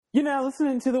You're now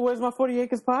listening to the Where's My 40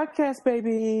 Acres podcast,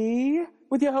 baby,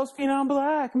 with your host, Phenom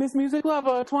Black, Miss Music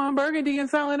Lover, Twan Burgundy, and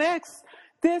Silent X.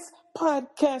 This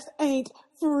podcast ain't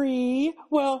free.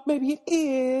 Well, maybe it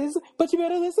is, but you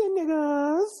better listen,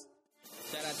 niggas.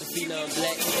 Shout out to Phenom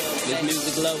Black, Miss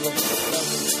Music Lover,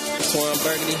 Twan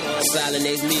Burgundy, Silent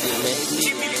X Media, man.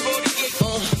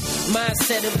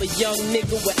 Mindset of a young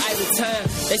nigga with idle time.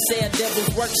 They say a devil's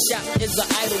workshop is an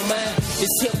idle mind.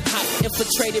 It's hip-hop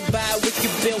infiltrated by a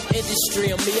wicked built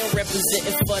industry. I'm here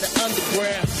representing for the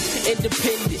underground.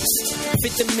 Independence,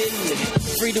 Fifth Amendment,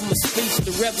 freedom of speech,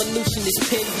 the revolution is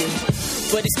pending.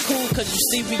 But it's cool cause you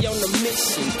see we on a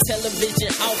mission.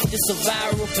 Television off, it's a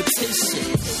viral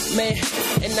petition. Man,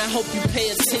 and I hope you pay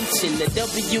attention. The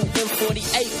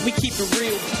WM48, we keep it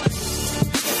real.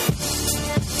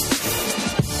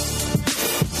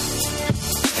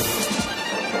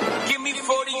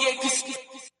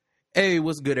 Hey,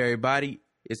 what's good, everybody?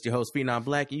 It's your host, Phenom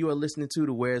Black, and you are listening to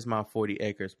the Where's My 40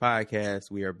 Acres podcast.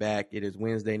 We are back. It is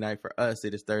Wednesday night for us.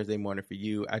 It is Thursday morning for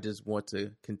you. I just want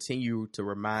to continue to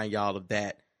remind y'all of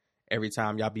that every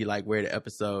time y'all be like, where are the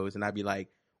episodes? And I be like,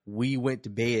 we went to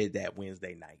bed that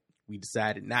Wednesday night. We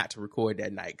decided not to record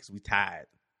that night because we tired.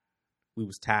 We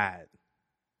was tired.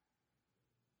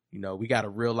 You know, we got a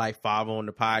real life father on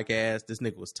the podcast. This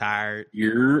nigga was tired.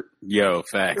 Yo,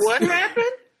 facts. What happened?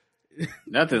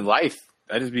 Nothing. Life.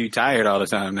 I just be tired all the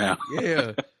time now.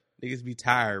 Yeah. Niggas be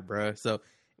tired, bro. So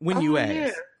when you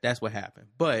ask, that's what happened.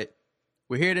 But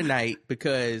we're here tonight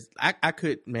because I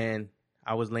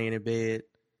was laying in bed.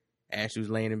 Ashley was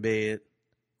laying in bed.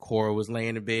 Cora was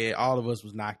laying in bed. All of us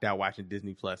was knocked out watching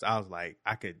Disney Plus. I was like,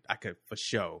 I could for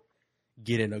sure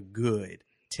get in a good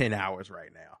 10 hours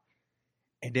right now.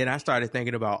 And then I started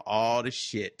thinking about all the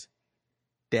shit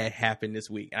that happened this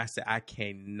week. And I said, I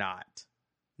cannot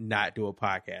not do a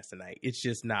podcast tonight. It's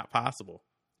just not possible.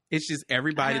 It's just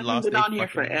everybody lost their fucking... I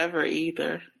haven't been on here forever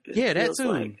either. Yeah, that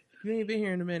too. Like... You ain't been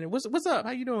here in a minute. What's up?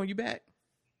 How you doing? You back?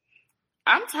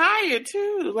 I'm tired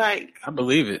too. Like, I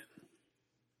believe it.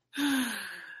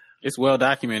 It's well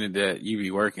documented that you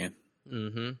be working.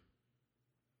 Mm-hmm.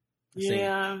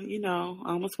 Yeah, you know,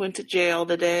 I almost went to jail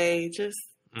today. Just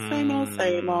same old.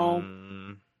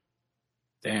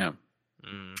 Damn.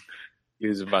 He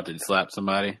was about to slap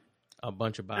somebody. A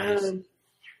bunch of bodies.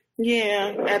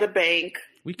 Yeah, at a bank.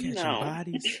 We catching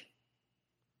bodies.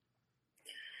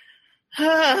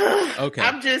 Okay.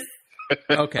 I'm just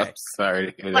okay. I'm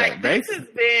sorry. Like this has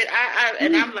been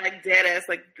and I'm like dead ass.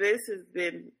 Like this has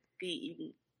been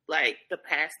the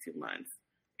past 2 months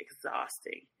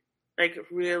exhausting. Like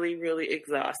really, really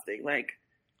exhausting. Like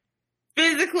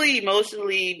physically,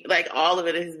 emotionally, like all of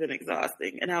it has been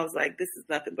exhausting. And I was like, this is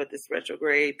nothing but this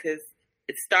retrograde because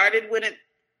it started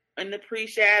in the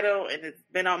pre-shadow and it's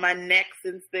been on my neck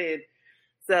since then.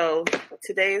 So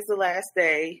today is the last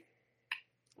day.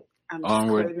 I'm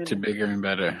onward to bigger and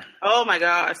better. Oh my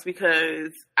gosh,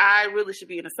 because I really should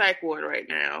be in a psych ward right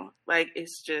now. Like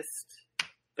it's just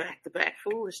back to back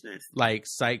foolishness. Like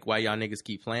psych, why y'all niggas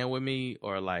keep playing with me,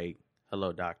 or like,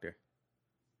 hello doctor,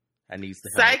 I need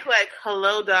some help. Psych, like,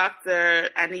 hello doctor,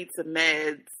 I need some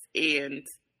meds and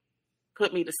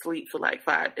put me to sleep for like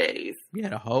 5 days. We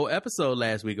had a whole episode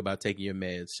last week about taking your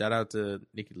meds. Shout out to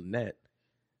Nikki Lynette.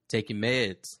 Take your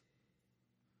meds.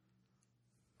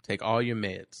 Take all your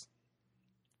meds.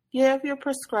 Yeah, if you're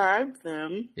prescribed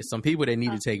them. It's some people that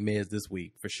need to take meds this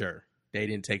week, for sure. They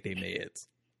didn't take their meds.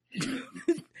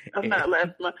 I'm not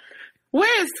left.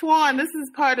 Where is Twan? This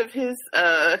is part of his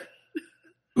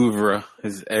oeuvre,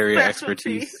 his area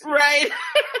expertise. Right.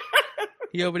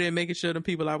 He over there making sure the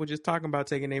people I was just talking about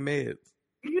taking their meds.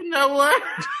 You know what?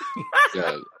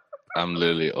 Yeah, I'm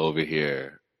literally over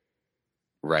here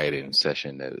writing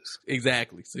session notes.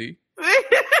 Exactly. See?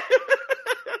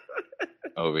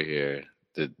 Over here.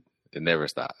 It never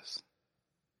stops.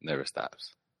 Never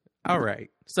stops. All right.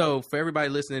 So for everybody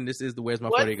listening, this is the Where's My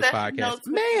 40 Acres podcast.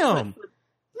 Ma'am,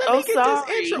 let me get this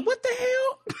intro. What the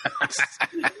hell?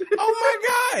 Oh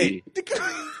my God.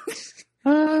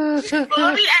 Well,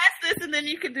 let me ask this and then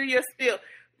you can do your spiel.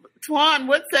 Twan,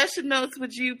 what session notes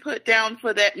would you put down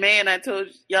for that man I told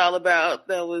y'all about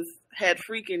that had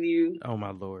freaking you? Oh my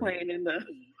Lord. Playing in the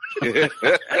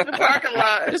parking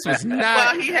lot. This was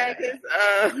not. While he had his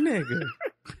nigga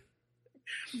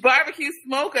barbecue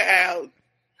smoker out.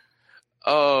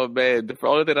 Oh man, the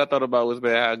only thing I thought about was,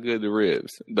 man, how good the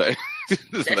ribs. But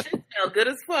that shit smell good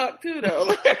as fuck too,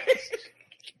 though.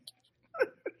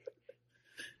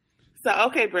 So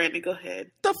okay, Brandy, go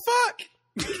ahead. The fuck?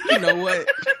 You know what?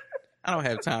 I don't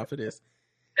have time for this.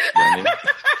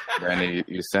 Brandy,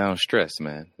 you sound stressed,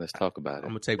 man. Let's talk about it. I'm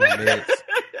gonna take my meds.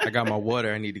 I got my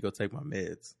water. I need to go take my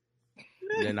meds.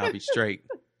 and then I'll be straight.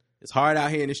 It's hard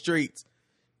out here in the streets.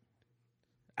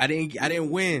 I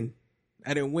didn't win.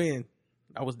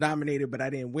 I was nominated, but I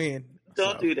didn't win.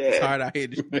 Don't do that. It's hard out here.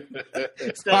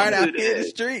 It's hard out here in the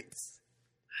streets.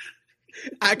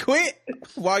 I quit.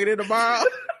 Walking in tomorrow.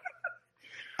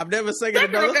 I'm never singing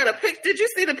that girl another. got a pic. Did you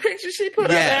see the picture she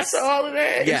put Yes. up after all of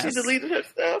that? Yes. And she deleted her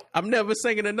stuff. I'm never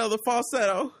singing another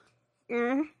falsetto.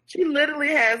 She literally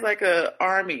has like a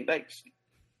army. Like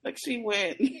she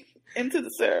went into the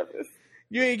service.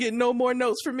 You ain't getting no more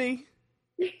notes from me.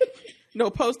 No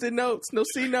post-it notes. No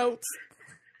C notes.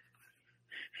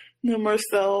 No more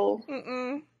soul.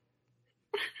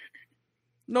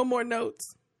 No more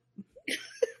notes.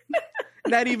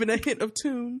 Not even a hint of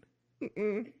tune.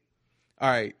 All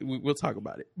right, we'll talk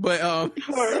about it. But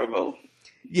Horrible.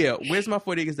 yeah,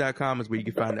 where'smy40acres.com is where you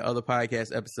can find the other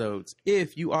podcast episodes.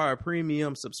 If you are a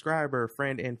premium subscriber,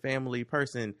 friend, and family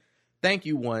person, thank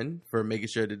you, one, for making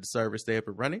sure that the server stay up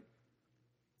and running.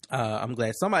 I'm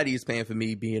glad somebody is paying for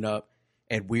me being up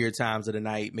at weird times of the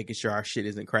night, making sure our shit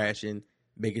isn't crashing,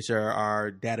 making sure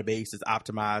our database is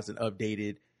optimized and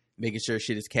updated, making sure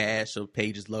shit is cached so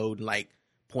pages load in like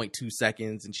 0.2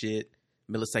 seconds and shit,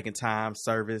 millisecond time,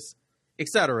 service,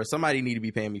 etc. Somebody need to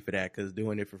be paying me for that because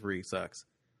doing it for free sucks.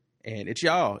 And it's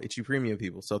y'all. It's you premium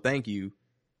people. So thank you.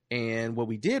 And what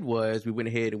we did was we went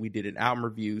ahead and we did an album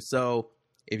review. So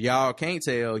if y'all can't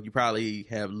tell, you probably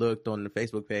have looked on the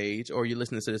Facebook page or you're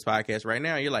listening to this podcast right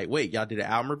now and you're like, wait, y'all did an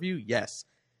album review? Yes.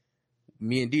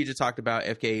 Me and Deidre talked about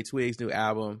FKA Twig's new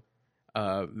album,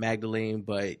 Magdalene,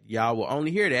 but y'all will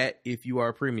only hear that if you are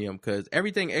a premium because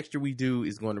everything extra we do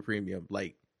is going to premium.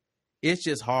 Like, it's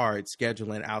just hard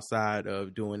scheduling outside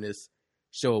of doing this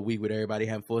show a week with everybody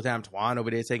having full-time. Twan over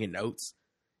there taking notes.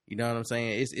 You know what I'm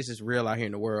saying? It's just real out here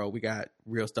in the world. We got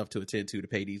real stuff to attend to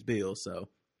pay these bills. So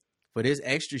for this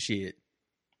extra shit,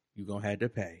 you're going to have to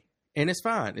pay. And it's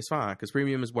fine. It's fine because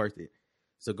premium is worth it.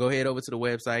 So go ahead over to the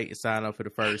website and sign up for the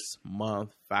first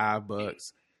month,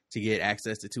 $5 to get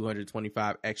access to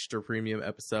 225 extra premium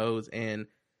episodes and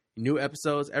new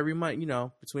episodes every month, you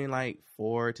know, between like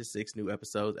 4 to 6 new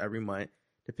episodes every month,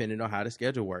 depending on how the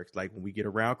schedule works. Like when we get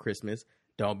around Christmas,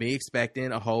 don't be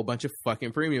expecting a whole bunch of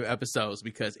fucking premium episodes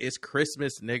because it's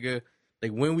Christmas, nigga.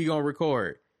 Like when we gonna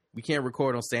record? We can't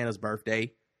record on Santa's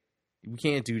birthday. We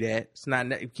can't do that. It's not,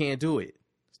 we can't do it.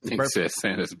 It says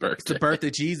Santa's birthday. It's the birth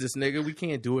of Jesus, nigga. We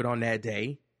can't do it on that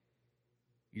day.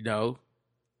 You know,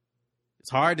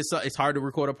 it's hard to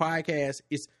record a podcast.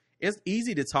 It's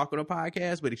easy to talk on a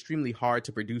podcast, but extremely hard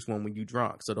to produce one when you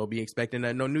drunk. So don't be expecting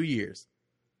that no New Year's.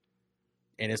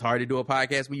 And it's hard to do a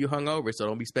podcast when you hungover. So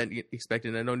don't be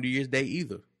expecting that no New Year's Day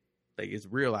either. Like it's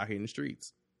real out here in the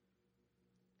streets.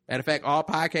 Matter of fact, all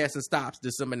podcasting stops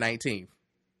December 19th.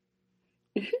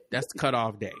 That's the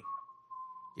cutoff day.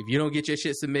 If you don't get your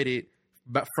shit submitted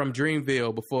from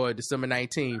Dreamville before December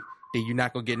 19th, then you're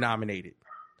not going to get nominated.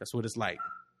 That's what it's like.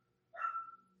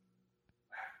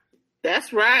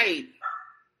 That's right.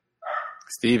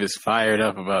 Steve is fired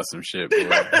up about some shit, boy.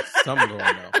 Something going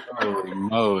on. Holy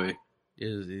moly.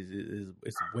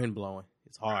 It's wind blowing.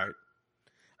 It's hard.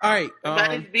 All right.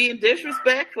 Somebody's being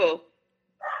disrespectful.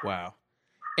 Wow.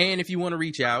 And if you want to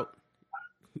reach out,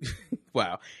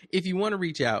 if you want to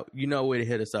reach out, you know where to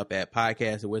hit us up at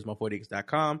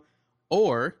podcast@where'smy40acres.com,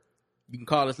 or you can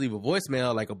call us, leave a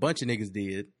voicemail like a bunch of niggas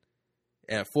did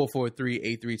at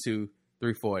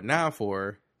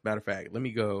 443-832-3494. Matter of fact, let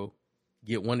me go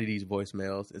get one of these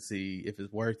voicemails and see if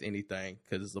it's worth anything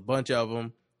because it's a bunch of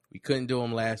them. We couldn't do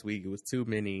them last week. It was too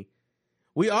many.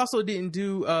 We also didn't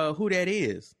do Who That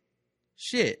Is.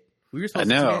 Shit. We were supposed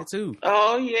to do that too.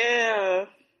 Oh, yeah.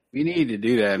 We need to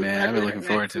do that, man. I've been looking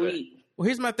forward to it. Well,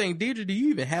 here's my thing. Deidre, do you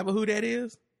even have a Who That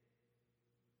Is?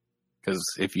 Because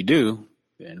if you do,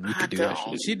 then we could do that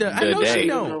shit. She does. I know she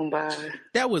don't.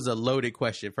 That was a loaded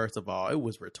question, first of all. It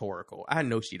was rhetorical. I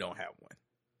know she don't have one.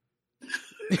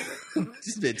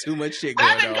 There's been too much shit going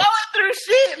on. I've been going through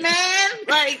shit, man.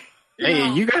 Like,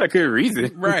 hey, you got a good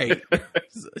reason. Right.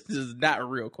 This is not a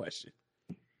real question.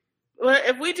 Well,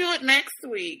 if we do it next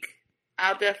week,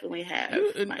 I'll definitely have my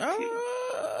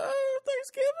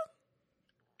Thanksgiving?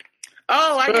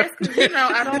 Oh, I guess 'cause, you know,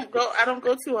 I don't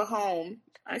go to a home.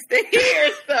 I stay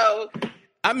here, so.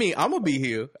 I mean, I'm gonna be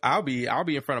here. I'll be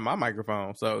in front of my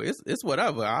microphone, so it's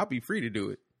whatever. I'll be free to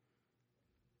do it.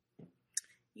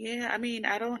 Yeah, I mean,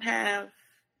 I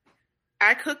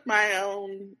cook my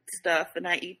own stuff and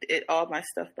I eat all my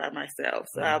stuff by myself,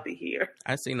 so I'll be here.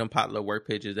 I seen them potluck work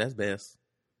pictures. That's best.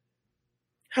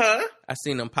 Huh? I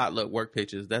seen them potluck work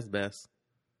pictures. That's best.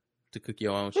 To cook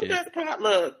your own Who shit. does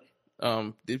potluck?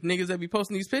 The niggas that be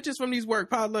posting these pictures from these work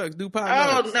potlucks, do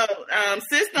potlucks. Oh no,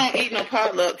 sis don't eat no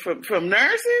potluck from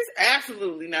nurses.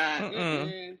 Absolutely not.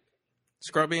 Mm-mm.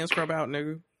 Scrub in, scrub out,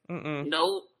 nigga.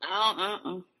 Nope.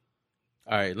 All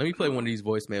right, let me play one of these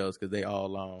voicemails because they all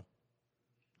long.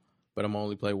 But I'm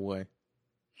only play one.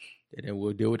 And then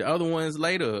we'll deal with the other ones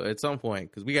later at some point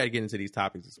because we got to get into these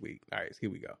topics this week. All right, here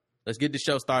we go. Let's get the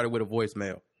show started with a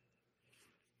voicemail.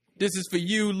 This is for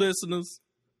you, listeners.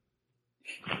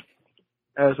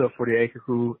 What's up for the Acre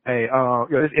Crew? Hey,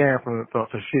 this is Aaron from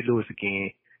Shit Lewis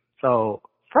again. So,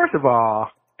 first of all,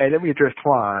 hey, let me address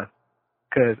Twan.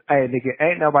 Cause, hey, nigga,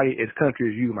 ain't nobody as country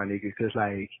as you, my nigga. Cause,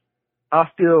 like, I'm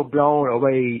still blown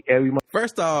away every month.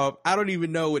 First off, I don't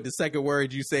even know what the second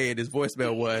word you said in this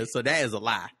voicemail was, so that is a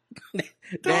lie.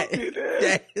 that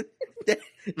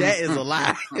is a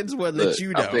lie. I just want to let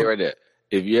you know. I'll say right there.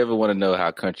 If you ever want to know how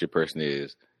a country person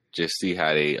is, just see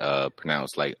how they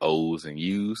pronounce like O's and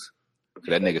U's.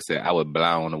 That nigga said I was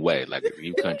blown away. Like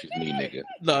you country's me, nigga.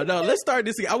 No. Let's start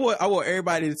this. I want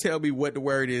everybody to tell me what the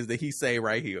word is that he say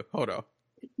right here. Hold on.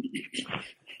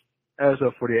 What's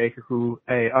up for the Acre Crew?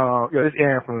 Hey, this is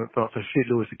Aaron from Shit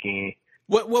Lewis again.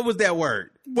 What was that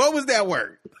word? What was that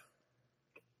word?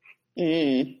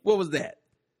 What was that?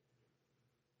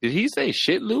 Did he say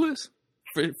shit, Lewis?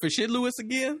 For Shit Lewis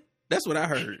again? That's what I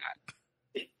heard.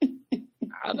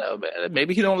 I don't know, man.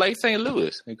 Maybe he don't like St.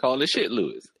 Louis. He call it shit,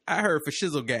 Lewis. I heard for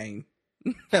Shizzle Gang.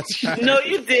 No,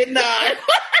 you did not.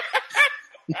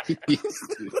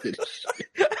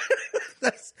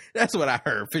 That's what I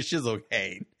heard for Shizzle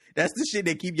Gang. That's the shit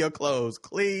that keep your clothes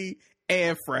clean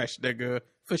and fresh, nigga.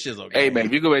 For Shizzle Gang. Hey, man,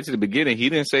 if you go back to the beginning, he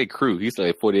didn't say crew. He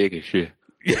said 40 acre shit.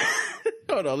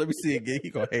 Hold on, let me see again. He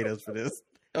gonna hate us for this.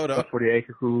 Hold on. For the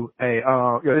Acre Crew. Hey,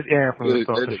 this is Aaron from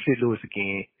Shit Lewis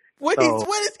again. What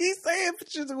is he saying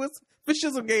for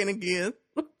Shizzle Gang again?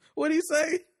 What did he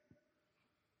say?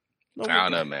 I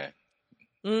don't know, man.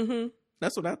 Mm-hmm.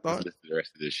 That's what I thought. Let's listen to the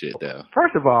rest of this shit, though.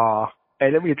 First of all,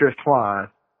 hey, let me address Twan.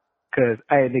 Cause,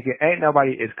 hey, nigga, ain't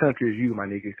nobody as country as you, my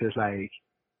nigga. Cause, like,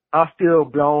 I'm still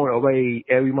blown away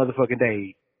every motherfucking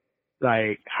day.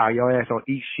 Like, how your ass don't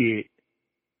eat shit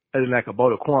other than like a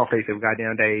bowl of cornflakes every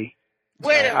goddamn day.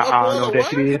 Wait, I don't know what that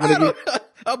shit is, nigga.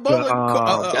 A bowl of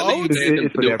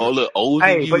it's whatever.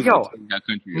 Hey, but yo,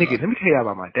 nigga, let me tell you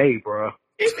about my day, bro.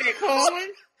 Is it corn?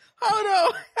 Hold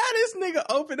on. How this nigga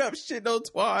open up shit no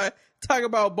twine, talk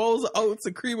about bowls of oats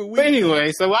and cream of wheat? But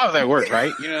anyway, so I was at work,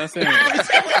 right? You know what I'm saying?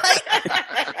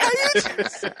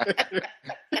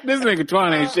 This nigga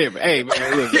Twan ain't shit, but hey,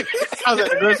 man, listen. I was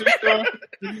at the grocery store.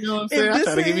 You know what I'm saying? I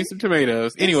tried to give me some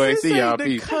tomatoes. Anyway, see y'all.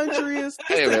 Peace.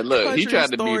 Hey, man, look, he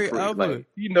tried to be free. Like,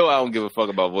 you know I don't give a fuck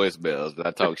about voicemails, but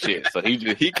I talk shit. So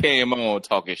he came on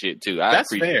talking shit too.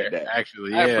 That's appreciate fair, that.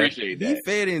 actually. I Yeah. appreciate that. He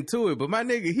fed into it, but my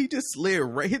nigga, he just slid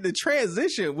right. The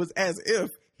transition was as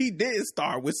if he did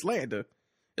start with slander.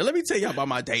 And let me tell y'all about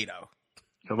my day, though.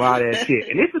 Some all that shit.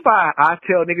 And this is why I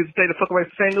tell niggas to stay the fuck away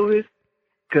from St. Louis.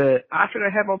 Cause I should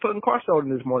have had my fucking car stolen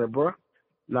this morning, bro.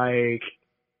 Like,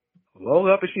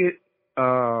 roll up and shit.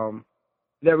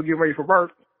 Never get ready for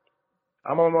work.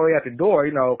 I'm on my way out the door,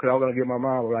 you know, cause I was gonna give my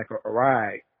mom like a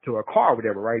ride to her car or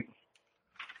whatever, right?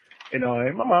 You know,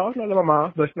 and my mom, not my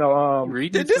mom, but you know,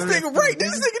 Did this nigga right? Did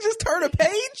this nigga just turn a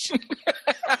page?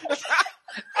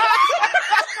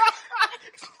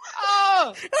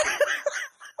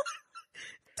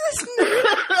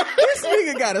 This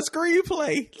nigga got a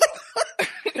screenplay.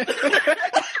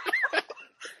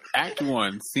 Act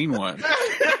 1, Scene 1.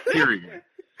 Period.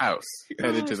 House.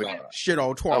 Headed to the Shit on I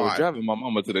was Twan. driving my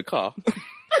mama to the car.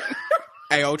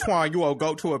 Hey, old Twan, you won't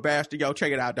go to a bastard. Yo,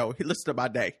 check it out, though. Listen to my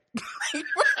day.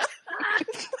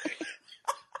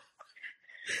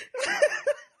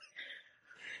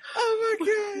 Oh,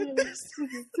 my God. This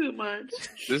is too much.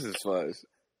 This is fun.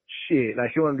 shit,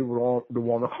 like she wanted to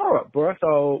warm the car up, bro.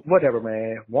 So whatever,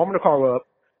 man. Warming the car up,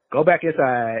 go back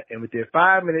inside, and within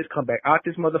 5 minutes, come back out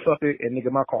this motherfucker, and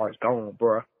nigga, my car is gone,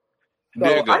 bro. So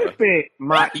Nigga. I spent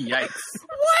my Yikes.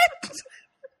 What?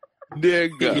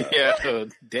 Nigga. Yeah,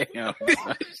 damn.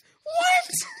 What?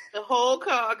 The whole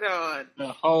car gone. The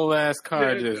whole ass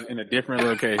car just in a different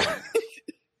location.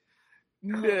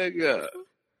 Nigga.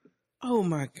 Oh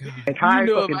my god. entire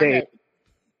You know, fucking if I day. had-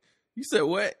 You said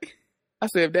what? I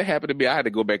said if that happened to me, I had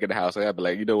to go back in the house. I'd be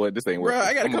like, you know what, this ain't working. Bruh,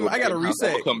 I gotta I'm gonna come- go I gotta back in the house. reset.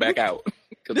 I'm gonna come back out.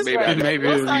 'Cause This maybe right- Maybe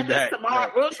We'll it'll try be this back.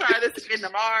 tomorrow. We'll try this again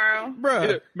tomorrow.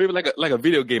 Bruh, maybe like a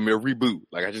video game, a reboot.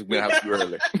 Like I just went out too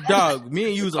early. dog, me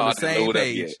and you was on the Hard to same load up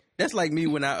page. yet. That's like me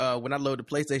when I load the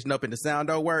PlayStation up and the sound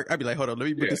don't work. I'd be like, hold on, let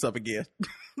me put Yeah. this up again.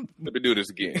 Let me do this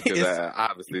again because It's-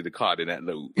 obviously the car did not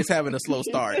load. It's having a slow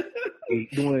start.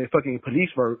 doing fucking police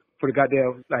work for the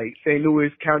goddamn like St. Louis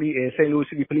County and St. Louis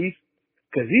City Police,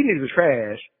 because these niggas are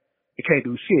trash. They can't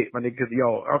do shit, my nigga. Cause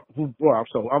I'm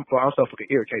so fucking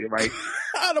irritated, right?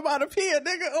 Onomatopoeia,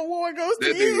 nigga. Award goes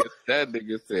to you. That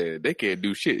nigga said they can't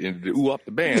do shit and ooh up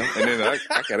the bam, and then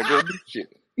I gotta go do shit.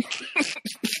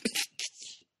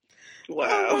 Wow.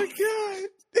 Oh my god!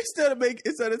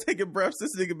 Instead of taking breaths,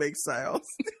 this nigga makes sounds.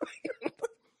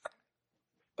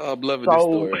 I'm loving this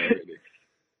story already.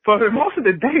 For the most of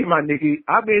the day, my nigga,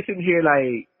 I've been sitting here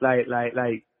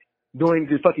like doing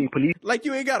the fucking police. Like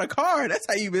you ain't got a car. That's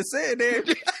how you been saying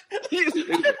that.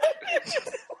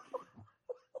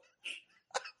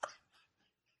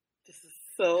 This is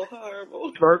so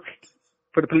horrible. Work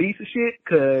for the police and shit,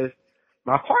 cause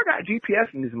my car got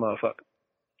GPS in this motherfucker.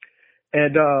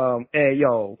 And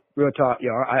yo, real talk,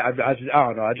 yo, I just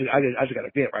don't know, I just got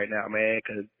a vent right now, man,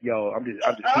 cause yo, I'm just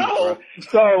bro.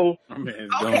 So, Man,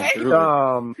 Okay.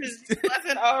 going through it.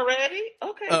 Wasn't already?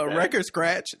 Okay. sir. Record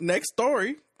scratch. Next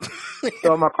story.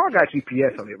 so my car got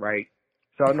GPS on it, right?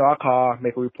 So I call,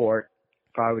 make a report,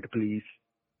 file with the police,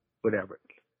 whatever.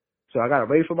 So I gotta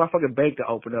wait for my fucking bank to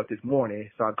open up this morning,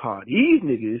 so I call these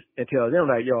niggas and tell them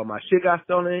like, yo, my shit got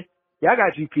stolen. Y'all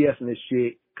got GPS on this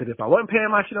shit. Cause if I wasn't paying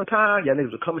my shit on time, y'all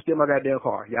niggas would come and steal my goddamn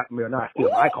car. Y'all will not steal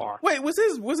my car. Wait, was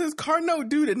his car note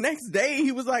due the next day?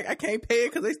 He was like, I can't pay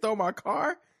it because they stole my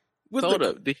car. Hold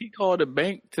up, did he call the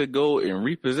bank to go and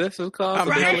repossess his car? I'm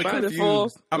hella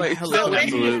confused. I'm hella So they-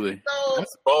 Absolutely. So,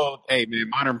 That's bold. Hey, man,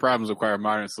 modern problems require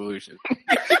modern solutions.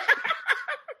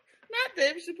 not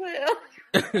Dave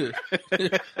Chappelle.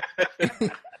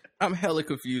 I'm hella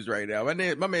confused right now.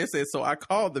 My man said, so I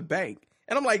called the bank.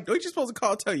 And I'm like, aren't you supposed to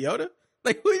call Toyota?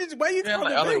 Like, why you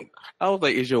calling the bank? I was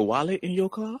like, is your wallet in your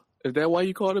car? Is that why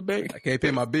you called the bank? I can't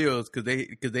pay my bills because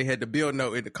they had the bill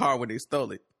note in the car when they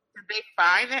stole it. Did they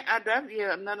find it?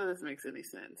 Yeah, none of this makes any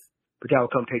sense. But y'all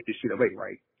would come take this shit away,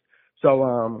 right?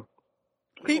 So,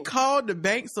 He called the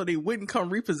bank so they wouldn't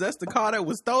come repossess the car that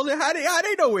was stolen. How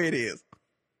they know where it is?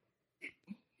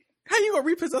 How you gonna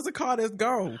repossess a car that's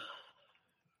gone?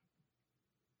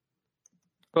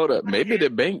 Hold up, maybe the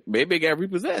bank got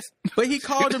repossessed. But he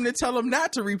called them to tell them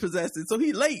not to repossess it, so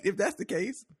he late if that's the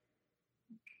case.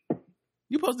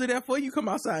 You supposed to do that before you come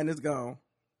outside and it's gone.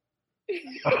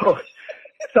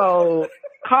 so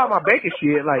call my bank and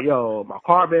shit like, yo, my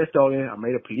car been stolen. I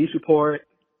made a police report.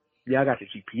 Yeah, I got the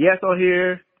GPS on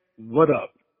here. What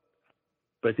up?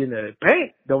 But then the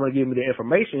bank don't want to give me the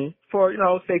information for,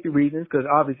 safety reasons, because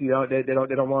obviously they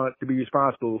don't want to be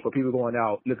responsible for people going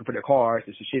out looking for their cars.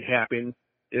 If some shit happens,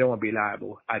 they don't want to be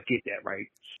liable. I get that, right?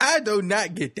 I do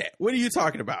not get that. What are you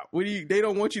talking about? They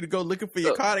don't want you to go looking for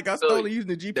your car that got stolen using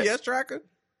the GPS tracker?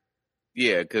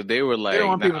 Yeah, because they were like, They don't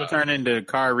want people to turn into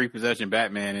car repossession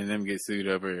Batman and them get sued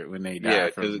over it when they die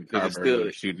from car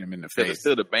burglary, shooting them in the face. It's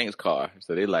still the bank's car.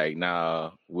 So they like,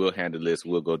 nah, we'll handle this.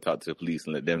 We'll go talk to the police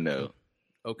and let them know.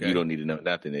 Okay. You don't need to know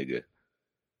nothing, nigga.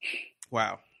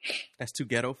 Wow. That's too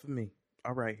ghetto for me.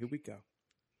 All right, here we go.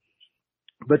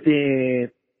 But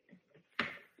then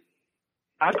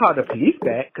I called the police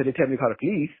back because they tell me to call the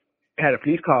police. I had the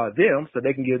police call them so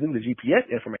they can give them the GPS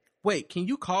information. Wait, can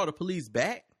you call the police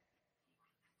back?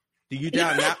 Do you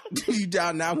dial now? Do you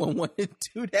dial 911 and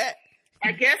do that?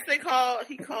 I guess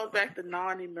he called back the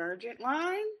non-emergent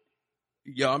line.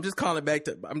 Yo, I'm just calling back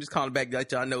to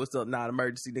let y'all know it's a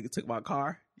non-emergency. Nigga took my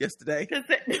car yesterday.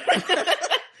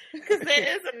 Because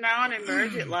there is a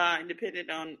non-emergent line depending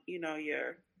on,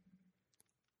 your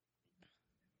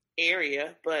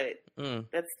area, but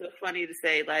that's still funny to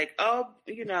say, like, oh,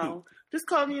 just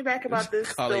call me back about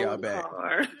this Calling y'all stolen back.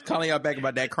 car. Calling y'all back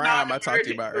about that crime I talked to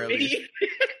you about Non-emergent for earlier.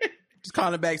 me. Just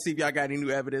calling back, see if y'all got any new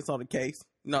evidence on the case.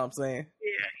 You know what I'm saying?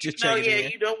 Yeah. Just checking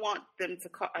in. You don't want them to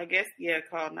call, I guess,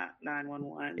 call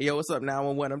 911. Yo, what's up,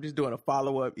 911? I'm just doing a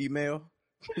follow-up email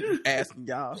asking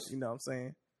y'all, you know what I'm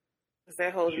saying? Is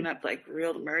that holding up, like,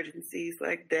 real emergencies,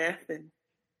 like death and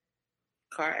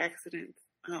car accidents?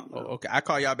 I don't know. Oh, okay. I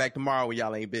call y'all back tomorrow when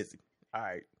y'all ain't busy. All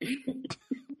right.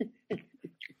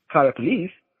 Call the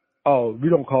police. Oh, we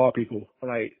don't call people. I'm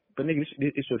like, but nigga,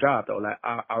 it's your job though. Like,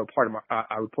 I reported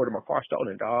my car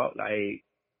stolen, dog. Like,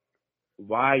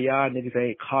 why y'all niggas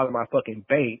ain't calling my fucking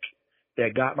bank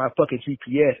that got my fucking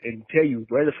GPS and tell you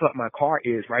where the fuck my car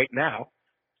is right now,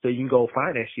 so you can go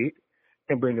find that shit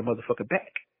and bring the motherfucker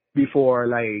back before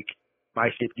like my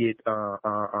shit get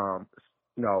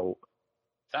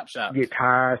Top shop. get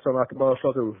tired, something out the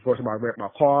motherfucker before somebody wreck my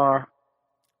car.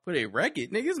 But they wreck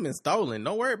it. Nigga, it's been stolen.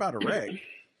 Don't worry about a wreck.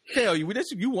 Hell, you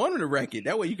want them to wreck it.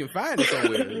 That way you can find it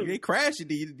somewhere. They crash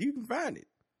it, you can find it.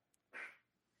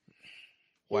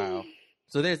 Wow.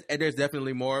 So there's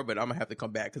definitely more, but I'm gonna have to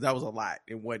come back because that was a lot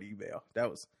in one email. That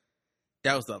was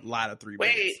a lot of 3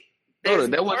 minutes. Wait,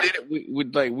 that was it.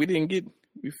 We didn't get.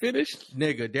 We finished,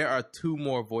 nigga. There are 2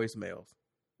 more voicemails.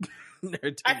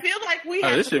 I feel like we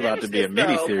have this to is about to be a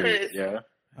mini series. Yeah.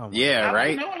 Oh Yeah,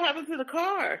 right? I don't know what happened to the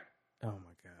car. Oh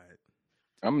my god.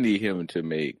 I'm gonna need him to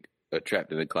make a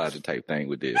trapped in the closet type thing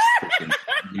with this.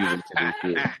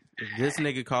 If this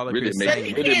nigga call up Really here make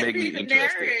singing, me- He can't me be the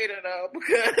interested. narrator though,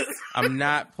 because I'm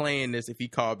not playing this if he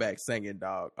called back singing,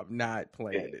 dog. I'm not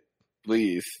playing it.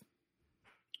 Please.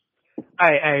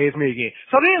 Hey, it's me again.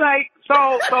 So then, like,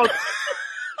 so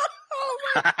Oh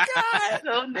my god.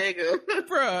 no nigga.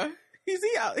 Bruh. He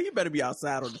out? He better be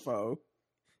outside on the phone.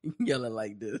 Yelling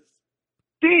like this.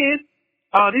 then,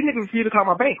 these niggas refuse to call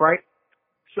my bank, right?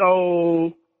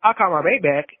 So I call my bank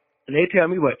back, and they tell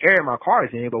me what area my car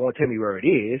is in, but won't tell me where it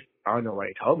is. I don't know why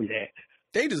they told me that.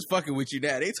 They just fucking with you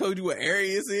now. They told you what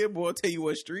area it's in, boy. I'll tell you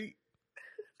what street.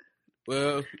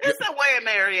 Well, It's somewhere in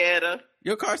Marietta.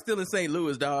 your car's still in St.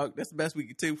 Louis, dog. That's the best we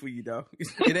can do for you, dog.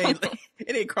 It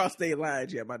ain't crossed state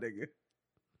lines yet, my nigga.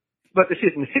 But the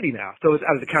shit's in the city now, so it's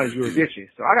out of the county jurisdiction.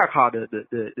 So I got called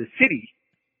the city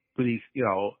police,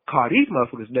 call these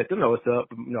motherfuckers, let them know what's up,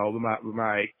 with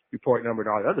my report number and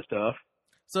all the other stuff.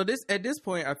 So at this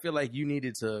point, I feel like you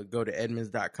needed to go to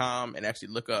Edmunds.com and actually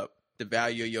look up the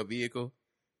value of your vehicle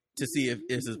to see if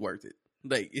this is worth it.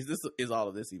 Like, is all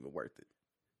of this even worth it?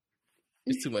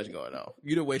 It's too much going on.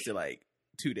 You'd have wasted like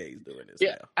 2 days doing this.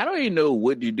 Yeah, now. I don't even know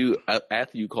what you do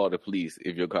after you call the police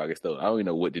if your car gets stolen. I don't even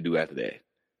know what to do after that.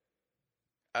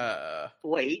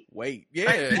 Wait.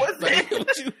 Yeah.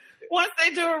 Once they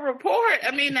do a report,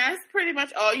 I mean, that's pretty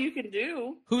much all you can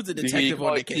do. Who's the detective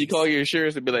on the case? You call your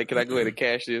insurance and be like, can I go ahead and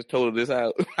cash this, total this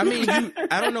out? I mean,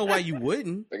 I don't know why you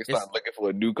wouldn't. Like, start looking for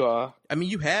a new car. I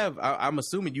mean, I'm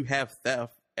assuming you have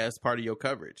theft as part of your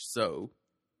coverage. So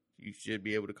you should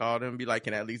be able to call them and be like,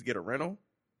 can I at least get a rental?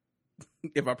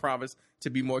 If I promise to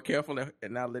be more careful and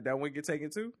not let that one get taken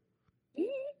too.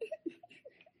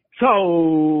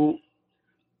 So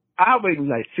I waited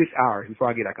like 6 hours before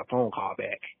I get like a phone call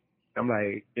back. I'm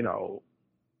like, I don't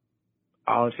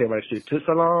understand why this shit took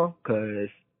so long, because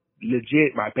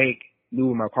legit my bank knew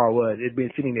where my car was. It'd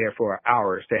been sitting there for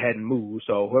hours that hadn't moved.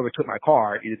 So whoever took my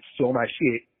car, it stole my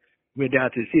shit, went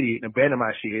down to the city and abandoned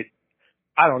my shit.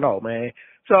 I don't know, man.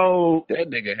 So that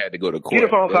nigga had to go to court. Get a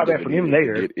phone call back from him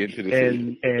later,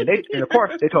 and of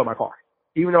course they told my car.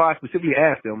 Even though I specifically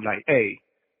asked them, like, hey,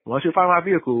 once you find my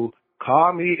vehicle,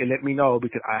 call me and let me know,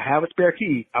 because I have a spare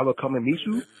key. I will come and meet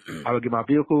you. I will get my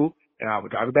vehicle and I will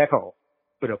drive it back home.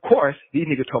 But of course, these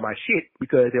niggas told my shit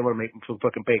because they want to make some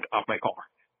fucking bank off my car.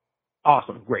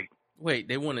 Awesome, great. Wait,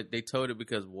 they told it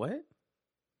because what?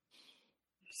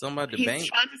 Somebody He's bank?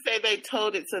 trying to say they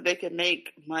told it so they could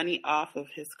make money off of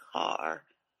his car,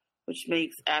 which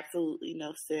makes absolutely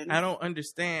no sense. I don't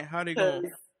understand how they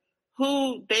going.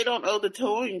 They don't owe the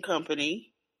towing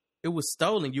company. It was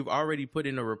stolen. You've already put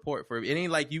in a report for it. It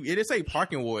ain't like you. It is a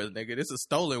parking wars, nigga. This is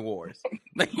stolen wars.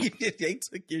 Like they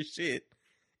took your shit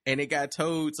and it got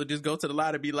towed. So just go to the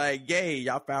lot and be like, "Yay,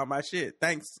 y'all found my shit.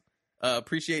 Thanks.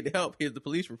 Appreciate the help. Here's the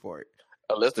police report."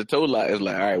 Unless the tow lot is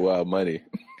like, all right, well, money.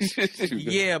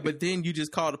 Yeah, but then you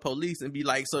just call the police and be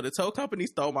like, "So the tow company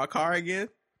stole my car again?"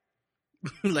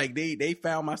 Like they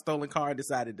found my stolen car and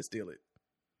decided to steal it.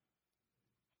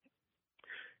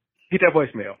 Get that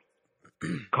voicemail.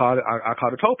 I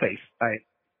called the toll place. Like,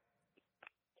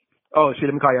 oh shit,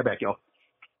 let me call you back, yo.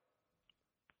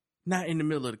 Not in the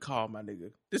middle of the call, my nigga.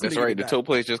 That's right. The tow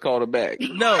place just called her back.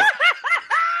 No.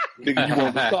 Nigga, you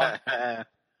want the car?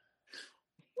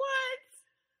 What?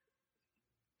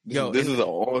 Yo, this is an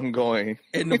ongoing.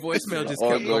 And the voicemail just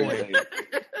kept going.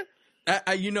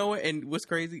 You know what? And what's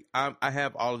crazy? I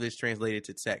have all of this translated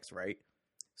to text, right?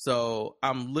 So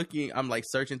I'm like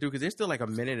searching through, because there's still like a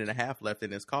minute and a half left in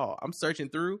this call. I'm searching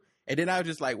through, and then I was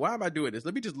just like, why am I doing this?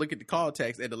 Let me just look at the call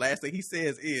text. And the last thing he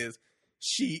says is,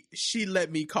 she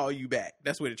let me call you back.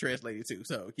 That's what it translated to.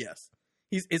 So yes,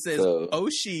 it says, oh,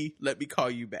 she let me call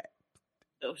you back.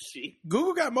 Oh, she.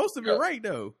 Google got most of it right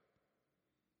though.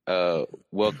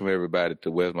 Welcome everybody to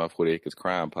Where's My 40 Acres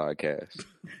Crime Podcast.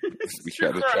 We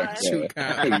try to track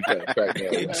down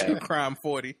True Crime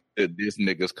 40. This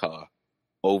nigga's car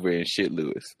over in Shit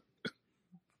Lewis.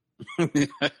 Oh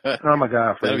my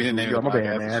God, That'll be the name of the my bad,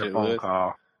 podcast, man. I had a Shit phone Lewis.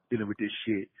 call dealing with this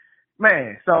shit.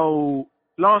 Man, so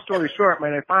long story short,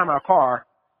 man, they find my car.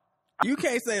 You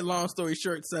can't say long story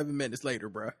short 7 minutes later,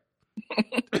 bro.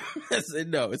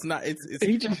 No, it's not.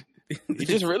 He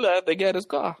just realized they got his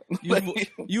car.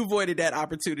 You avoided that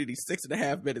opportunity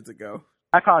 6.5 minutes ago.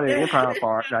 I called the impound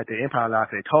car, like the impound lot.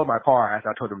 They told my car as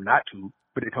I told them not to.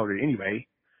 but they told her anyway.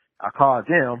 I called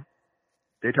them.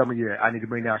 They told me, yeah, I need to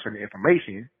bring down certain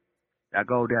information. I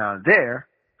go down there.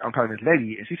 I'm talking to this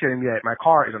lady, and she's telling me that my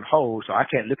car is on hold, so I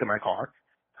can't look at my car.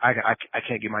 I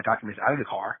can't get my documents out of the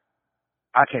car.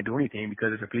 I can't do anything because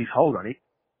there's a police hold on it.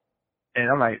 And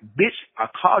I'm like, bitch, I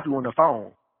called you on the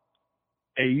phone.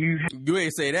 And you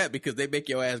ain't say that because they make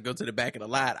your ass go to the back of the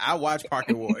line. I watch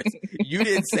Parking Wars. You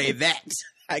didn't say that.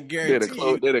 I guarantee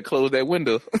you. They'd have closed that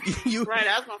window. Right,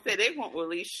 I was going to say, they won't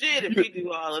release shit if we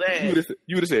do all of that.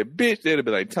 You would have said, bitch, they'd have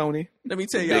been like, Tony. Let me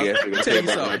tell y'all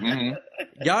something.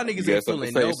 Y'all niggas ain't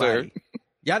fooling nobody.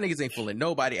 Y'all niggas ain't fooling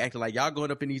nobody acting like y'all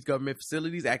going up in these government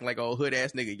facilities acting like old hood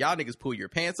ass nigga. Y'all niggas pull your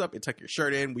pants up and tuck your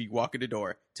shirt in when you walk in the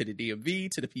door to the DMV,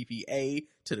 to the PPA,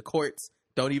 to the courts.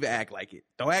 Don't even act like it.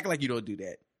 Don't act like you don't do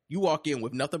that. You walk in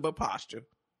with nothing but posture.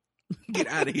 Get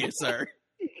out of here, sir.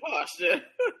 Posture.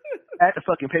 Had the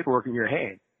fucking paperwork in your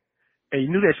hand. And you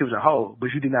knew that shit was a hoe, but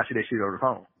you did not see that shit over the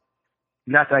phone.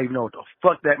 Not that I even know what the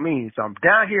fuck that means. So I'm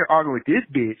down here arguing with this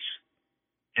bitch.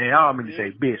 And I don't mean to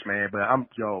say bitch, man, but I'm,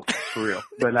 for real.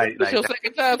 But that's your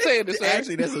second time saying this,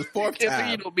 actually, that's his fourth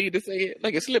time. You don't mean to say it.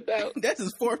 Like it slipped out. That's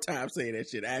his fourth time saying that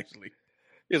shit, actually.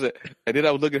 And then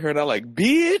I was looking at her and I was like,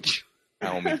 bitch.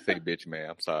 I don't mean to say bitch, man.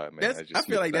 I'm sorry, man. I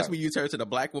feel like that's when you turn to the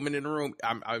black woman in the room.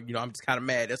 I'm just kind of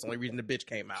mad. That's the only reason the bitch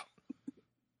came out.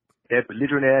 That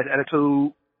belligerent ass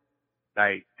attitude,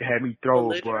 like, had me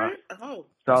throw, bro. Oh.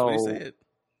 So, that's what he said.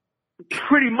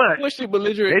 Pretty much. Was she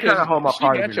belligerent? They trying to hold my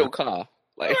party. She got your car.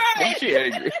 Like, she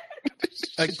angry.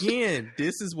 Again,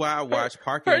 this is why I watch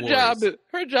Parking Wars.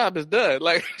 Her job is done.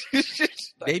 Like,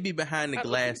 they be behind the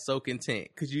glass so content.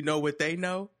 Because you know what they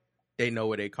know? They know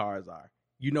where their cars are.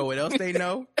 You know what else they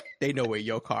know? They know where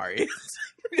your car is.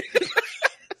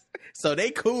 So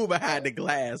they cool behind the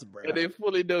glass, bro. And they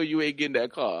fully know you ain't getting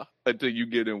that car until you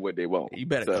get them what they want. You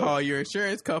better call your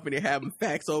insurance company and have them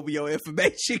fax over your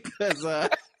information because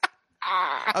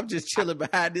I'm just chilling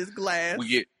behind this glass.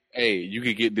 You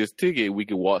can get this ticket. We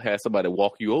can have somebody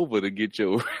walk you over to get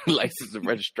your license and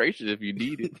registration if you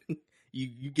need it.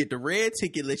 You get the red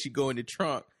ticket, lets you go in the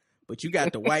trunk, but you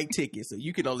got the white ticket, so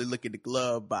you can only look in the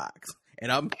glove box.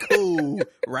 And I'm cool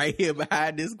right here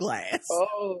behind this glass.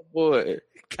 Oh, boy.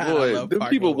 Them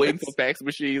people waiting for fax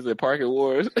machines at Parking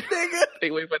Wars. Nigga. They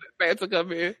wait for the fax to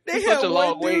come in. They had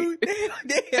one dude.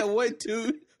 They had one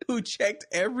dude who checked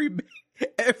every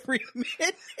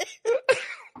minute.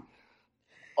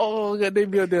 Oh, God, they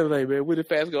be up there like, man, where the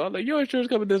fax go? I'm like, your insurance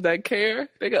company does not care.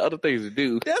 They got other things to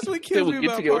do. That's what kills me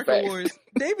about Parking Wars.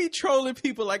 They be trolling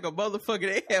people like a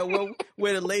motherfucker. They had one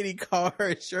where the lady called her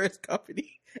insurance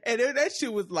company. And then that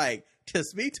shit was like, to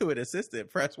speak to an assistant,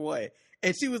 press 1.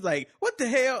 And she was like, what the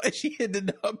hell? And she hit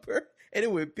the number. And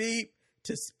it went beep.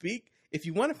 To speak, if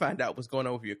you want to find out what's going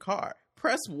on with your car,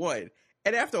 press 1.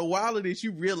 And after a while of this,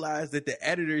 you realize that the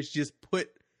editors just put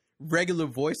regular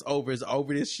voiceovers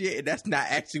over this shit. And that's not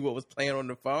actually what was playing on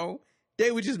the phone.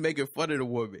 They were just making fun of the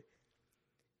woman.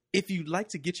 If you'd like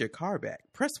to get your car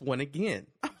back, press 1 again.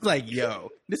 I was like, yo,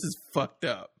 this is fucked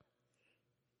up.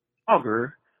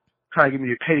 Trying to get me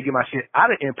to pay to get my shit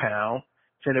out of impound,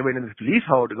 saying they're waiting for this police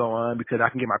hold to go on because I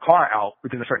can get my car out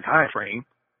within a certain time frame.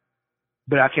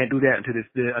 But I can't do that until this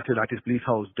police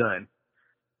hold's done.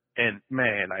 And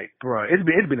man, like, bro, it's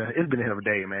been a hell of a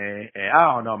day, man. And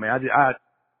I don't know, man. I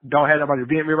don't have nobody to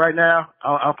vent me right now.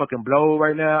 I'm fucking blown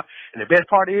right now. And the best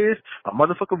part is, my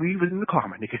motherfucking weed was in the car,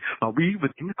 my nigga. My weed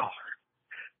was in the car.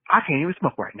 I can't even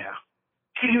smoke right now.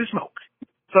 Can't even smoke.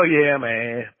 So yeah,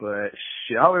 man, but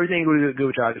shit, everything good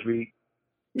with y'all this week.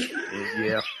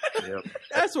 Yeah.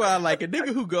 That's why I like a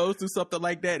nigga who goes through something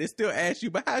like that and still asks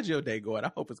you, but how's your day going?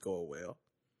 I hope it's going well.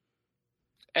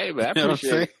 Hey, man,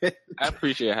 I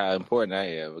appreciate how important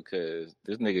I am because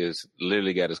this nigga's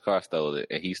literally got his car stolen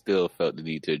and he still felt the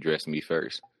need to address me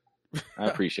first. I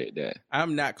appreciate that.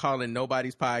 I'm not calling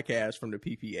nobody's podcast from the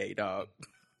PPA, dog.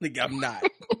 Like, I'm not.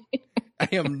 I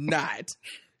am not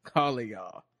calling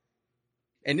y'all.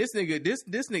 And this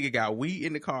nigga got weed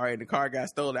in the car and the car got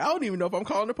stolen. I don't even know if I'm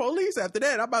calling the police after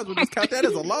that. I might as well just count that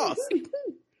as a loss.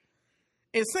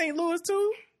 In St. Louis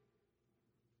too?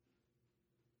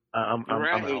 I'm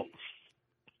out.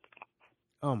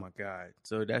 Oh my God.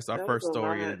 So that's our first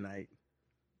story of the night.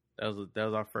 That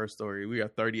was our first story. We are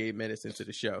 38 minutes into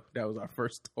the show. That was our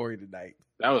first story tonight.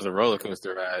 That was a roller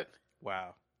coaster ride.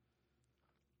 Wow.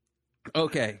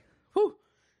 Okay. Whew.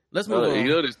 Let's move on. You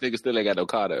know this nigga still ain't got no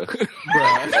car though.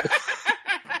 Bruh.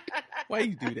 Why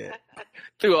you do that?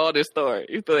 Through all this story,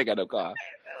 you still ain't got no car.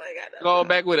 Go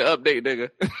back with an update, nigga.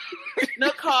 No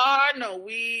car, no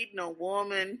weed, no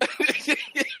woman.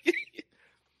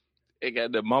 They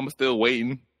got the mama still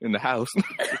waiting in the house.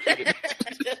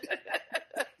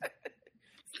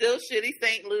 Still shitty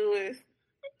St. Louis.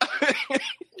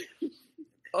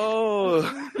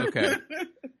 Oh. Okay.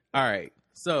 All right.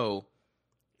 So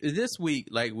this week,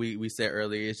 like we said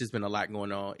earlier, it's just been a lot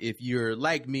going on. If you're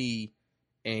like me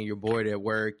and you're bored at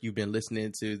work, you've been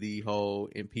listening to the whole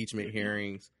impeachment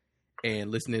hearings and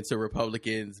listening to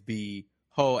Republicans be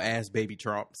whole ass baby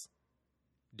Trumps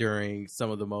during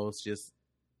some of the most just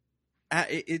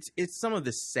it's some of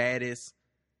the saddest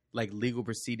like legal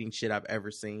proceeding shit I've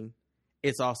ever seen.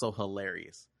 It's also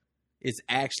hilarious. It's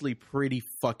actually pretty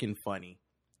fucking funny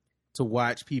to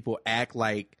watch people act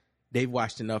like they've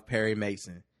watched enough Perry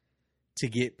Mason to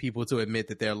get people to admit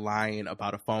that they're lying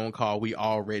about a phone call we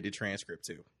all read the transcript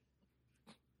to.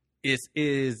 It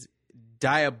is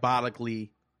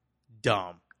diabolically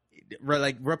dumb.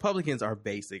 Like, Republicans are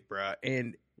basic, bruh.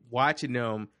 And watching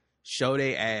them show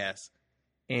their ass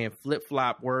and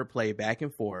flip-flop wordplay back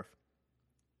and forth,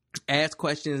 ask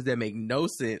questions that make no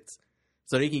sense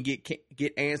so they can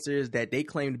get answers that they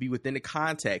claim to be within the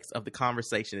context of the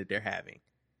conversation that they're having.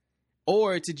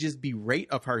 Or to just berate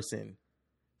a person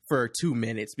for 2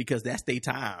 minutes because that's their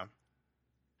time.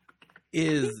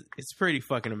 It's pretty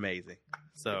fucking amazing.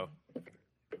 So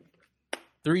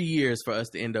 3 years for us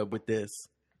to end up with this.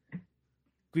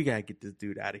 We gotta get this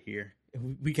dude out of here.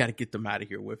 We gotta get them out of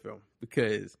here with him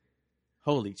because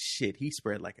holy shit, he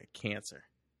spread like a cancer.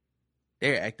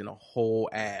 They're acting a whole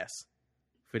ass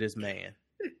for this man.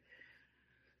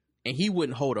 And he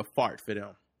wouldn't hold a fart for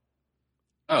them.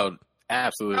 Oh,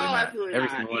 absolutely not. Absolutely Every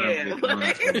not. single one of them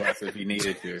gets one if he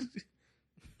needed to.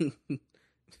 It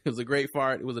was a great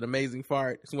fart. It was an amazing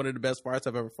fart. It's one of the best farts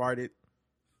I've ever farted.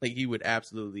 Like, he would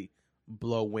absolutely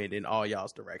blow wind in all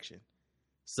y'all's direction.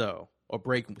 So, or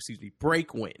break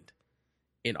wind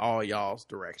in all y'all's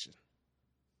direction.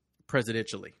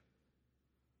 Presidentially.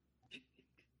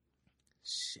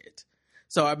 Shit.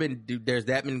 So there's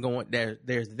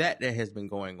that has been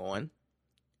going on.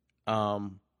 I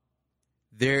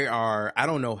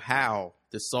don't know how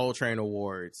the Soul Train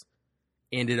Awards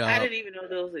ended up. I didn't even know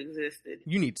those existed.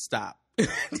 You need to stop. I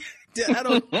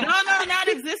don't. No, not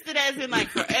existed as in like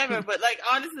forever, but like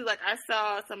honestly, like I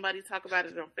saw somebody talk about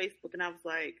it on Facebook, and I was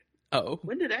like, "Oh,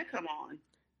 when did that come on?"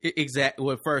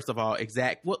 Well, first of all,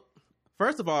 exactly.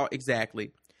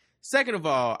 Second of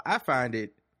all, I find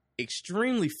it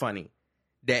extremely funny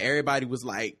that everybody was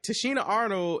like Tashina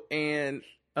Arnold and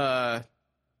I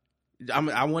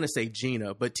want to say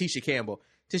Gina, but Tisha Campbell.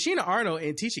 Tashina Arnold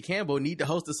and Tisha Campbell need to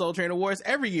host the Soul Train Awards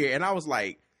every year, and I was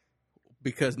like,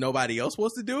 because nobody else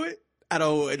wants to do it? I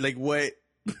don't, like, what?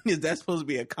 Is that supposed to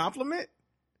be a compliment?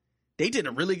 They did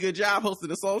a really good job hosting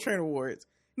the Soul Train Awards.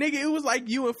 Nigga, it was like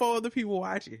you and 4 other people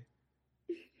watching.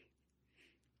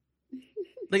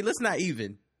 Like, let's not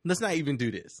even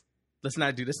do this. Let's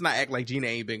not act like Gina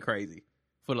ain't been crazy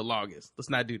for the longest. Let's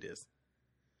not do this.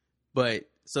 But,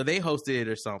 so they hosted it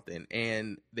or something,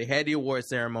 and they had the award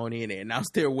ceremony, and they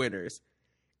announced their winners.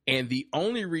 And the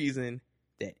only reason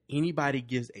that anybody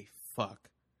gives a fuck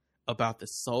about the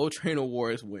Soul Train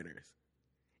Awards winners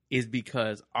is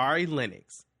because Ari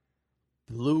Lennox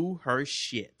blew her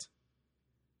shit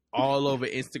all over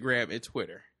Instagram and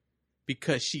Twitter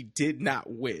because she did not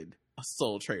win a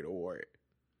Soul Train Award.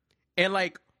 And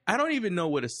like, I don't even know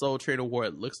what a Soul Train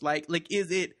Award looks like. Like,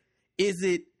 is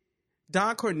it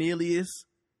Don Cornelius?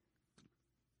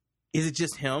 Is it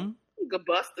just him? A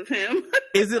bust of him.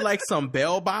 Is it like some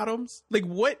bell bottoms? Like,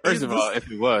 what? First of all, if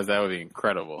it was, that would be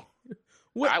incredible.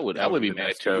 What? I would be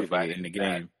mad terrified in the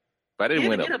game. If I didn't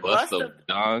win a bust of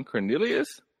Don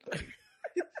Cornelius,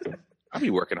 I'd be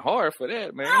working hard for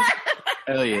that, man.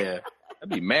 Hell yeah. I'd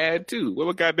be mad too. What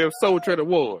a goddamn Soul Train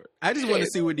Award. I just want to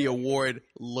see what the award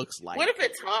looks like. What if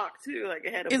it talked too? Like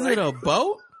it had a Is it a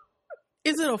boat?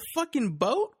 Is it a fucking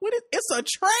boat? It's a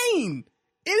train.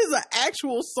 It is an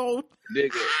actual soul.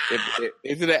 Nigga,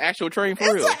 is it an actual train for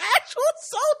real? It's an actual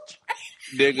soul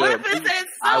train. Nigga, what if it said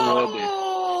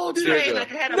soul train? Like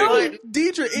it had a button?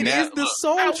 Deidre, it is the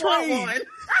soul I train. want one.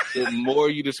 The more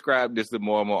you describe this, the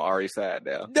more I'm on Ari's side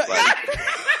now. No,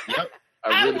 Yep,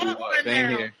 I really want want one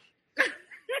same now. here.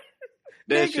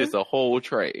 That's Nigga. just a whole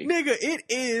train. Nigga, it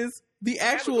is the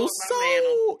actual go with my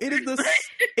soul. It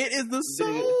is the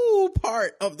soul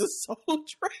part of the soul train.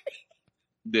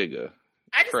 Nigga.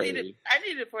 I just Crazy.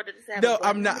 needed for it to just have No, a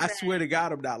button I'm not. in the I back. swear to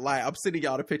God, I'm not lying. I'm sending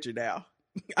y'all the picture now.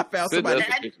 I found Send somebody. us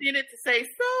I just needed to say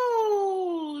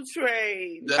soul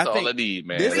train. That's all think I need,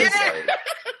 man. this That's is- like,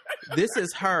 This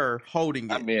is her holding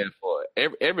it. I'm in for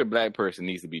it. Every black person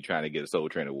needs to be trying to get a Soul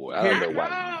Train Award. I don't know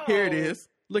why. Here it is.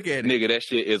 Look at it. Nigga, that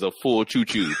shit is a full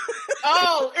choo-choo.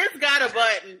 Oh, it's got a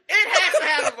button. It has to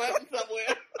have a button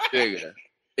somewhere. Nigga,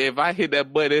 if I hit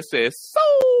that button, it says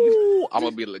Soul I'm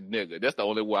gonna be like, nigga, that's the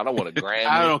only one. I don't want a Grammy.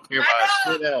 I don't care about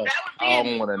shit else. I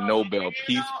don't want a Nobel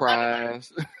Peace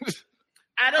Prize.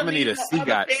 I'm gonna need a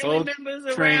CGOT, Soul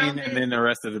Train, and then the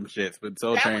rest of them shits. But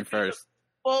Soul Train first.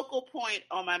 Focal point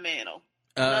on my mantle.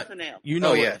 Nothing else. You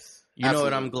know, yes. You know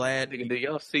what? I'm glad. Nigga, do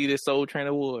y'all see this Soul Train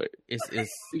award? It's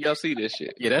y'all see this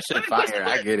shit? Yeah, that shit fire.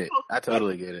 I get it. I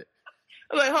totally get it.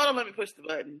 I'm like, hold on, let me push the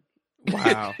button.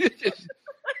 Wow.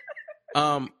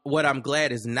 What I'm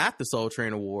glad is not the Soul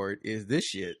Train award is this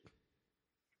shit.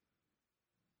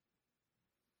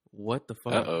 What the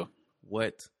fuck? Uh-oh.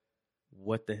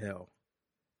 What the hell?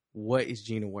 What is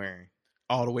Gina wearing?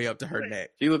 All the way up to her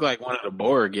neck. She look like one of the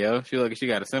Borg, yo. She look like she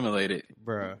got assimilated.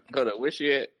 Bruh. Hold up, where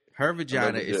she at? Her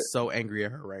vagina is so angry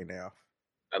at her right now.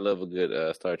 I love a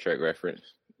good Star Trek reference.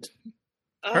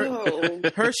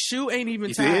 Her shoe ain't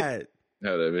even tied.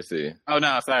 Hold up, let me see. Oh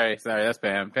no, sorry, that's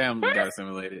Pam. Pam got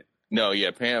assimilated. No,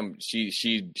 yeah, Pam. She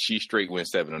straight went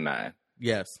 7 or 9.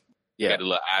 Yes. Yeah, got the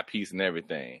little eyepiece and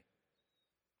everything.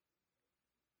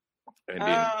 And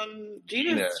then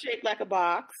Gina's shaped like a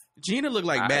box. Gina looked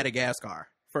like Madagascar.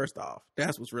 First off,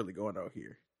 that's what's really going on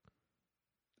here.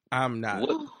 I'm not.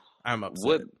 I'm upset.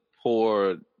 What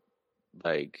poor,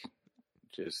 like,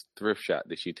 just thrift shop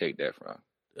did she take that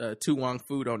from? Tu Wong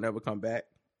Fu don't never come back.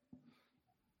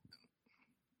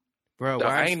 Bro,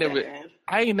 I ain't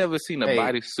never seen a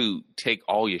bodysuit take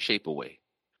all your shape away.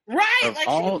 Right, like she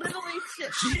literally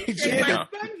shaped like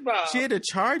SpongeBob. She had to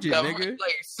charge it, nigga.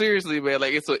 Like seriously, man.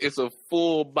 Like it's a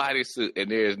full bodysuit,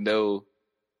 and there's no.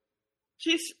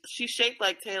 She's shaped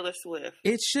like Taylor Swift.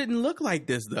 It shouldn't look like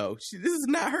this though. This is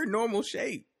not her normal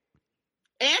shape.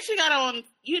 And she got on,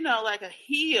 like a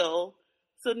heel.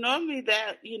 So normally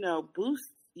that, boosts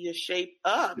your shape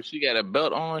up. If she got a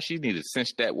belt on, she need to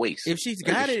cinch that waist. If she's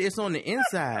got it, it's on the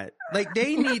inside. Like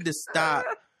they need to stop.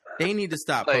 They need to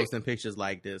stop posting pictures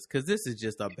like this because this is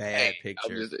just a bad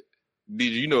picture.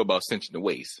 Did you know about cinching the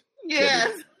waist? Yes.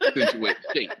 Accentuate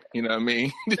shape. You know what I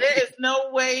mean? There is no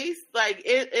waist. Like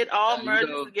it all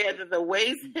merges together. The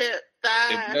waist, hip,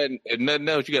 thigh. If nothing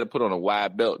else, you got to put on a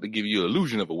wide belt to give you an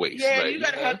illusion of a waist. Yeah, you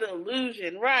got to have the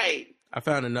illusion, right? I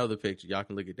found another picture. Y'all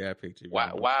can look at that picture.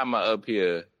 Why am I up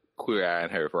here queer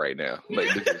eyeing her right now?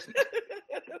 Like this is...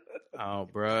 Oh,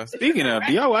 bruh. Speaking of,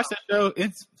 do y'all watch that show?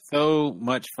 It's so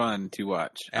much fun to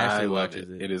watch. Ashley I love watches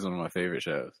it. It is one of my favorite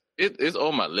shows. It's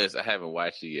on my list. I haven't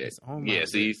watched it yet. It's on my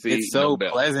list. See, it's so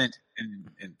pleasant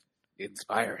and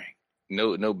inspiring.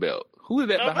 No belt. Who is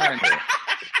that behind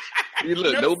her? You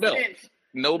look, no belt.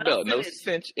 No belt. No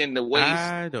cinch in the waist.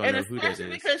 I don't know who that is.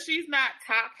 Especially because she's not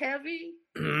top heavy.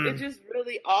 It's just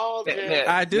really all just...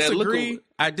 I disagree.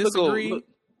 Look.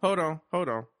 Hold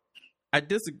on. I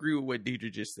disagree with what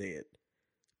Deidre just said.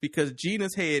 Because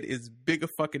Gina's head is big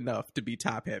enough to be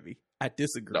top heavy. I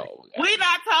disagree. No, we're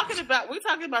talking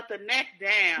about the neck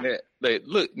down.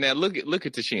 Look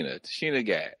at Tashina.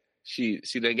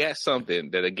 Tashina got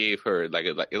something that gave her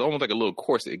it's almost like a little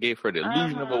corset. It gave her the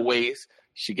illusion of a waist.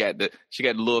 She got the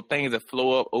little things that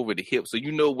flow up over the hip, so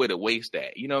you know where the waist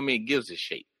at. You know what I mean? It gives a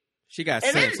shape. She got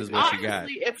sense, is what she got.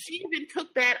 If she even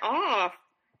took that off,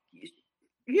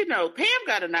 Pam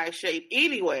got a nice shape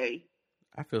anyway.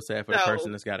 I feel sad for the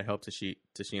person that's got to help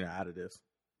Tashina out of this.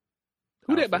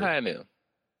 Who that behind them?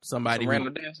 Somebody who,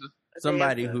 random dancer?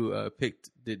 Somebody who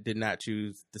did not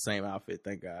choose the same outfit.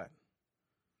 Thank God.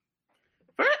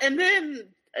 And then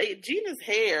Gina's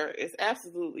hair is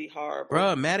absolutely horrible.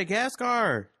 Bruh,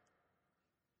 Madagascar.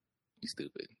 You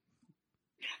stupid.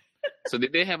 So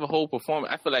did they have a whole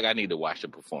performance? I feel like I need to watch the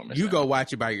performance. You go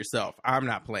watch it by yourself. I'm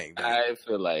not playing that. I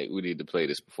feel like we need to play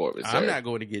this performance. I'm not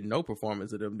going to get no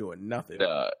performance of them doing nothing.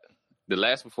 The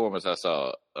last performance I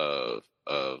saw of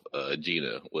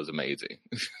Gina was amazing.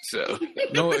 So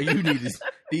no, you need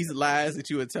these lies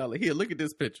that you were telling. Here, look at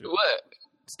this picture. What?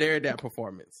 Stare at that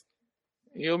performance.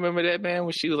 You remember that, man,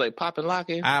 when she was like popping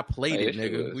locking? I played it,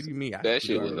 nigga. What do you mean? That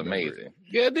shit was amazing.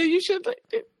 Yeah, then you should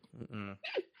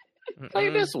play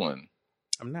this one.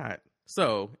 I'm not.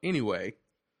 So anyway,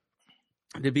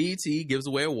 the BET gives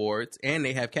away awards and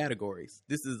they have categories.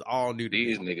 This is all new to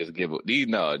these niggas give these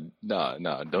no.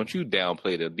 Don't you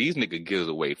downplay them. These niggas gives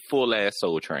away full ass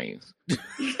Soul Trains.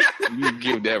 You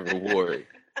give that reward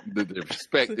the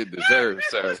respect it deserves,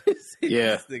 sir.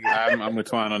 Yeah, I'm with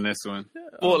Twan on this one.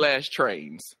 Full ass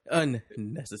trains,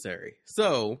 unnecessary.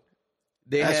 So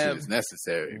they have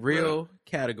necessary real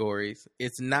categories.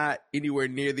 It's not anywhere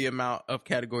near the amount of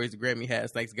categories the Grammy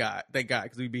has. Thank God,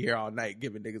 because we'd be here all night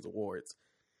giving niggas awards.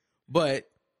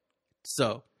 But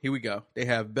so here we go. They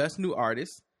have Best New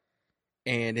Artist,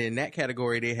 and in that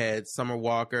category they had Summer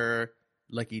Walker,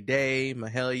 Lucky Day,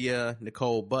 Mahalia,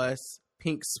 Nicole Buss,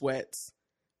 Pink Sweats,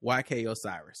 YK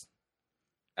Osiris.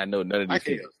 I know none of these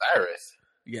Miley people. Cyrus.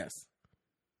 Yes.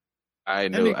 I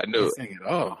know. Sing it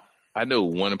all. I know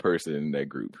one person in that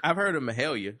group. I've heard of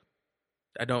Mahalia.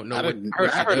 I don't know I what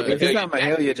heard of she it. does. It's not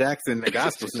Mahalia Jackson, the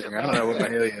gospel singer. I don't know what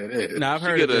Mahalia is. No, I've She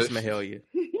heard of get this a- Mahalia.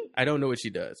 I don't know what she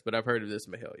does, but I've heard of this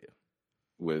Mahalia.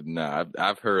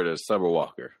 I've heard of Summer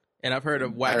Walker. And I've heard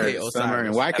of I heard YK of Summer, and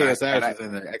Osiris. YK Osiris is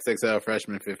in the XXL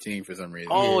Freshman 15 for some reason.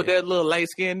 Oh, Yeah. that little light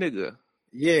skinned nigga.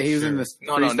 Yeah, he was in the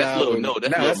No, that's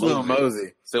freestyle. Lil Lil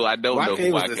Mosey. So I don't know YK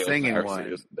who was YK the singing Osiris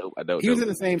one. is. No, I don't He know. was in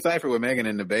the same cipher with Megan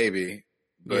and the Baby,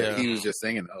 but Yeah. he was just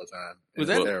singing the whole time. Was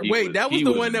It that terrible. wait? That was he the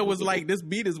was- one that was like, "This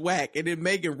beat is whack," and then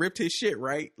Megan ripped his shit,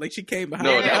 right? Like she came behind.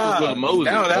 No, him. that was Lil Mosey.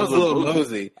 No, that was Lil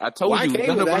Mosey. I told you, YK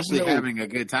none was of us actually know. having a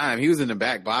good time. He was in the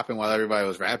back bopping while everybody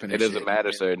was rapping. It and doesn't shit.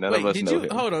 matter, sir. None of Wait, us did know you him.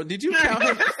 hold on? Did you count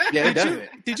him? Yeah, he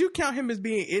doesn't. Did you count him as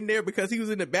being in there because he was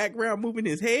in the background moving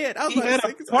his head? I was He like, had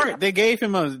a part. They gave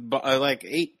him a like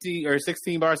 18 or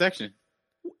 16 bar section.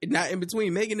 not in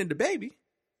between Megan and the Baby.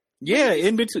 Yeah,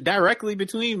 in between, directly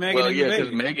between Megan Well, and yeah, the because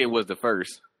Baby. Megan was the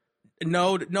first.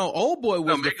 No, Old Boy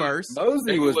was the Megan- first.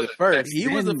 Mosey was the first. He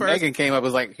was the Then first. Megan came up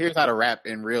was like, "Here's how to rap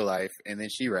in real life," and then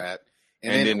she rapped.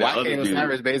 And then the other YK dude-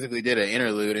 Osiris basically did an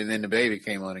interlude, and then the Baby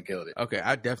came on and killed it. Okay,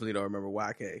 I definitely don't remember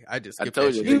YK. I just I skipped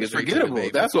told that you, shit. niggas He was Straight to the forgettable. Baby.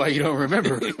 That's why you don't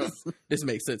remember him. This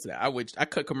makes sense now. I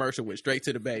cut commercial, went straight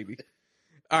to the Baby.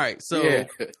 All right, so Yeah.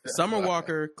 Summer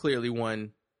Walker clearly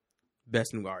won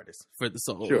Best New Artist for the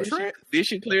solo. Sure. Did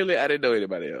she clearly? I didn't know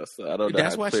anybody else, so I don't know.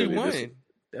 That's how why she clearly won. this-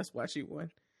 That's why she won.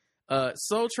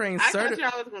 Soul Train I thought certified.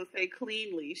 y'all was gonna say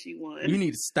cleanly she won. You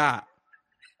need to stop.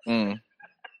 Mm.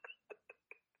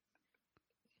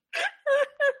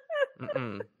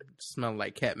 Smell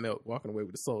like cat milk walking away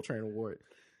with the Soul Train award.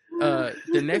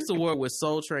 The next award was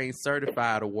Soul Train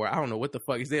Certified Award. I don't know what the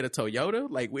fuck is that, a Toyota?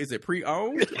 Like, is it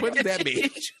pre-owned? What does that mean?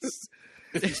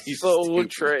 Soul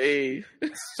Train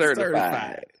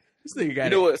certified. This nigga got You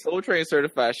know what? Soul Train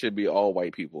certified should be all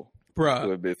white people who bruh.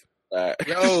 have been.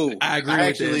 Yo, I agree with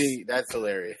actually, that's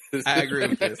hilarious. I agree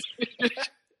with this.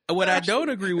 What I don't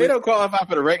agree They with, don't qualify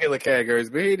for the regular categories,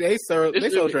 but they Soul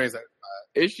Train.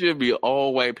 It should be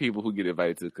all white people who get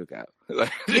invited to the cookout.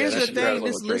 Like, here's the that's thing: Soul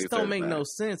this Train list don't make certified. no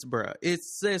sense, bruh. It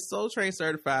says Soul Train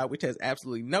Certified, which has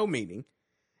absolutely no meaning,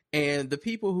 and the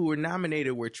people who were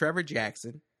nominated were Trevor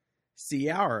Jackson,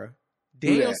 Ciara,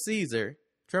 Daniel that? Caesar.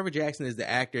 Trevor Jackson is the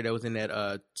actor that was in that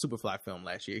Superfly film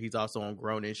last year. He's also on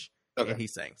Grownish, Okay. and he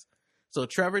sings. So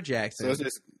Trevor Jackson, So it's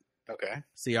just okay.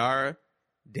 Ciara,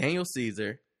 Daniel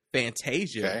Caesar,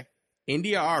 Fantasia, Okay.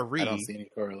 India R. I Reed, don't see any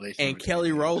correlation. and with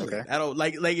Kelly that. Rowland. Okay. I don't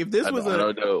like if this was I a.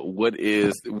 don't know what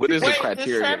is the Wait, does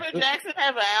criteria. Trevor Jackson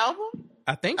have an album?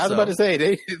 I think I was so. about to say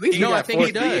they. At least No, he I got think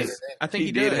he 4 Ds. does. I think He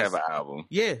he did does. have an album.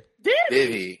 Yeah, Did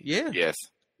he? yeah. Yes.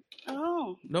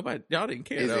 Oh, Nobody, y'all didn't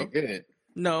care Is though. it good?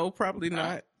 No, probably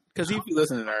not. Because he, If you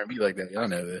listen to R&B like that, y'all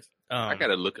know this. I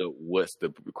gotta look up what's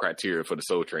the criteria for the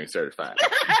Soul Train certified.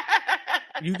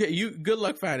 you. Good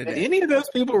luck finding Did that. any of those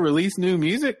people release new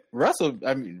music? Russell.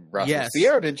 Yes.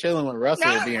 Sierra been chilling with Russell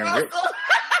not being Russell.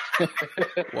 rich.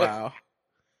 Wow.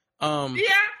 Yeah,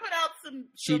 put out some.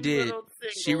 She some did. little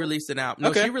She singles. released an album. No,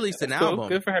 Okay. she released an That's cool. album.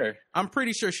 Good for her. I'm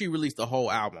pretty sure she released the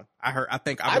whole album. I I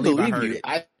believe I believe heard you. it.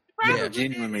 I Yeah.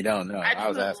 genuinely don't know. I I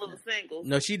was just know the asking. little singles.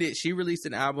 No, she did. She released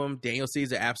an album. Daniel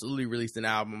Caesar absolutely released an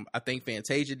album. I think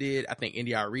Fantasia did. I think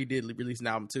India Reed did release an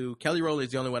album too. Kelly Rowland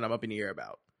is the only one I'm up in the air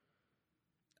about.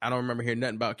 I don't remember hearing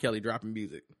nothing about Kelly dropping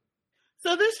music.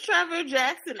 So this Trevor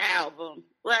Jackson album,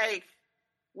 like,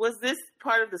 was this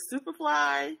part of the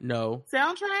Superfly No,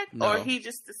 soundtrack, No. or he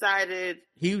just decided?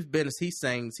 he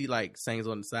sings. He like sings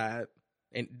on the side,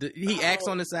 and he acts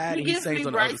on the side, He and he gives sings me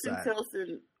on the other Bryson side.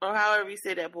 Tilson, or however you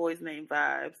say that boy's name,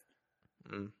 vibes.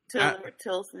 Tiller,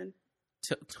 Tilson.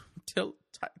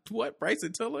 What?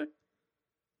 Bryson Tiller,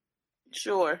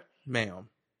 Sure. ma'am.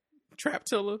 Trap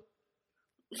Tiller.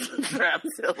 Trap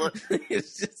Tiller.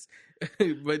 It's just,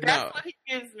 but That's no. what he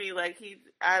gives me. Like he's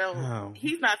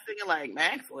not singing like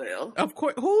Maxwell. Of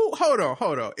course. Who? Hold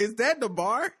on. Is that the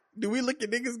bar? Do we look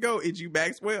at niggas go, is you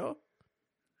Maxwell?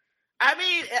 I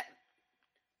mean,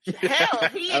 hell,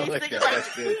 he I ain't like singing that. like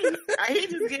That's the good. king. He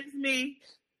just gives me.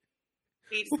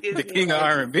 The king of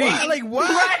R&B. Why? Like,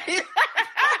 why? Right.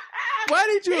 Why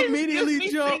did you He just immediately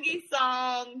gives me jump? Singy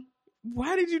song.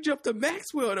 Why did you jump to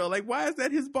Maxwell though? Like, why is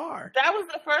that his bar? That was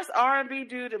the first R&B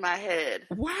dude in my head.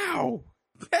 Wow,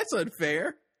 that's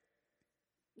unfair.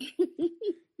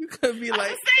 You could be I'm like,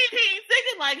 saying he ain't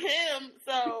singing like him,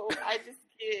 so I just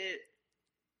get.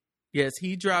 yes,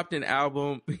 he dropped an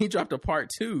album. He dropped a part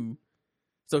 2.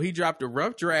 So he dropped a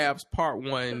Rough Drafts part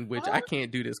 1, which I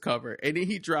can't do this cover, and then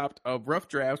he dropped a Rough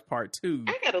Drafts part 2.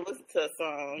 I gotta listen to a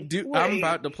song. Dude, Wait. I'm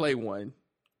about to play one.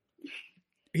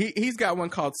 He's got one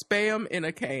called Spam in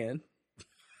a Can.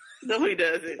 No, he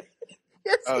doesn't.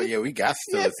 Yes, Oh yeah, we got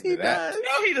to yes, listen he to that. does.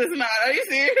 No, he does not. Are you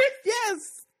serious? Yes.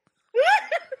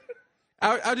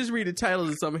 I'll just read the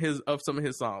titles of some of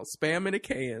his songs. Spam in a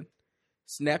Can,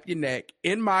 Snap Your Neck,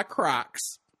 In My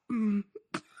Crocs. I'm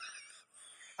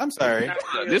sorry.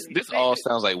 This all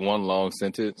sounds like one long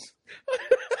sentence.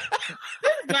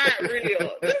 Not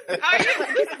real. This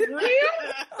is real?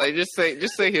 Like just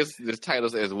say his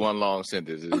titles as one long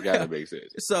sentence. It's gotta make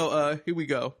sense. So here we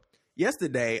go.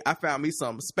 Yesterday I found me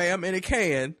some Spam in a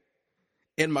Can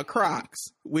in my Crocs.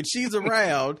 When she's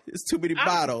around, it's too many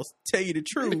bottles. Tell you the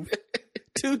truth.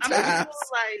 2 I'm times.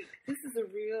 so like, this is a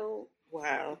real,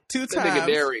 wow. 2 That nigga times.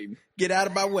 daring. Get out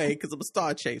of my way because I'm a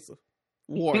star chaser.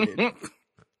 Warning.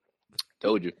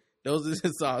 Told you. Those are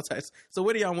his song titles. So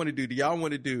what do y'all want to do? Do y'all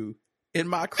want to do In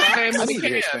My Crocs? Spam I in need a to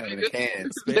hear can. Spam in a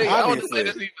Can. I don't Obviously. think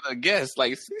that's even a guess.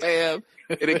 Like spam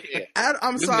in a can.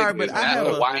 I'm This sorry, nigga but is I not have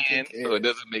Hawaiian, so it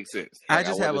doesn't make sense. I Like,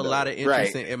 just wanna have a know. lot of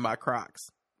interest Right. in My Crocs.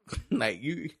 Like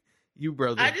you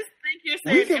brother. I just think you're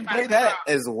saying We can in my play that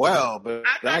Crocs. as well, but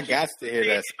I thought I you got to hear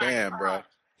that said in my Spam, bro. Crocs.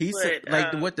 He said but,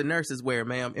 like what the nurses wear,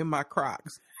 ma'am, in my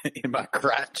Crocs. In my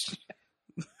crotch.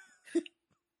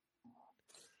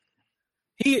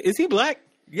 Is he black?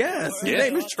 Yes, his Yeah.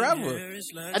 name is Trevor.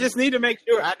 I just need to make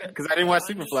sure, because I didn't watch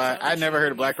Superfly. I never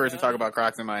heard a black person talk about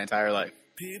Crocs in my entire life.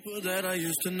 People that I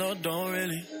used to know don't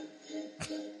really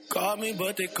call me,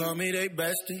 but they call me they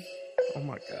bestie. Oh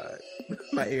my god,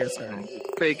 my ears hurt.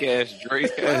 Fake ass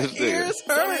Drake ass nigga. Ears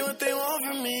Tell me hurt. what they want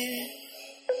from me.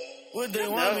 Would they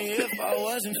want me if I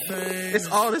wasn't famous? It's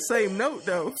all the same note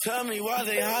though. Tell me why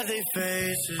they hide their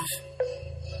faces.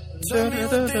 Tell me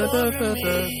what they want from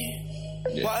me.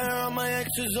 Yeah. Why are all my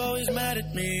exes always mad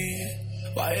at me?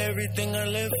 Why everything I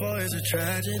live for is a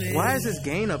tragedy? Why is his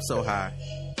gain up so high?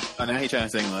 Oh, now he trying to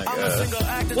sing like, I'm a single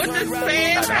actor What does turned rapper.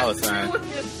 Spam have dollar to sign. do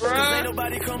with this, Cause ain't bro?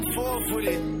 nobody come forth with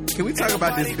it. Can we talk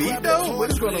about this beat though?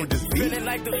 What is going on with this beat? Feeling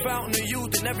like the fountain of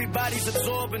youth and everybody's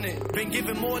absorbing it. Been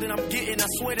given more than I'm getting. I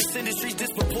swear this industry's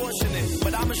disproportionate.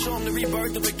 But I'ma show them the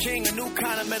rebirth of a king, a new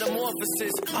kind of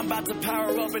metamorphosis. I'm about to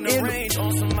power up in the range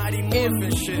on some mighty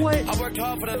morphin' shit. what? I worked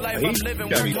hard for the life He I'm living.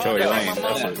 gotta be Worked hard Tory to make Lanez. my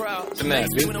mama proud. So now,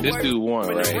 this dude won,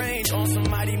 In the right? range on some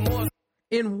mighty morphin'.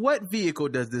 In what vehicle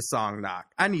does this song knock?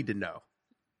 I need to know.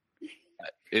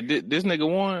 This nigga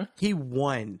won. He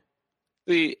won.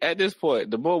 See, at this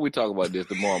point, the more we talk about this,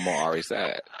 the more I'm on Ari's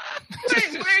side.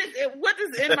 Wait, where is it? What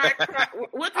does in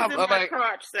my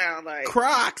crotch sound like?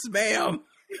 Crocs, ma'am.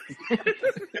 They should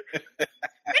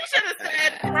have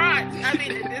said crotch. I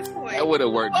mean, at this point, That would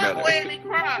have worked fuck better. Wavy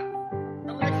crotch,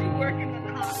 unless you're working in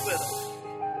the hospital.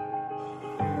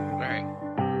 Right.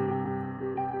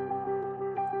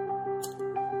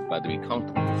 About to be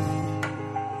comfortable.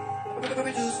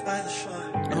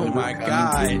 Oh my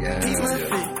god.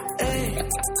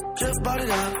 Just bought it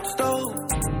out the stove.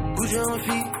 Gucci on my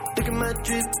feet, look at my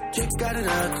drip. Just got it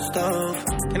out the stove.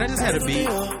 Can I just have a beat?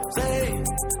 Say,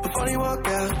 before you walk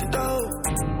out the door,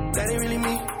 that ain't really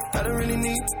me. I don't really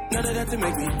need none of that to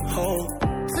make me whole.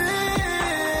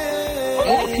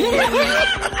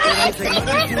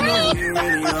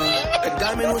 A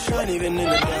diamond will shine even in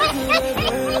the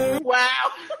dark. Wow.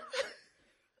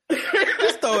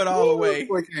 Just throw it all away.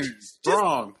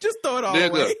 Strong. Just throw it all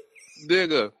away.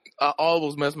 Nigga, I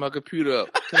almost messed my computer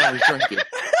up because I was drinking.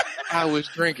 I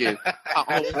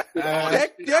almost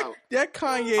That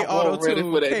Kanye I'm all ready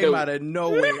auto-tune for that came note. out of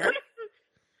nowhere.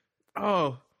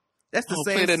 Oh, that's the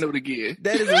play same. that note again.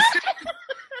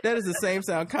 That is the same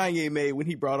sound Kanye made when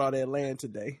he brought all that land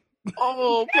today.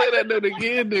 Oh, play that note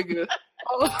again, nigga.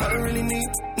 I don't really need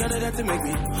none of that to make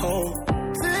me whole.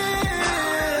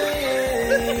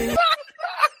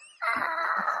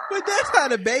 But that's how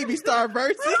the Baby Star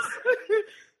verses.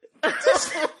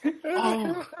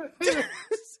 Oh,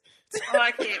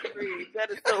 I can't breathe.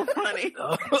 That is so funny.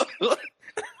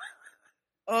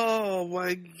 Oh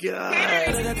my god.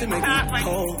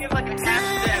 Give like a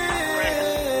half step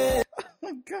breath.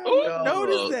 Oh God, I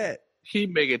noticed that. He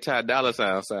making Ty Dolla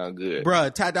 $ign sound good.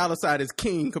 Bruh, Ty Dolla $ign is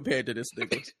king compared to this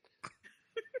nigga.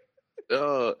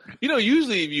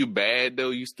 Usually if you bad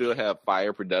though, you still have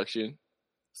fire production.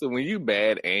 So when you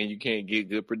bad and you can't get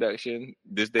good production,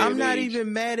 this day I'm and not age,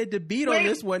 even mad at the beat on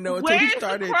this one though until he Where's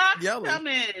started the Crocs yelling.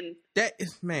 coming? That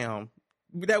is, ma'am.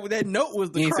 That note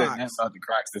was the He said Crocs. nothing about the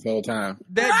Crocs this whole time.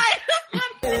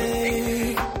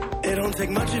 Hey, it don't take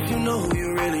much if you know who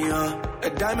you really are. A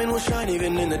diamond will shine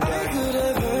even in the dark.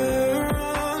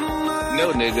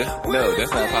 no nigga, no,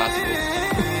 that's not possible.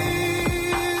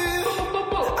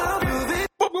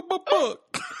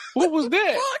 What was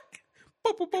that?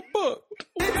 What's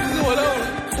going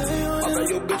on? bet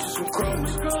your bitches some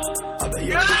crumbs. I bet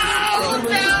your bitches some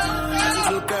crumbs. I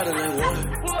just look at it and want.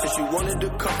 And she wanted to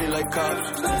cuff me like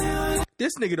cops.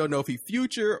 This nigga don't know if he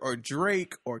Future or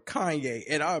Drake or Kanye,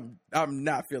 and I'm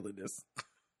not feeling this.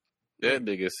 That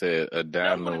nigga said a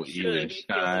diamond will even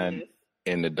shine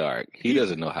in the dark. He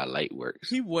doesn't know how light works.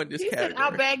 He won this He category. said,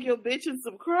 I'll bag your bitch in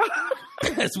some crumbs.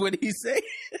 That's what he said.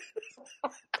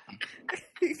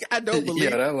 I don't believe.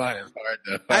 Yeah, that line is hard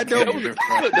though. I don't. Look,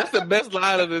 that's the best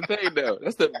line of the thing, though.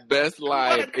 That's the best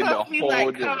line in the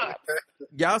whole thing.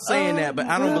 Y'all saying that, but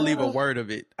I don't believe a word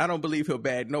of it. I don't believe he'll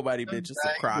bag nobody bitches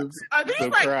some Crocs. Are these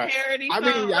like parody songs?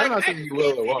 I mean, I'm not saying you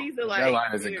will or won't. These are like That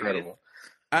line is serious. incredible.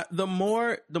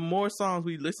 The more songs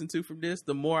we listen to from this,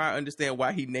 the more I understand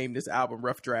why he named this album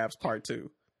Rough Drafts Part 2.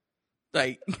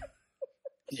 Like,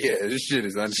 Yeah, this shit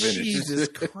is unfinished. Jesus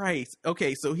Christ.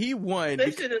 Okay, so he won.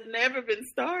 This should have never been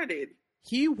started.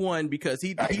 He won because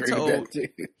he told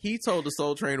the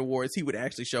Soul Train Awards he would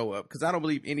actually show up, because I don't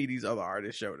believe any of these other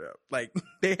artists showed up. Like,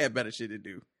 they had better shit to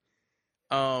do.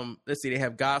 Let's see, they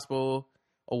have Gospel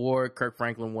Award. Kirk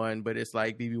Franklin won, but it's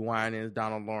like BB Winans,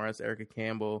 Donald Lawrence, Erica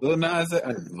Campbell, Lil Nas X.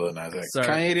 Sir.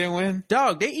 Kanye didn't win.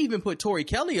 Dog, they even put Tori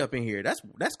Kelly up in here.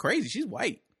 That's crazy. She's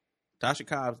white. Tasha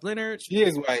Cobbs Leonard. She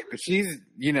is white, but she's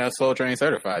Soul Train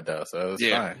certified though, so it's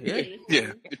fine.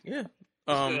 Yeah.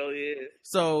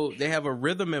 So they have a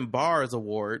Rhythm and Bars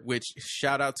Award, which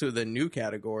shout out to the new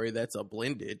category. That's a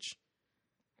blendage.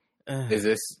 Is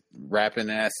this rapping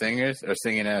ass singers or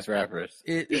singing ass rappers?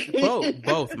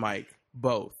 Both, Mike.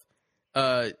 Both.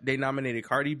 They nominated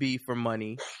Cardi B for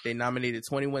Money. They nominated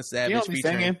 21 Savage featuring.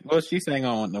 Singing? Well, she sang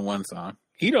on the one song.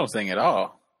 He don't sing at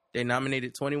all. They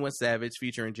nominated 21 Savage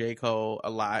featuring J. Cole a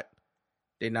lot.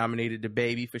 They nominated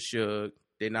DaBaby for Suge.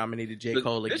 They nominated J.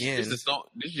 Cole again. This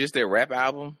is just their rap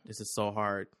album? This is so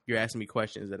hard. You're asking me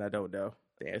questions that I don't know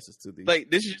the answers to these. Like,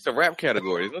 this is just a rap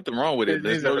category. There's nothing wrong with it.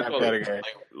 There's no rap category.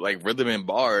 Like Rhythm and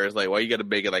Bars. Like, why you got to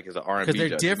make it like it's an R&B? Because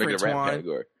they're different,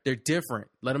 Twan. They're different.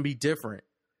 Let them be different.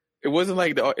 It wasn't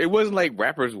like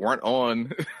rappers weren't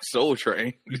on Soul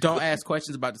Train. You don't ask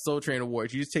questions about the Soul Train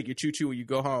Awards. You just take your choo-choo when you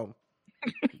go home.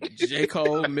 J.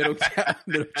 Cole, Middle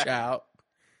Child.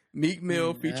 Meek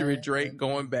Mill featuring Drake,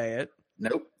 Going Bad.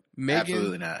 Nope.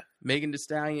 Absolutely not. Megan Thee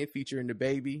Stallion featuring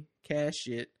DaBaby, Cash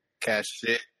Shit. Cash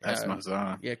Shit. That's my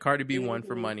song. Yeah, Cardi B won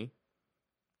for Money.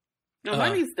 No,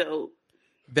 Money's dope.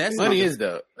 Money is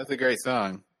dope. That's a great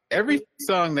song. Every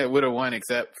song that would have won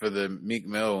except for the Meek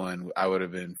Mill one, I would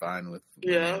have been fine with.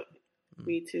 Yeah,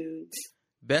 me too.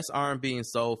 Best R&B and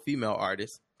Soul female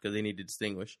artist, because they need to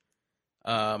distinguish.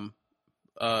 Her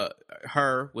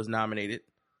was nominated.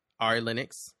 Ari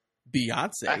Lennox,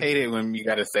 Beyonce. I hate it when you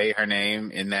got to say her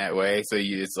name in that way, so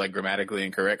it's like grammatically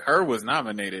incorrect. Her was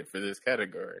nominated for this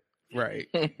category, right,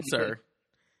 sir?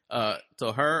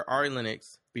 So her, Ari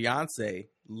Lennox, Beyonce,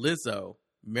 Lizzo,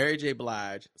 Mary J.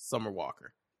 Blige, Summer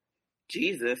Walker.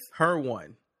 Jesus. Her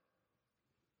won.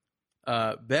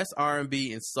 Best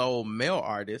R&B and Soul male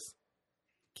artist,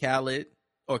 Khalid.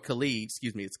 Or Khalid,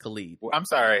 excuse me, it's Khalid. Well, I'm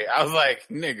sorry. I was like,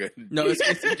 nigga. No, it's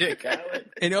DJ Khaled.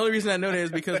 And the only reason I know that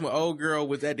is because my old girl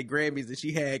was at the Grammys and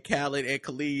she had Khalid and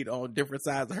Khalid on different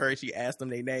sides of her, and she asked them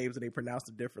their names and they pronounced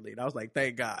them differently. And I was like,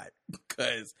 thank God,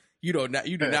 because you do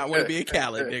not want to be a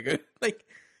Khalid, nigga. Like,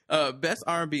 best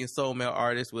R&B and Soul male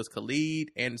artist was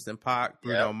Khalid, Anderson .Paak,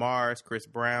 Bruno Mars, Chris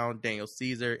Brown, Daniel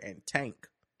Caesar, and Tank.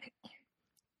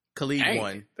 Khalid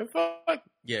won. The fuck?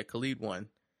 Yeah, Khalid won.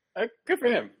 Good for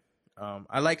him.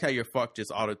 I like how your fuck just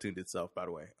auto-tuned itself, by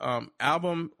the way.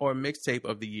 Album or mixtape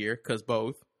of the year, because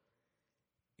both.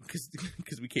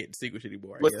 Because we can't distinguish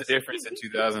anymore. What's the difference in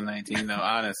 2019, though,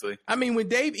 honestly? I mean, when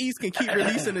Dave East can keep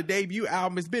releasing a debut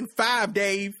album, it's been 5,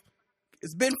 Dave.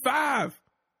 It's been 5.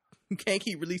 You can't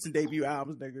keep releasing debut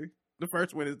albums, nigga. The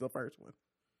first one is the first one.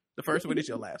 The first one is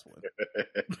your last one.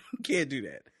 You can't do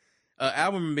that.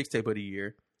 Album or mixtape of the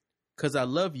year, Cause I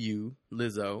Love You,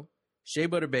 Lizzo. Shea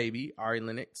Butter Baby, Ari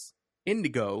Lennox.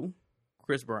 Indigo,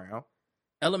 Chris Brown.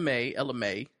 Ella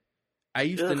Mai. I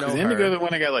used to know her. Is Indigo the one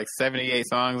that got like 78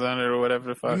 songs on it or whatever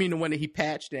the fuck? You mean the one that he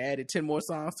patched and added 10 more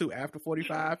songs to after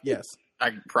 45? Yes.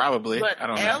 Probably. But I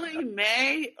don't know. Ella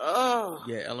Mai,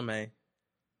 yeah, Ella Mai.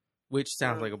 Which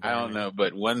sounds like a boy I don't know,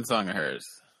 but one song of hers.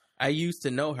 I used to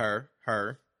know her.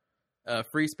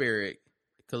 Free Spirit,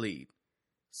 Khalid.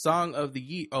 Song of the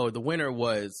year. Oh, the winner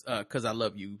was Cause I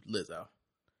Love You, Lizzo.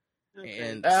 Okay.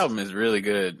 And the album is really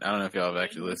good. I don't know if y'all have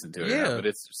actually listened to it or not, but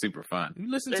it's super fun.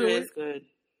 You listen to it? It is good.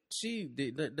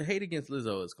 the hate against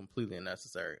Lizzo is completely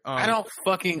unnecessary. I don't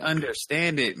fucking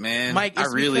understand it, man. Mike, I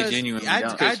really genuinely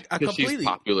don't. I completely she's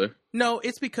popular. No,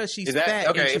 it's because she's that, fat.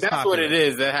 Okay, and she's if that's popular. what it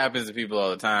is, that happens to people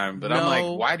all the time. But I'm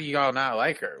like, why do y'all not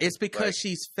like her? It's because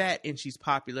she's fat and she's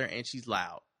popular and she's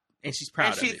loud and she's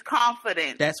proud of it. And she's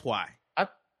confident. That's why.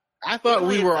 I thought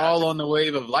we were all on the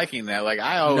wave of liking that. Like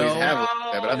I always have.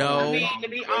 That, but to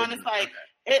be honest, like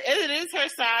it is her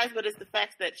size, but it's the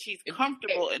fact that she's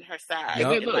comfortable in her size.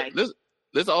 Yep. Look,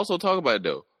 let's also talk about it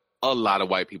though. A lot of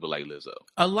white people like Lizzo.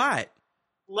 A lot.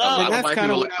 That's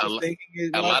kind of what I was thinking.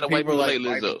 A lot of white people like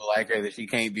Lizzo. Like her that she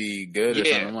can't be good or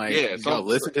something. Like, don't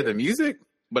listen to the music.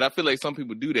 But I feel like some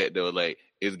people do that though. Like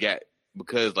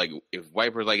because like if white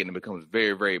people like it and it becomes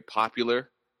very, very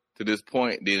popular to this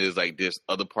point, then there's like this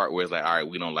other part where it's like, all right,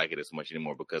 we don't like it as much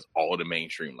anymore because all the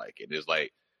mainstream like it. It's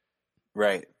like,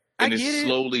 right. And it's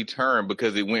slowly turned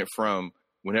because it went from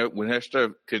when her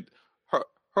stuff, cause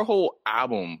her whole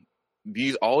album,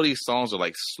 all these songs are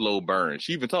like slow burns.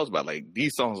 She even talks about like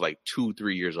these songs are like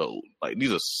 2-3 years old. Like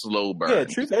these are slow burns. Yeah,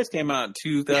 Truth Hurts came out in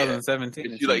 2017.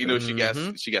 Yeah. She like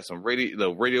she got some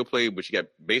radio play, but she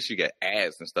got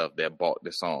ads and stuff that bought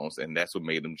the songs, and that's what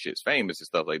made them shits famous and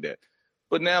stuff like that.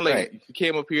 But now she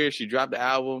came up here, she dropped the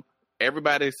album.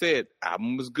 Everybody said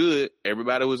album was good.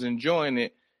 Everybody was enjoying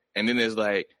it, and then it's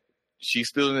like she's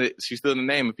still in the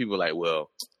name, and people are like,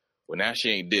 well, now she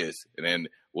ain't this, and then.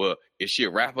 Well, is she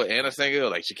a rapper and a singer?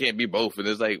 Like, she can't be both. And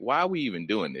it's like, why are we even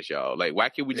doing this, y'all? Like, why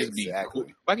can't we just be cool?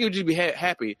 Why can't we just be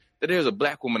happy that there's a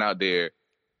black woman out there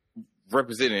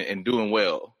representing and doing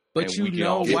well? But you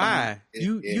know why.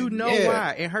 You know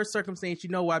why. In her circumstance, you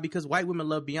know why. Because white women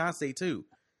love Beyonce, too.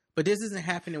 But this isn't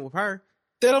happening with her.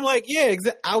 Then I'm like,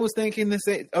 I was thinking the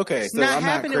same. Okay, so I'm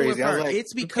not crazy. With her. I was like,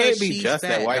 it's because it can't be she's just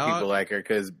fat, that white dog. people like her,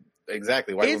 because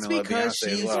exactly. White it's women because love Beyonce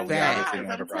she's as well. fat.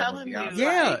 I'm telling you.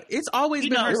 Yeah, it's always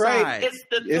been her side. It's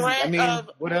the threat of,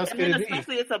 what else could it be?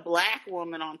 Especially it's a black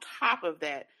woman on top of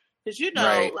that. Because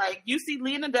like you see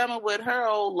Lena Dunham with her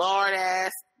old lard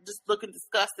ass just looking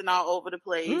disgusting all over the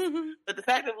place. Mm-hmm. But the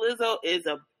fact that Lizzo is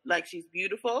she's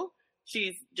beautiful.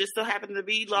 She's just so happens to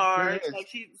be large. Like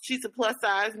she's a plus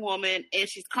size woman, and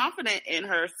she's confident in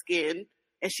her skin,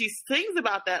 and she sings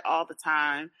about that all the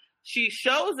time. She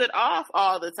shows it off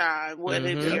all the time, whether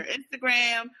it's your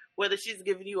Instagram, whether she's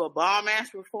giving you a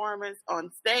bomb-ass performance on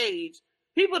stage.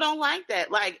 People don't like that.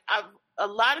 Like, a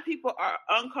lot of people are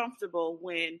uncomfortable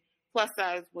when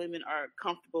plus-size women are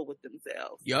comfortable with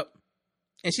themselves. Yep.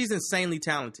 And she's insanely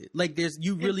talented. Like,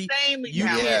 you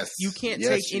can't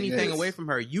take anything away from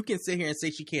her. You can sit here and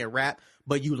say she can't rap,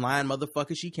 but you lying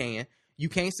motherfucker she can. You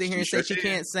can't sit here and say she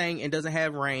can't sing and doesn't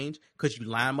have range, because you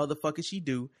lying motherfucker she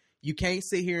do. You can't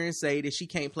sit here and say that she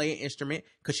can't play an instrument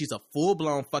because she's a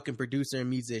full-blown fucking producer and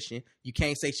musician. You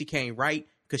can't say she can't write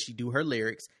because she do her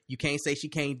lyrics. You can't say she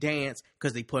can't dance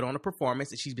because they put on a performance,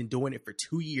 and she's been doing it for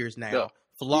 2 years now,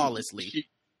 flawlessly.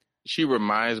 She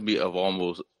reminds me of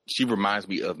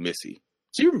Missy.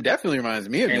 She definitely reminds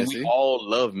me of Missy. We all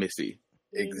love Missy.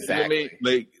 Exactly. You know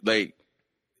what I mean? Like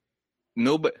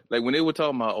nobody, like when they were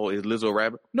talking about, is Lizzo a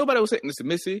rapper? Nobody was saying this to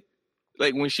Missy.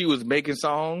 Like when she was making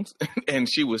songs and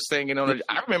she was singing on it.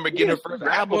 I remember getting her first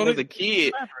album as a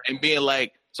kid and being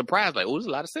like surprised, like, there's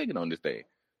a lot of singing on this thing.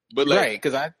 But right,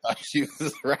 because I thought she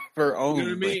was a rapper only. You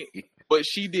know what I mean? But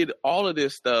she did all of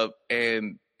this stuff,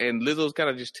 and Lizzo's kind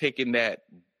of just taking that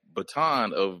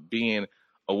baton of being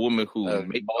a woman who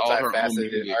makes all her own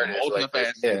music,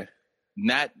 multifaceted.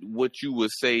 Not what you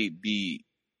would say the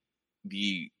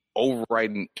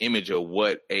overriding image of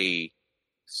what a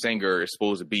singer is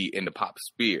supposed to be in the pop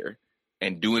sphere,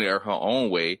 and doing it her own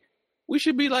way. We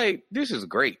should be like, this is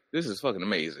great. This is fucking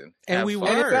amazing. And we were.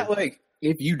 And it's not like,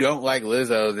 if you don't like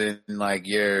Lizzo, then like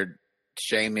you're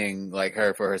shaming like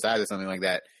her for her size or something like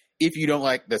that. If you don't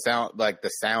like the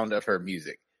sound of her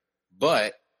music,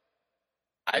 but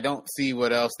I don't see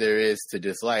what else there is to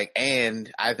dislike. And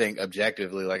I think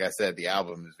objectively, like I said, the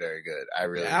album is very good.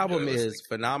 The album is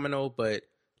phenomenal, but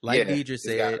like Deidre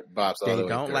said, they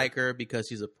don't like her because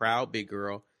she's a proud big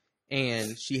girl,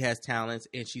 and she has talents,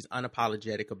 and she's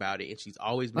unapologetic about it, and she's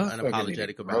always been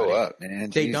unapologetic about it. Up, man.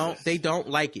 They don't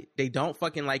like it. They don't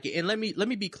fucking like it. And let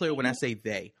me be clear when I say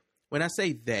they. When I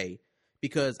say they,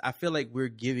 because I feel like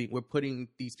we're putting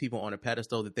these people on a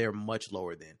pedestal that they're much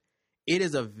lower than. It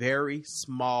is a very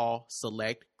small,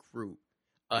 select group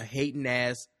of hating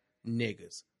ass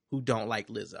niggas who don't like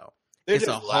Lizzo. It's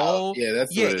a whole,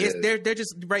 that's what it is. They're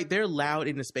just right. They're loud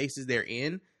in the spaces they're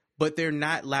in, but they're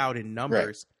not loud in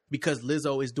numbers because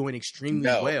Lizzo is doing extremely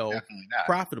well,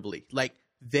 profitably. Like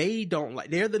they don't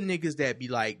like. They're the niggas that be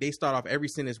like. They start off every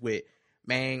sentence with,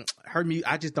 "Man,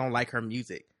 I just don't like her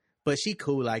music." But she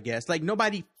cool, I guess. Like,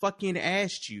 nobody fucking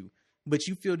asked you, but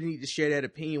you feel the need to share that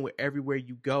opinion with everywhere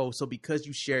you go. So because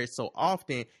you share it so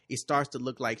often, it starts to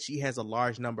look like she has a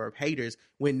large number of haters,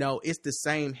 when no, it's the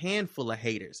same handful of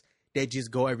haters that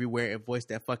just go everywhere and voice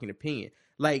that fucking opinion.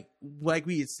 Like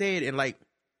we had said, and like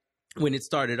when it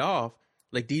started off,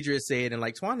 like Deidre said, and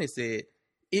like Twan said,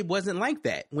 it wasn't like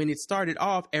that. When it started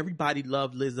off, everybody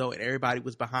loved Lizzo and everybody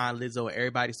was behind Lizzo and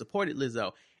everybody supported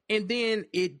Lizzo. And then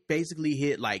it basically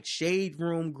hit like shade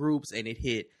room groups, and it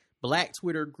hit black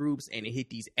Twitter groups, and it hit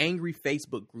these angry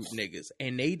Facebook group niggas.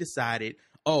 And they decided,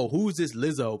 oh, who's this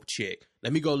Lizzo chick?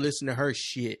 Let me go listen to her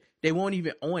shit. They weren't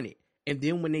even on it. And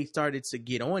then when they started to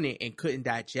get on it and couldn't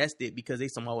digest it because they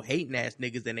some old hating ass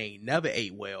niggas that ain't never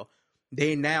ate well,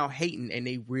 they now hating, and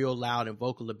they real loud and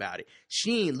vocal about it.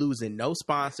 She ain't losing no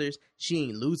sponsors. She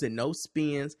ain't losing no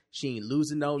spins. She ain't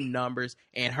losing no numbers.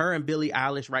 And her and Billie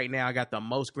Eilish right now got the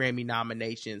most Grammy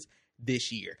nominations this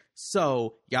year.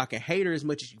 So y'all can hate her as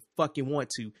much as you fucking want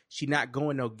to. She not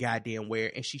going no goddamn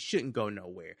where, and she shouldn't go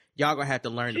nowhere. Y'all gonna have to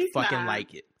learn to fucking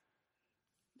like it.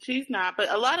 She's not. But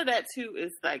a lot of that too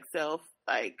is like self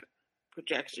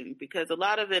projection, because a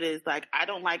lot of it is like, I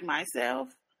don't like myself.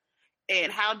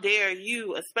 And how dare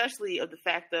you, especially of the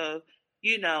fact of,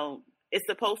 you know, it's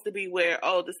supposed to be where,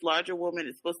 oh, this larger woman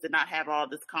is supposed to not have all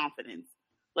this confidence.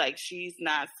 Like, she's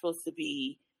not supposed to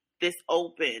be this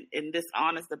open and this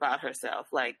honest about herself.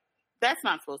 Like, that's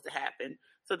not supposed to happen.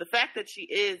 So the fact that she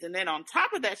is, and then on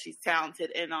top of that, she's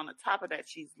talented, and on the top of that,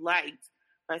 she's liked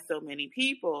by so many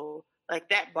people, like,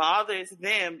 that bothers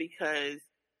them because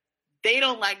they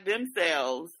don't like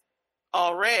themselves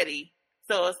already.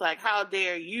 So it's like, how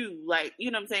dare you, like,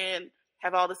 you know what I'm saying,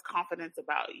 have all this confidence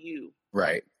about you.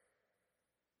 Right.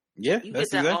 Yeah, You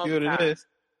that's get that exactly all the what time. it is.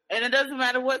 And it doesn't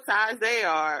matter what size they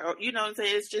are, or, you know what I'm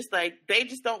saying, it's just like, they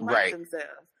just don't like Right. themselves.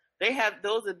 They have,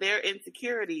 those are their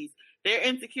insecurities. Their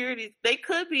insecurities, they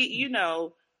could be, you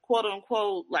know, quote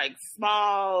unquote, like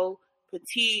small,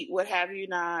 petite, what have you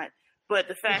not. But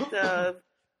the fact of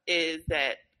is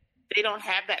that they don't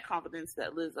have that confidence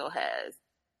that Lizzo has.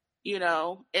 You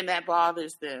know, and that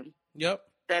bothers them. Yep.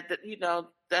 That, you know,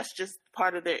 that's just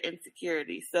part of their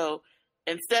insecurity. So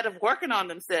instead of working on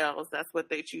themselves, that's what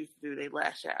they choose to do. They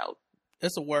lash out.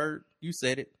 That's a word. You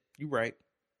said it. You right.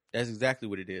 That's exactly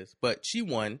what it is. But she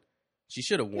won. She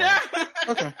should have won.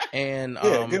 Okay. And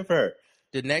Yeah, good for her.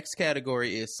 the next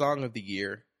category is Song of the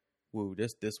Year. Woo,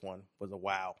 this one was a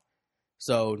wow.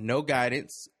 So No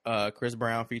Guidance, Chris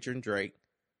Brown featuring Drake.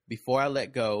 Before I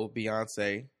Let Go,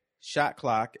 Beyonce. Shot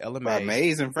Clock, LMA. By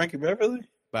Maze and Frankie Beverly?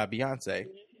 By Beyonce.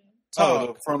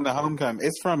 Oh, from the Homecoming.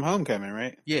 It's from Homecoming,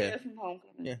 right? Yeah. That's from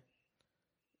Homecoming. Yeah.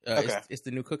 Okay. It's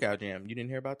the new Cookout Jam. You didn't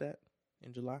hear about that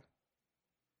in July?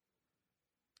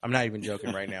 I'm not even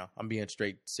joking right now. I'm being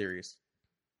straight serious.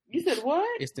 You said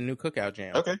what? It's the new Cookout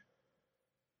Jam. Okay.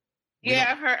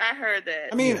 Yeah, I heard that.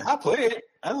 I mean, I play it.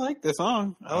 I like the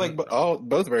song. I like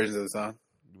both versions of the song.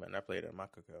 You might not play it at my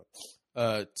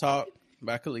cookout. Talk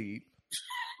by Khalid.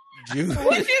 Juice.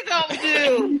 What you gonna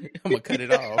do? I'm gonna cut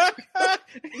it off.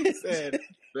 He said,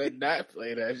 "But not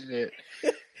play that shit."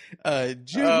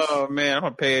 Juice. Oh man, I'm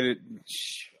gonna pay it.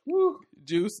 Woo.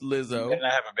 Juice, Lizzo. And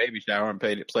I have a baby shower and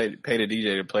pay the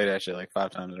DJ to play that shit like 5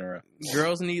 times in a row.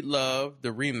 Girls Need Love, the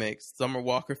remix. Summer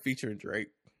Walker featuring Drake.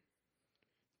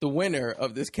 The winner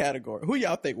of this category. Who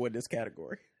y'all think won this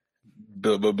category?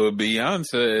 Beyonce.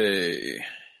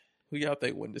 Who y'all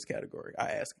think won this category?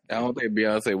 I ask. I don't think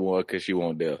Beyonce won because she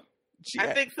won't there.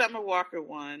 I think Summer Walker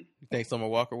won. You think Summer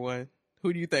Walker won?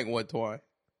 Who do you think won, Twan?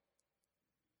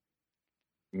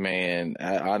 Man,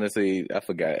 I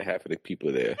forgot half of the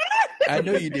people there. I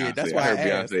know you did. That's why I heard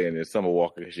asked. Beyonce and then Summer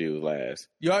Walker. She was last.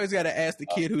 You always got to ask the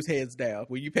kid whose head's down.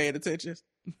 Were you paying attention?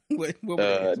 What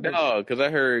No, because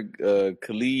I heard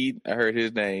Khalid. I heard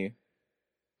his name,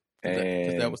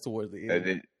 and that was towards the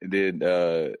end.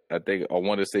 I think I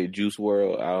want to say Juice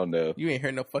WRLD. I don't know. You ain't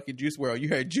heard no fucking Juice WRLD. You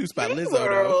heard Juice by Juice Lizzo,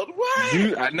 though. WRLD,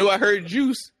 what? I know I heard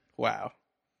Juice. Wow.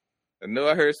 I know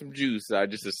I heard some Juice. I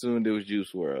just assumed it was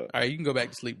Juice WRLD. All right, you can go back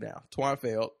to sleep now. Twan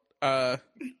failed. I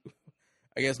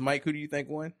guess, Mike, who do you think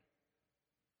won?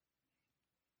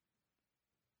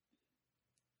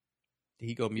 Did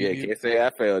he go mute? Yeah, can't say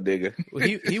I failed, nigga. Well,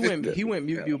 he went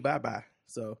mute. Bye bye.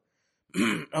 So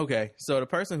okay, so the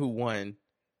person who won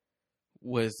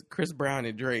was Chris Brown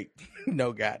and Drake.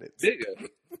 No Guidance. Nigga.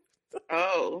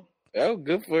 Oh,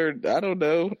 Good for, I don't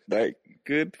know, like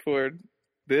good for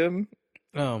them.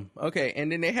 Okay,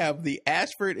 and then they have the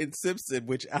Ashford and Simpson,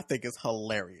 which I think is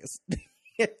hilarious.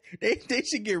 they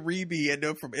should get Rebe and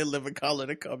them from In Living Color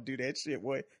to come do that shit,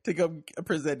 boy, to come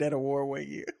present that award one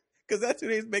year, because that's who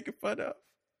they's making fun of.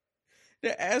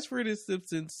 They asked for the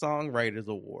Simpsons Songwriters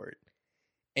Award.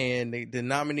 And the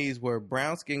nominees were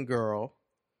Brown Skin Girl,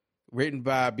 written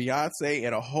by Beyonce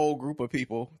and a whole group of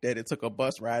people that it took a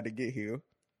bus ride to get here.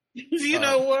 You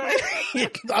know what?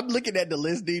 I'm looking at the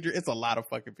list, Deidre. It's a lot of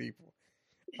fucking people.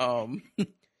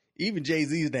 Even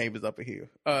Jay-Z's name is up in here.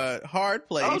 Hard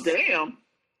Place. Oh, damn.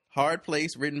 Hard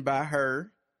Place, written by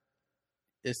her.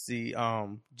 Let's see.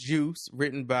 Juice,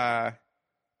 written by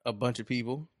a bunch of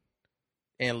people.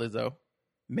 And Lizzo.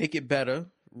 Make It Better,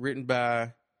 written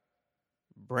by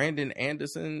Brandon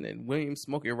Anderson and William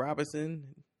Smokey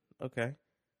Robinson. Okay.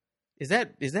 Is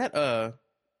that it's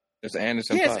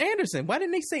Anderson? Yeah, it's Anderson. Why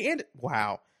didn't they say Anderson?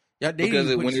 Wow.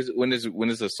 Because when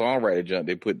it's a songwriter jump,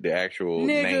 they put the actual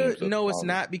names. No, it's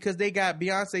not, because they got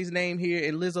Beyonce's name here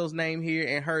and Lizzo's name here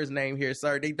and hers name here,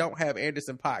 sir. They don't have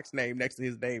Anderson .Paak's name next to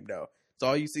his name though. So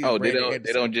all you see is Brandon Anderson.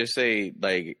 They don't just say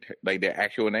like their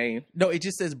actual name? No, it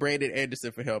just says Brandon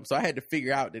Anderson for him. So I had to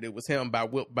figure out that it was him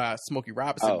by Smokey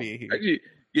Robinson being here. Actually,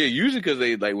 yeah, usually because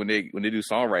they like when they do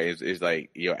songwriting, it's like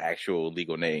your actual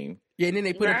legal name. Yeah, and then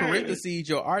they put in parentheses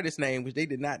your artist name, which they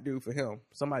did not do for him.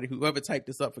 Whoever typed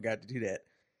this up forgot to do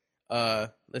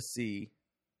that. Let's see.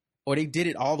 Or they did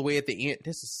it all the way at the end.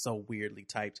 This is so weirdly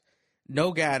typed.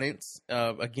 No Guidance,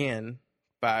 again,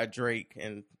 by Drake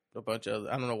and a bunch of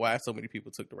I don't know why so many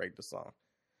people took to write the song.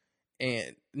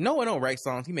 And Noah don't write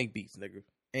songs, he make beats, nigga.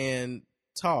 And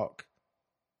Talk,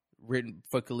 written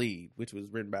for Khalid, which was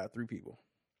written by 3 people.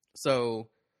 So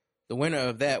the winner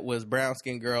of that was Brown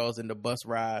Skin Girls and the Bus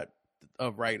Ride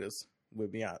of Writers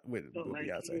with Beyonce.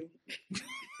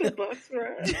 The Bus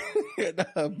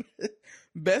Ride.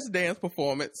 Best Dance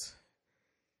Performance.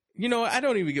 You know, I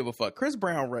don't even give a fuck. Chris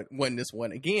Brown won this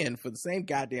one again for the same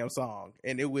goddamn song.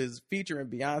 And it was featuring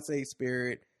Beyonce,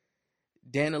 Spirit,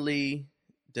 Danny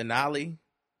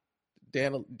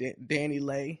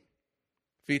Lay,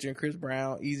 featuring Chris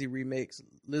Brown, Easy Remix,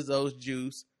 Lizzo's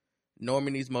Juice,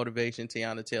 Normandy's Motivation,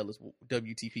 Tiana Taylor's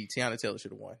WTP. Tiana Taylor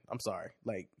should have won. I'm sorry.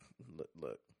 Like,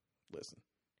 look, listen.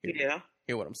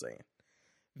 Hear what I'm saying.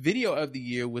 Video of the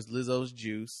year was Lizzo's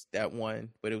Juice, that one,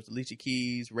 but it was Alicia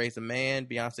Keys, Raise a Man,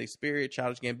 Beyonce Spirit,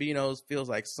 Childish Gambino's Feels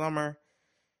Like Summer,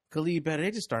 Khalid Better.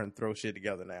 They just starting to throw shit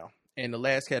together now. And the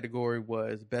last category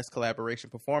was Best Collaboration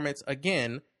Performance.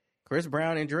 Again, Chris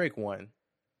Brown and Drake won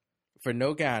for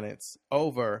No Guidance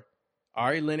over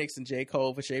Ari Lennox and J.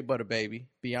 Cole for Shea Butter Baby,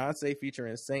 Beyonce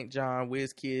featuring St. John,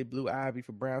 WizKid, Blue Ivy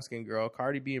for Brown Skin Girl,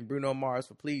 Cardi B and Bruno Mars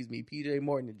for Please Me, PJ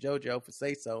Morton and JoJo for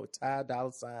Say So, Ty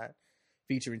Dolla $ign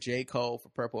featuring J. Cole for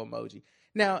Purple Emoji.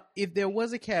 Now, if there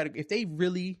was a category, if they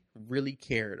really, really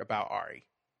cared about Ari,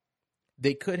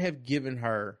 they could have given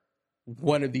her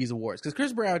one of these awards. Because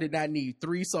Chris Brown did not need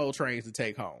 3 Soul Trains to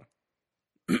take home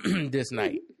this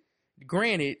night.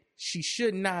 Granted, she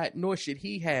should not, nor should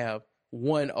he have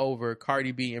won over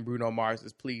Cardi B and Bruno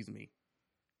Mars's Please Me.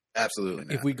 Absolutely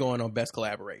not. If we going on Best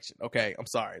Collaboration. Okay, I'm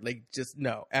sorry. Like, just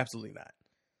no, absolutely not.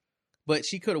 But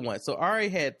she could have won. So Ari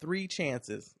had 3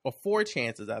 chances, or 4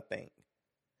 chances, I think.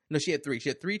 No, she had 3. She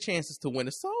had 3 chances to win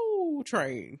a Soul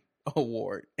Train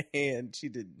award, and she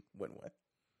didn't win one.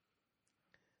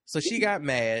 So she got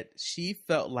mad. She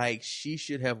felt like she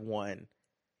should have won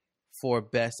for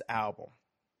Best Album.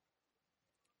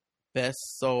 Best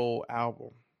Soul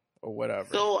Album, or whatever.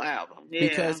 Soul Album, yeah.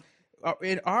 Because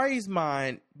in Ari's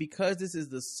mind, because this is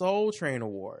the Soul Train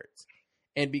Awards,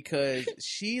 and because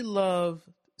she loved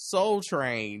Soul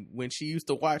Train when she used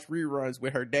to watch reruns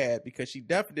with her dad, because she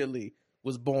definitely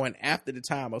was born after the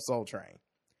time of Soul Train.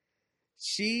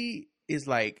 She is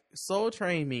like, Soul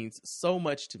Train means so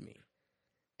much to me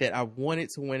that I wanted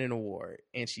to win an award,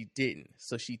 and she didn't.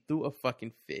 So she threw a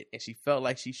fucking fit, and she felt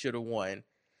like she should have won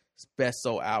Best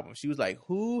Soul Album. She was like,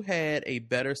 who had a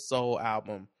better soul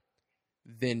album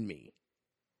than me?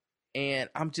 And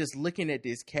I'm just looking at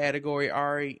this category,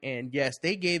 Ari, and yes,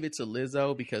 they gave it to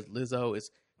Lizzo because Lizzo is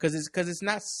because it's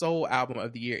not Soul Album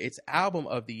of the Year, it's Album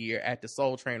of the Year at the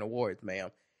Soul Train Awards,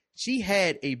 ma'am. She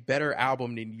had a better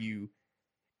album than you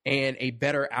and a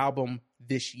better album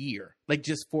this year, like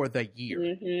just for the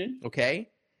year, okay?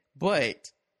 But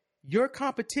your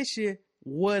competition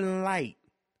wasn't light.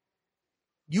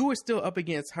 You were still up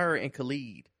against her and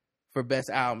Khalid for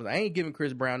Best Albums. I ain't giving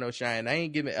Chris Brown no shine. I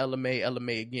ain't giving Ella Mai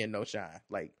again no shine.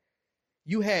 Like,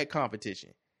 you had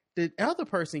competition. The other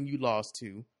person you lost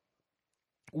to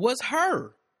was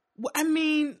her. I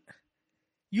mean,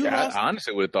 lost. I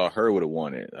honestly would have thought her would have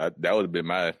won it. That would have been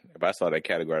if I saw that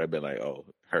category, I'd been like, oh,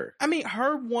 her. I mean,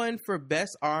 her won for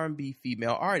Best R&B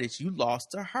Female Artist. You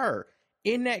lost to her.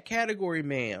 In that category,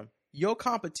 ma'am, your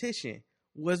competition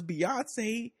was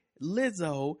Beyonce,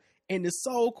 Lizzo, and the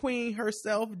Soul Queen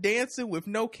herself dancing with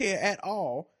no care at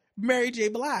all, Mary J.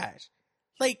 Blige.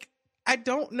 Like, I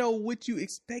don't know what you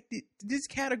expected. These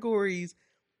categories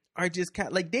are just kind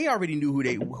of, like, they already knew who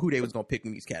they was gonna pick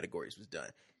when these categories was done.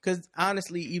 Because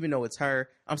honestly, even though it's her,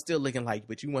 I'm still looking like,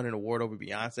 but you won an award over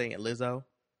Beyonce and Lizzo.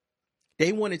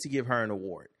 They wanted to give her an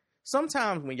award.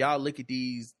 Sometimes when y'all look at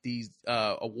these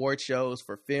award shows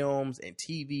for films and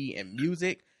TV and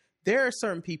music, there are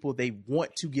certain people they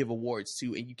want to give awards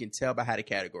to, and you can tell by how the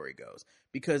category goes.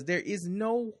 Because there is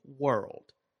no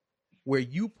world where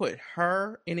you put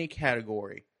her in a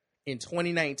category in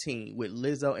 2019 with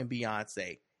Lizzo and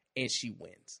Beyonce and she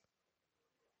wins.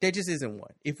 There just isn't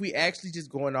one. If we actually just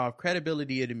going off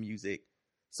credibility of the music,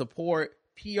 support,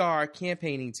 PR,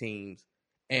 campaigning teams,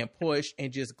 and push,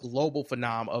 and just global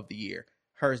phenom of the year,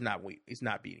 hers it's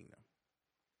not beating them.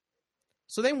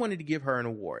 So they wanted to give her an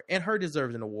award, and her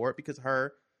deserves an award because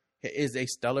her is a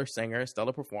stellar singer,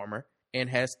 stellar performer, and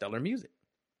has stellar music.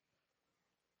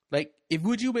 Like,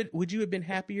 would you have been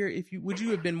happier would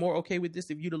you have been more okay with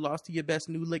this if you'd have lost to your best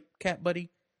new cat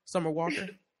buddy, Summer Walker?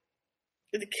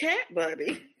 The cat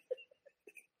buddy.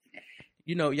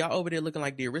 You know, y'all over there looking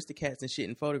like the Aristocats and shit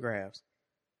in photographs.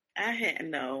 I had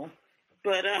no,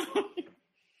 but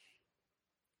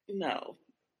no.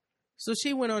 So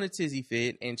she went on a tizzy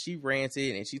fit and she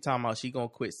ranted and she talking about she gonna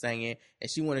quit singing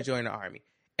and she want to join the army.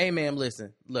 Hey, ma'am,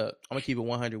 listen, look, I'm gonna keep it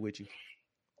 100 with you.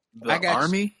 The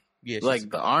army? Yeah, like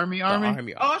the army?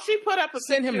 Oh, she put up a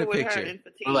send him the with picture. Her in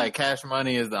fatigue. Like Cash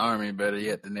Money is the army, better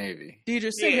yet the Navy. Deidre,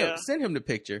 send him the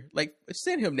picture. Like,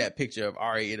 send him that picture of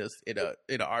Ari in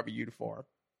a army uniform.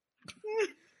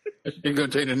 You're gonna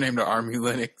change the name to Army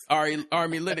Linux.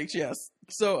 Army Linux, yes.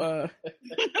 So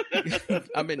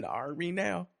I'm in the army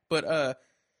now. But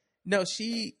no,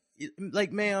 she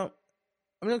like, ma'am,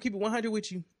 I'm gonna keep it 100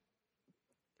 with you.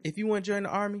 If you want to join the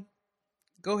army,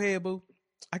 go ahead, boo.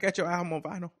 I got your album on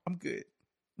vinyl. I'm good.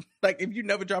 Like, if you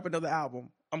never drop another album,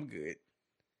 I'm good.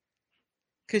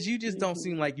 Because you just don't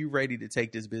seem like you ready to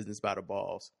take this business by the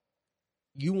balls.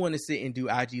 You want to sit and do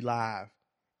IG Live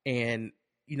and,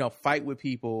 you know, fight with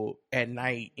people at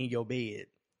night in your bed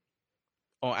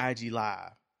on IG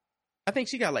Live. I think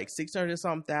she got like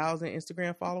 600-something thousand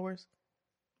Instagram followers.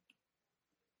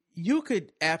 You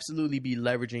could absolutely be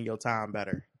leveraging your time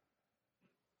better.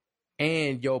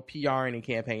 And your PRing and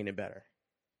campaigning better.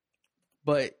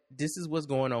 But this is what's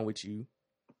going on with you.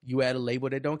 You at a label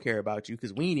that don't care about you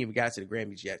because we ain't even got to the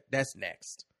Grammys yet. That's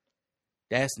next.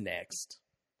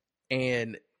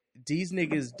 And these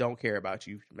niggas don't care about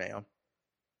you, ma'am.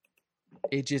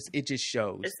 It just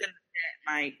shows. It's in the chat,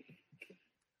 Mike.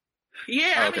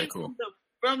 Yeah, okay, cool.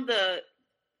 From the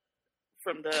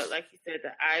like you said,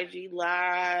 the IG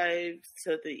lives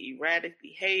to the erratic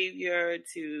behavior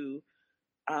to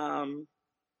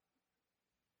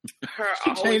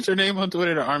she changed her name on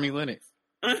Twitter to Army Linux.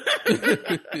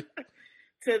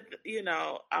 To, you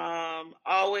know,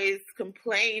 always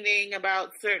complaining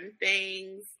about certain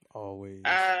things. Always.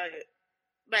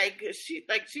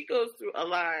 She goes through a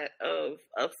lot of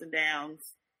ups and downs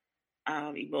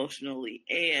emotionally.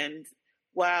 And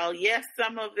while, yes,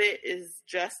 some of it is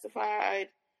justified,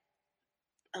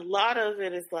 a lot of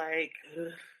it is like,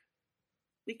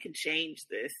 we can change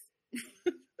this.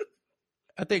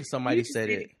 I think somebody said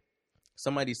it.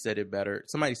 Somebody said it better.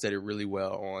 Somebody said it really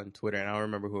well on Twitter, and I don't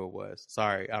remember who it was.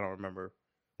 Sorry, I don't remember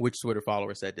which Twitter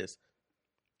follower said this.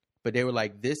 But they were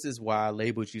like, this is why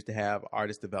labels used to have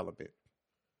artist development.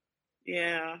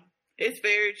 Yeah, it's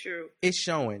very true. It's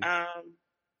showing.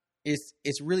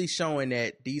 It's really showing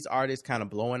that these artists kind of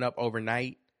blowing up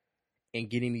overnight and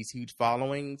getting these huge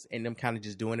followings and them kind of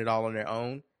just doing it all on their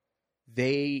own.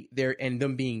 And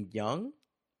them being young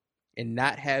and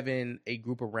not having a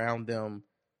group around them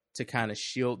to kind of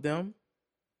shield them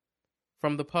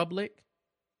from the public.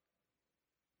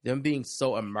 Them being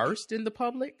so immersed in the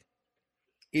public.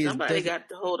 Somebody got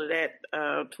the hold of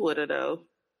that Twitter though.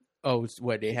 Oh,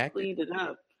 what, they hacked cleaned it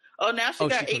up. Oh, now she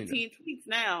got 18 tweets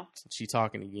now. She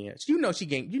talking again. You know she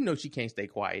can't stay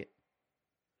quiet.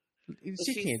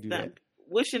 She can't do that.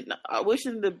 Wishing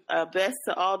the best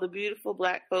to all the beautiful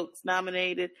Black folks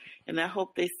nominated, and I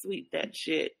hope they sweep that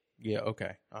shit. Yeah.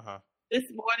 Okay. This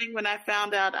morning when I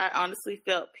found out, I honestly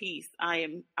felt peace.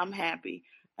 I'm happy.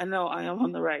 I know I am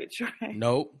on the right track.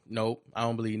 Nope. I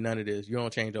don't believe none of this. You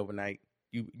don't change overnight.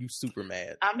 You super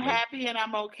mad. I'm happy and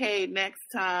I'm okay. Next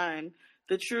time,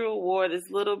 the true award is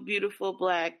little beautiful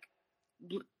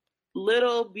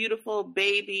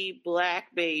baby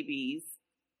black babies.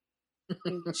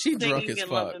 She drunk as and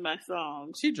fuck. Loving my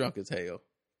songs. She drunk as hell.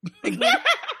 What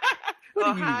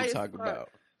are you even talking about?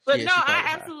 But yeah, no,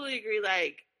 I absolutely agree.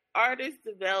 Like, artist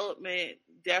development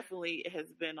definitely has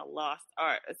been a lost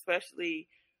art, especially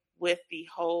with the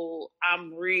whole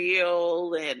I'm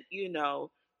real and,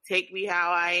 take me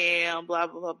how I am, blah,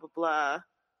 blah, blah, blah,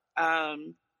 blah.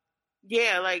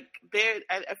 Yeah, like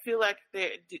I feel like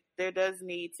there does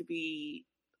need to be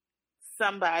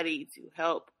somebody to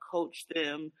help coach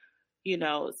them,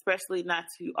 especially not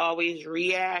to always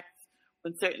react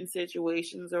when certain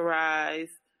situations arise,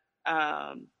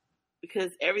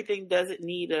 because everything doesn't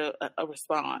need a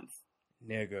response.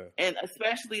 Nigga. And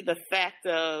especially the fact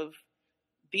of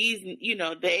these,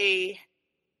 they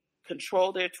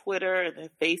control their Twitter and their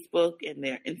Facebook and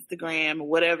their Instagram or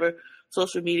whatever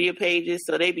social media pages.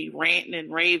 So they be ranting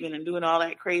and raving and doing all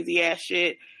that crazy ass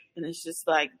shit. And it's just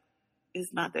like,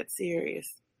 it's not that serious.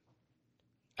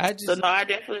 I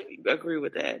definitely agree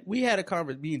with that. Me and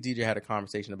DJ had a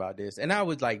conversation about this, and I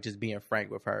was like just being frank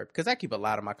with her because I keep a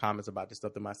lot of my comments about this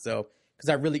stuff to myself because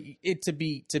I really to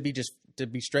be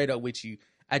straight up with you,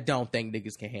 I don't think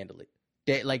niggas can handle it.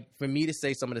 That, like, for me to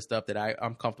say some of the stuff that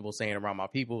I'm comfortable saying around my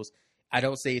peoples, I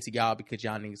don't say it to y'all because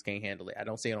y'all niggas can't handle it. I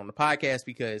don't say it on the podcast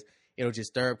because it'll just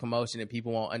stir up commotion and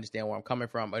people won't understand where I'm coming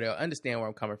from, or they'll understand where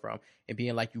I'm coming from and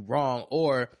being like you wrong,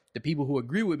 or the people who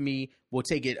agree with me will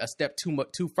take it a step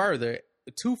too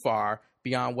far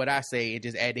beyond what I say and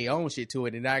just add their own shit to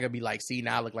it, and now I'm gonna be like, see,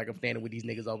 now I look like I'm standing with these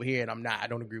niggas over here, and I'm not. I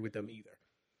don't agree with them either.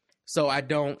 So I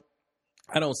don't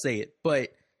say it,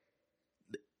 but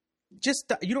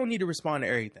just you don't need to respond to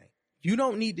everything. You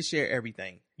don't need to share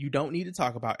everything. You don't need to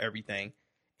talk about everything.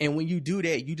 And when you do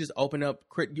that, you just open up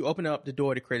the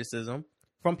door to criticism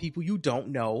from people you don't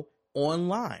know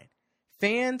online.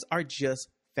 Fans are just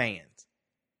fans,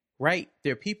 right?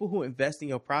 They're people who invest in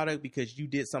your product because you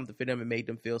did something for them and makes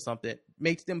them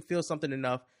feel something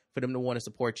enough for them to want to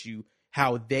support you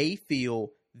how they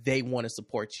feel they want to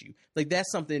support you. Like,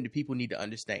 that's something that people need to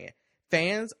understand.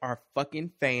 Fans are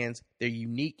fucking fans. They're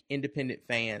unique, independent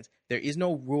fans. There is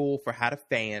no rule for how to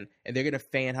fan, and they're going to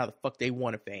fan how the fuck they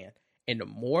want to fan. And the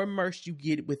more immersed you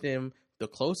get with them, the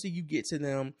closer you get to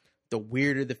them, the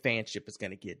weirder the fanship is going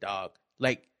to get, dog.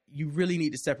 Like, you really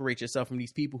need to separate yourself from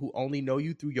these people who only know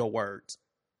you through your words.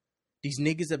 These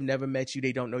niggas have never met you.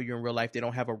 They don't know you in real life. They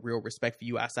don't have a real respect for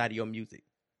you outside of your music.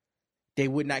 They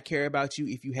would not care about you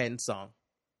if you hadn't sung.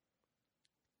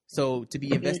 So to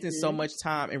be investing so much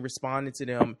time and responding to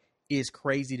them is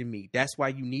crazy to me. That's why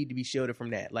you need to be shielded from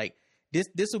that. Like,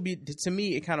 this will be, to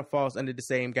me, it kind of falls under the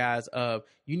same guise of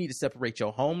you need to separate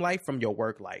your home life from your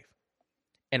work life.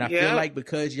 And I feel like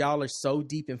because y'all are so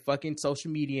deep in fucking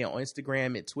social media on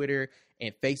Instagram and Twitter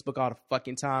and Facebook all the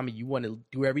fucking time, and you want to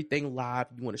do everything live,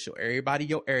 you want to show everybody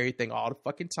your everything all the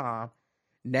fucking time,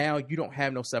 now you don't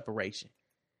have no separation.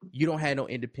 You don't have no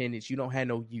independence. You don't have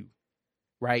no you,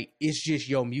 right? It's just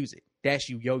your music. That's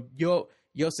you.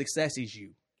 Your success is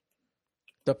you.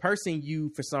 The person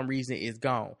you, for some reason, is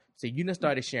gone. So you done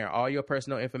started sharing all your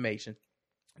personal information.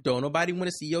 Don't nobody want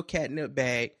to see your catnip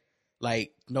bag.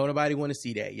 Like, no nobody want to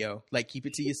see that, yo. Like, keep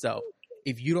it to yourself.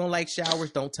 If you don't like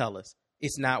showers, don't tell us.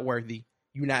 It's not worthy.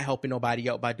 You're not helping nobody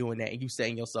out by doing that, and you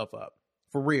setting yourself up.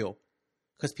 For real.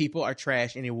 Because people are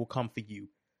trash, and it will come for you.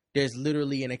 There's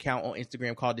literally an account on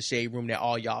Instagram called The Shade Room that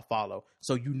all y'all follow.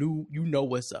 So you know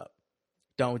what's up.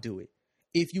 Don't do it.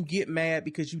 If you get mad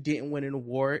because you didn't win an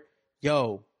award,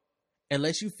 yo,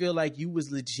 unless you feel like you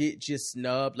was legit just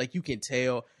snubbed, like you can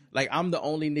tell, like I'm the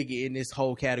only nigga in this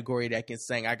whole category that can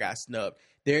sing I got snubbed.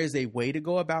 There's a way to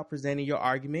go about presenting your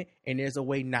argument, and there's a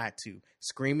way not to.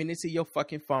 Screaming into your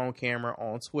fucking phone camera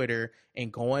on Twitter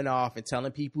and going off and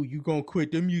telling people you gonna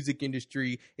quit the music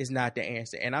industry is not the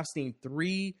answer. And I've seen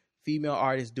 3 female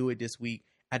artists do it this week.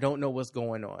 I don't know what's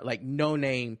going on. Like, No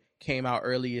Name came out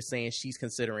earlier saying she's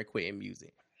considering quitting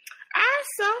music. I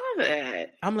saw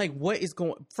that. I'm like, what is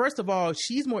going? First of all,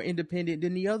 she's more independent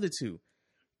than the other 2.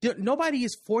 Nobody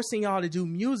is forcing y'all to do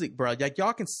music, bro. Like,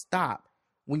 y'all can stop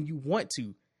when you want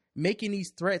to. Making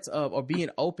these threats of or being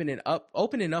opening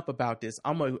up about this,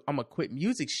 I'm a quit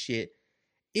music shit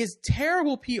is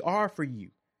terrible PR for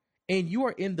you. And you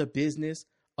are in the business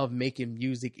of making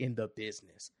music in the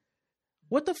business.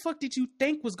 What the fuck did you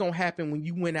think was going to happen when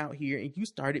you went out here and you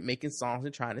started making songs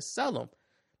and trying to sell them?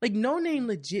 Like, No Name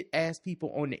legit asked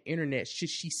people on the internet, should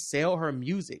she sell her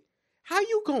music? How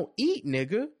you going to eat,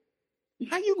 nigga?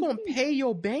 How you going to pay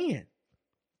your band?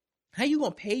 How you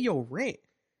going to pay your rent?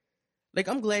 Like,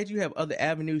 I'm glad you have other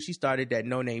avenues. She started that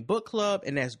No Name book club,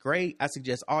 and that's great. I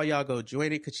suggest all y'all go join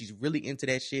it because she's really into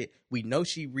that shit. We know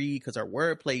she read because her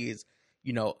wordplay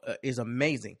is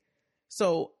amazing.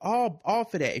 So all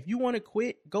for that. If you want to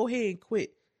quit, go ahead and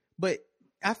quit. But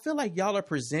I feel like y'all are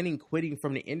presenting quitting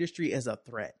from the industry as a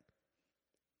threat.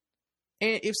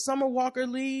 And if Summer Walker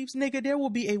leaves, nigga, there will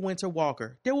be a Winter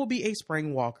Walker. There will be a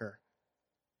Spring Walker.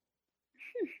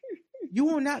 You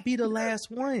will not be the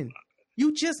last one.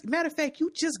 Matter of fact,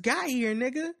 you just got here,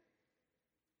 nigga.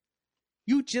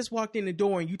 You just walked in the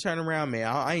door and you turn around, man.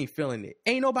 I ain't feeling it.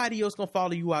 Ain't nobody else gonna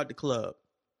follow you out the club.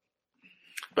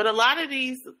 But a lot of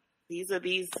these are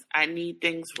I need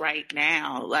things right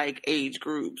now, like age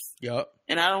groups. Yep.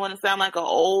 And I don't want to sound like an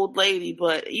old lady,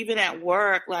 but even at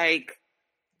work, like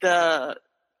this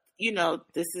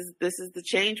is the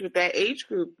change with that age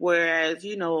group. Whereas,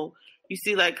 you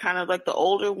see like kind of like the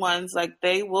older ones, like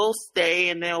they will stay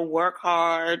and they'll work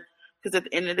hard because at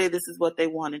the end of the day, this is what they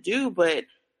want to do. But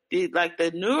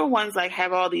the newer ones like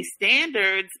have all these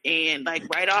standards and like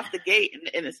right off the gate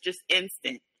and it's just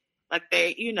instant. Like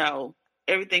they,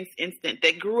 everything's instant.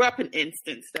 They grew up in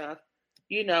instant stuff.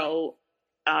 They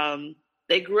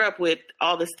grew up with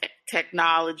all this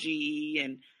technology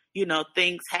and,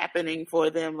 things happening for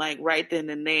them like right then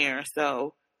and there.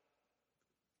 So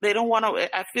they don't want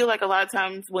to, I feel like a lot of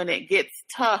times when it gets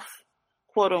tough,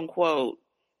 quote unquote,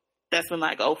 that's when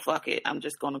like, oh, fuck it, I'm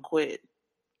just going to quit.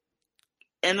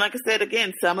 And like I said,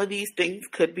 again, some of these things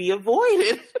could be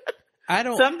avoided.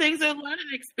 Some things are learning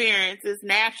experiences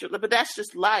naturally, but that's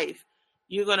just life.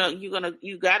 You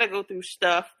gotta go through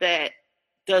stuff that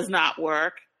does not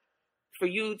work for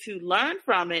you to learn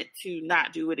from it, to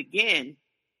not do it again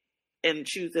and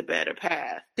choose a better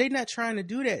path. They're not trying to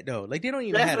do that though. Like they don't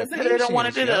even have the patience. They don't want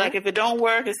to do that. Like if it don't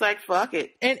work, it's like, fuck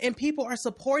it. And people are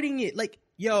supporting it. Like,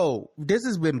 yo, this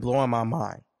has been blowing my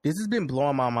mind. This has been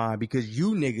blowing my mind because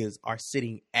you niggas are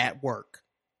sitting at work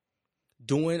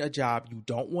doing a job you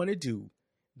don't want to do,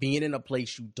 being in a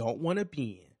place you don't want to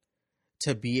be in,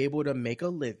 to be able to make a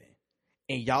living.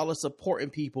 And y'all are supporting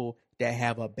people that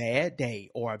have a bad day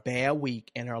or a bad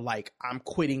week and are like, I'm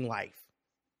quitting life.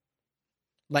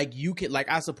 Like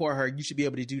I support her. You should be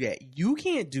able to do that. You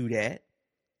can't do that.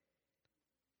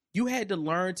 You had to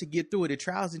learn to get through it. The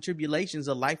trials and tribulations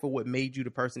of life are what made you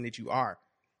the person that you are.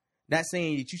 Not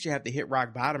saying that you should have to hit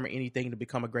rock bottom or anything to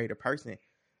become a greater person,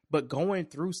 but going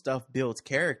through stuff builds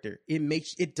character.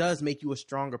 It does make you a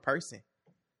stronger person.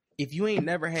 If you ain't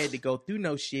never had to go through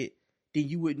no shit, then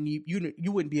you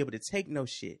wouldn't be able to take no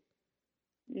shit.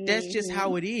 That's just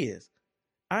how it is.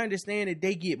 I understand that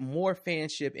they get more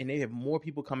fanship and they have more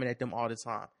people coming at them all the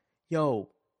time. Yo,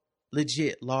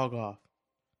 legit, log off.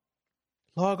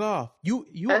 Log off. You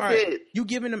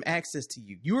giving them access to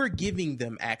you. You are giving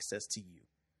them access to you.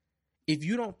 If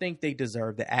you don't think they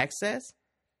deserve the access,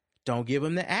 don't give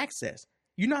them the access.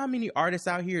 You know how many artists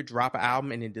out here drop an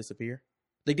album and then disappear?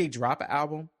 Like they drop an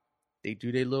album, they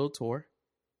do their little tour.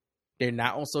 They're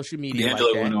not on social media.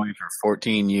 D'Angelo went away for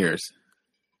 14 years.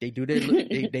 They do their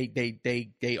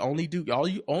they only do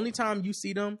only time you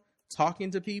see them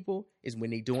talking to people is when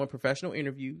they doing professional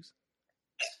interviews,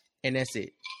 and that's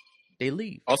it. They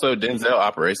leave. Also, Denzel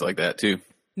operates like that too.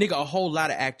 Nigga, a whole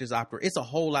lot of actors operate. It's a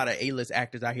whole lot of A-list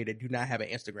actors out here that do not have an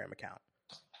Instagram account.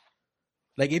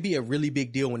 Like, it'd be a really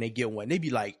big deal when they get one. They be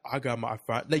like, I got my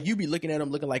phone. Like, you be looking at them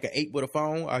looking like an 8 with a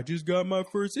phone. I just got my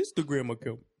first Instagram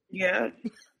account. Yeah.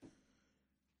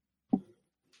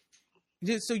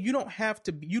 So you don't have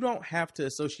to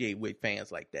associate with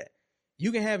fans like that.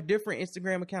 You can have different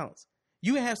Instagram accounts.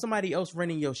 You can have somebody else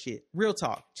running your shit. Real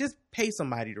talk. Just pay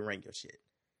somebody to run your shit.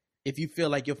 If you feel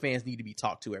like your fans need to be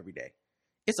talked to every day.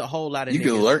 It's a whole lot of You niggas.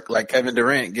 can lurk like Kevin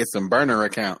Durant, get some burner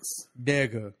accounts.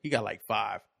 Nigga, he got like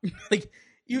 5. Like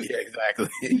you, yeah,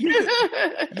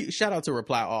 exactly. Shout out to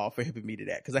Reply All for hipping me to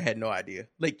that because I had no idea.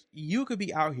 Like you could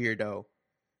be out here though,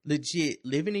 legit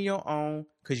living in your own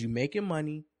because you making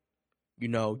money. You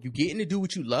know, you getting to do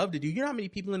what you love to do. You know how many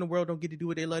people in the world don't get to do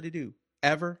what they love to do?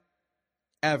 Ever.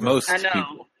 Most I know.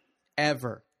 people.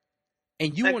 Ever.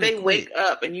 And you like want to they wake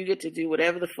up and you get to do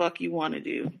whatever the fuck you want to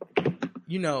do.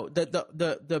 You know,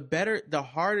 the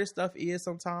harder stuff is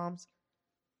sometimes,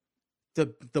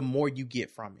 the more you get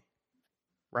from it.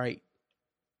 Right?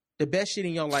 The best shit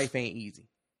in your life ain't easy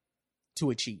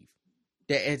to achieve.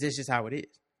 That's just how it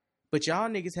is. But y'all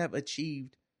niggas have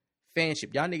achieved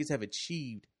fanship. Y'all niggas have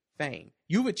achieved fame.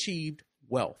 You've achieved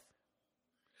wealth.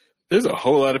 There's a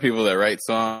whole lot of people that write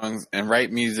songs and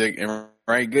write music and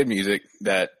write good music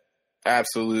that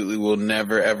absolutely will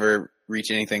never ever reach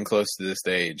anything close to the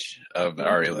stage of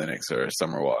Ari Lennox or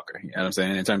Summer Walker. You know what I'm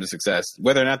saying? In terms of success,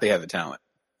 whether or not they have the talent.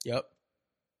 Yep.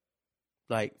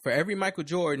 Like for every Michael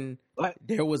Jordan,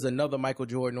 there was another Michael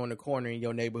Jordan on the corner in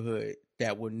your neighborhood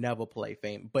that would never play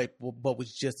fame, but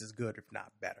was just as good, if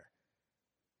not better.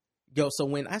 Yo, so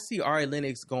when I see Ari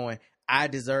Lennox going, I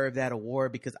deserve that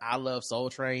award because I love Soul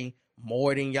Train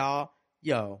more than y'all.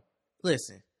 Yo,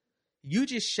 listen, you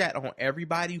just shat on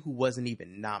everybody who wasn't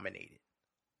even nominated.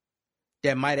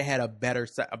 That might have had a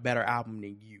better album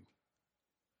than you.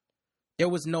 There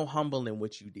was no humbling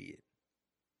what you did.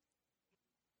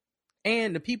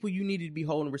 And the people you needed to be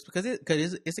holding because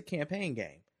it's a campaign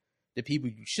game. The people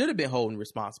you should have been holding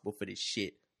responsible for this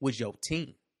shit was your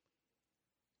team.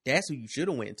 That's who you should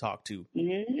have went and talked to.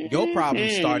 Your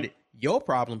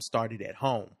problem started at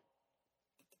home.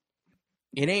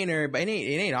 It ain't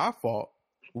everybody. It ain't our fault.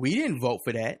 We didn't vote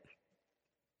for that.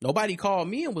 Nobody called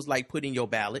me and was like, put in your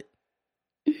ballot.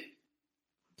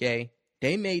 Okay,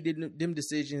 they made them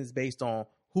decisions based on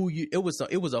who you. It was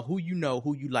a who you know,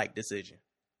 who you like decision,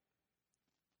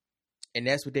 and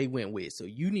that's what they went with. So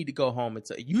you need to go home and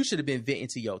you should have been venting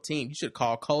to your team. You should have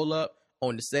called Cole up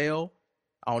on the cell.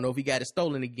 I don't know if he got it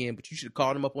stolen again, but you should have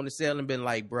called him up on the cell and been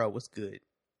like, bro, what's good?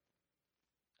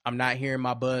 I'm not hearing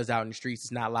my buzz out in the streets.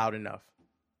 It's not loud enough.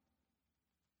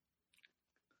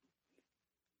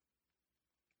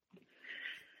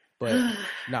 But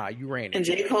nah, you ran it. And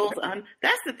J. Cole's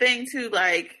that's the thing too.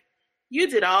 Like, you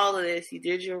did all of this. You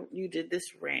did this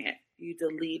rant. You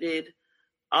deleted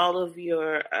all of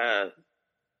your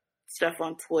stuff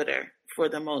on Twitter for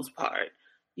the most part.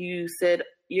 You said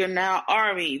you're now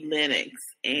Army Linux,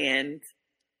 and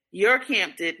your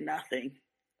camp did nothing.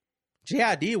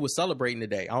 JID was celebrating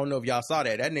today. I don't know if y'all saw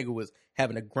that. That nigga was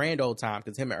having a grand old time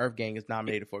because him and Earth Gang is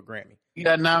nominated for a Grammy. He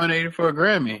got nominated for a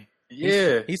Grammy.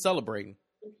 Yeah, he's celebrating.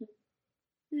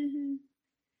 Mm-hmm.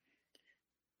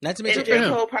 Not to mention, and J.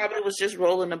 Cole probably was just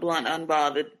rolling a blunt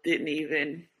unbothered. Didn't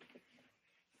even.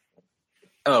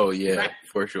 Oh yeah,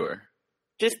 for sure.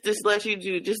 Just let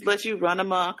you run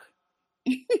amok.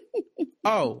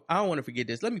 Oh, I don't want to forget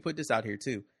this. Let me put this out here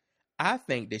too. I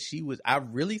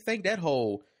really think that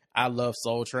whole I love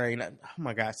Soul Train. Oh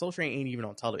my God, Soul Train ain't even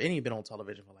on television. It ain't been on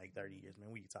television for like 30 years, man.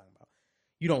 What are you talking about?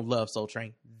 You don't love Soul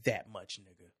Train that much,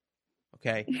 nigga.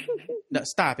 Okay? No,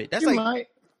 stop it. That's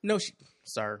no,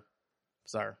 sir.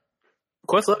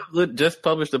 Questlove just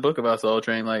published a book about Soul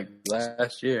Train like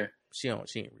last year. She ain't read it.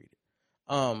 She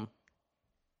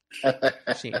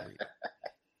ain't read it.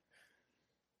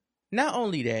 Not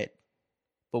only that,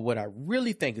 but what I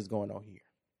really think is going on here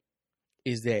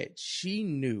is that she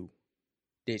knew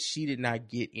that she did not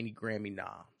get any Grammy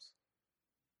noms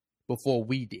before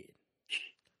we did.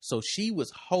 So she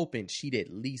was hoping she'd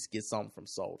at least get something from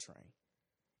Soul Train.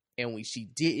 And when she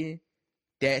didn't,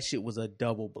 that shit was a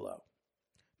double blow.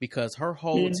 Because her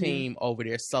whole team over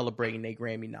there celebrating their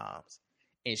Grammy noms.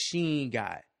 And she ain't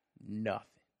got nothing.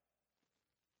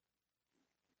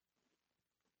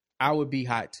 I would be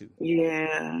hot too.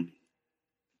 Yeah.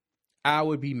 I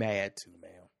would be mad too,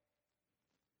 man.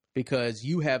 Because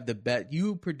you have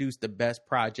you produced the best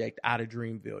project out of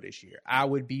Dreamville this year. I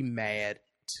would be mad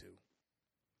too.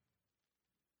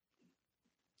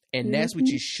 And that's what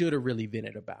you should have really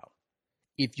vented about.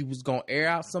 If you was going to air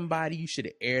out somebody, you should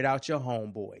have aired out your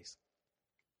homeboys.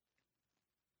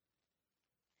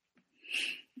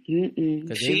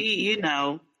 She,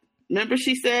 remember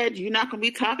she said, you're not going to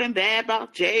be talking bad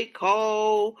about J.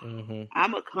 Cole.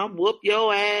 I'm going to come whoop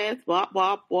your ass. Wop,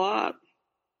 wop, wop.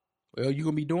 Well, you're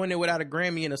going to be doing it without a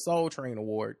Grammy and a Soul Train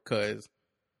award because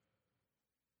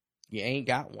you ain't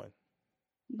got one.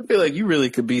 I feel like you really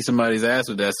could beat somebody's ass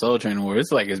with that Soul Train award.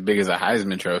 It's like as big as a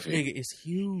Heisman Trophy. Nigga, it's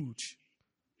huge.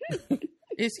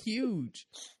 It's huge.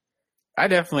 I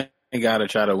definitely got to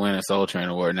try to win a Soul Train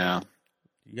award now.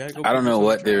 I don't know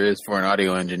what there is for an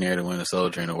audio engineer to win a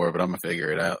Soul Train award, but I'm going to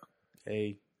figure it out.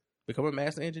 Hey, become a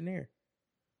master engineer.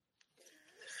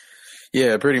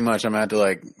 Yeah, pretty much. I'm going to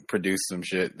have to produce some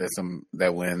shit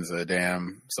that wins a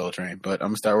damn Soul Train, but I'm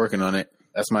going to start working on it.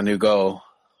 That's my new goal.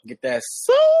 Get that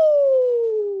soul.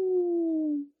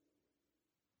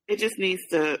 It just needs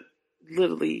to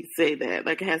literally say that.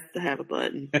 Like, it has to have a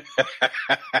button.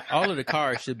 All of the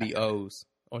cars should be O's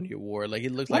on the award. Like,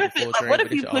 it looks like a full train. What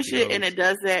if you push it and it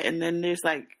does that, and then there's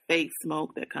fake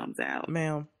smoke that comes out?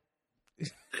 Ma'am.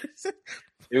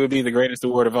 It would be the greatest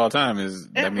award of all time. That's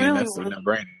a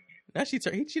no-brainer. Now she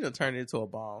done turned it into a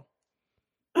bomb.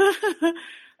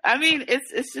 I mean,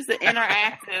 it's just an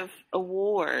interactive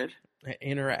award.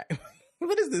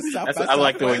 What is this? I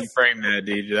like the way you framed that,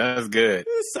 DJ. That was good.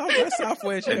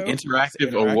 Southwest, an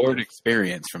interactive award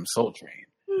experience from Soul Train.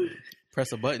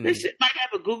 Press a button. This shit might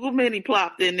have a Google Mini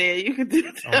plopped in there. You can do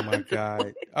that. Oh my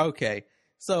God. Okay.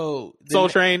 So Soul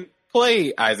Train,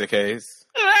 play Isaac Hayes.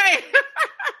 Right.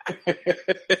 Play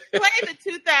the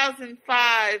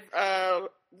 2005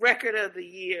 Record of the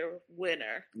Year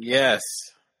winner. Yes.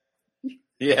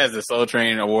 He has the Soul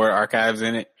Train Award archives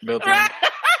in it built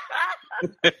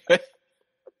in.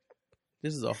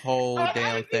 This is a whole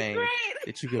damn thing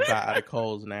that you can buy out of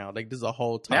Kohl's now. Like, this is a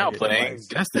whole now playing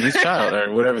Destiny's Child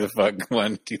or whatever the fuck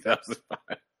won 2005.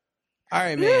 All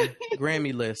right, man.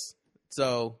 Grammy list.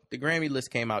 So the Grammy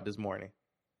list came out this morning.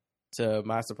 To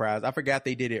my surprise, I forgot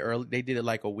they did it early. They did it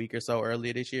like a week or so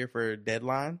earlier this year for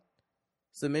deadline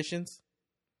submissions.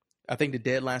 I think the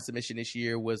deadline submission this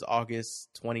year was August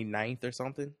 29th or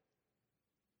something.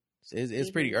 So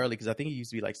it's pretty early because I think it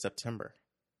used to be like September.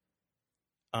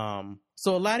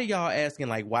 So a lot of y'all asking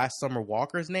like why Summer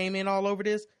Walker's name in all over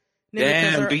this.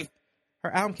 Damn,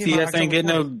 her album came out BTS ain't getting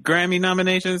no Grammy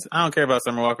nominations. I don't care about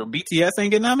Summer Walker. BTS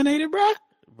ain't getting nominated, bro.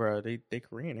 Bro, they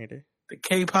Korean, ain't they? The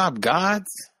K-pop gods.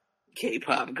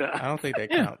 K-pop god. I don't think that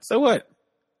counts. So what?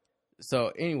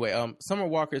 So anyway, Summer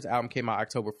Walker's album came out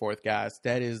October 4th, guys.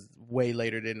 That is way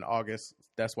later than August.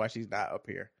 That's why she's not up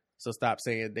here. So stop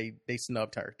saying they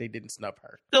snubbed her. They didn't snub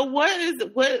her. So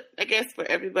what I guess for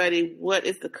everybody, what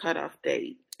is the cutoff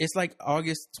date? It's like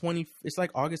August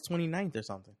 29th or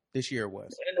something. This year it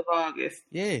was. End of August.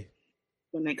 Yeah.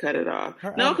 When they cut it off.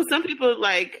 Her No, album- because some people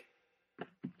like,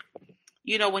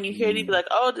 you know, when you hear it, you be like,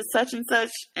 oh, the such and such.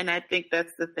 And I think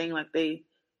that's the thing. Like, they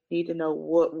need to know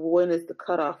when is the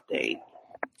cutoff date.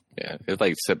 Yeah, it's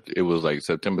like it was like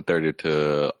September 30th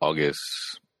to August,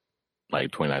 like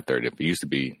 29th, 30th.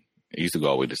 It used to go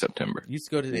all the way to September. It used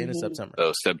to go to the end of September.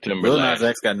 So September. Lil Nas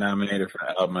X got nominated for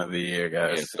Album of the Year,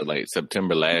 guys. Yeah, so like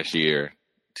September last year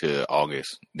to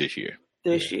August this year.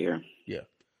 This year. Yeah.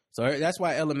 So that's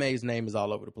why LMA's name is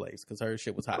all over the place because her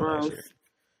shit was hot last year.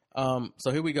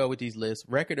 So here we go with these lists.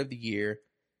 Record of the year.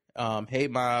 Hey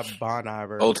Ma, Bon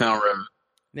Iver. Old Town Road.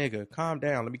 Nigga, calm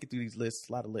down. Let me get through these lists.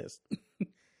 A lot of lists.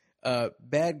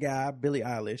 Bad Guy, Billie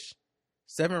Eilish.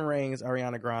 Seven Rings,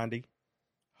 Ariana Grande.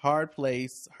 Hard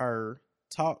Place, Her.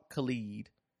 Talk, Khalid.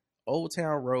 Old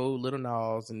Town Road, Little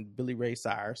Nas, and Billy Ray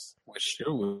Cyrus.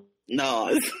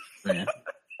 No.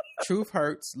 Truth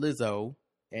Hurts, Lizzo.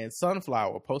 And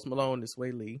Sunflower, Post Malone, and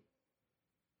Sway Lee.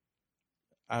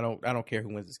 I don't care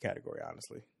who wins this category,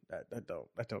 honestly.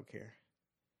 I don't care.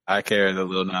 I care that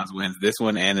Lil Nas wins this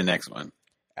one and the next one.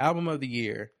 Album of the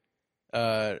year.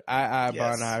 Bon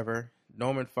Iver,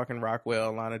 Norman fucking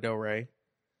Rockwell, Lana Del Rey.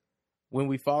 When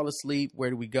We Fall Asleep, Where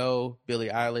Do We Go? Billie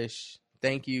Eilish.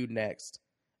 Thank You, Next.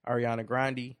 Ariana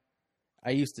Grande.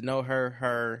 I Used to Know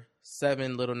Her.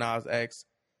 Seven, Little Nas X.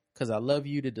 Cause I Love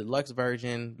You, the deluxe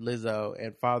version, Lizzo,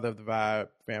 and Father of the Vibe,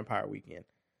 Vampire Weekend.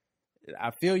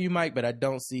 I feel you, Mike, but I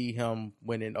don't see him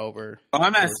winning over. Oh,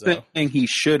 I'm not Lizzo. saying he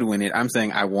should win it. I'm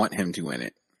saying I want him to win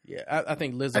it. Yeah, I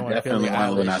think Lizzo I and definitely Billie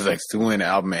want Lil Nas Eilish. X to win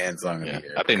Album and Song of the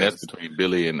Year. I think that's between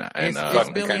Billy and It's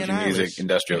fucking Billie and country music Eilish.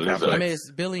 industrial Lizzo. complex. I mean,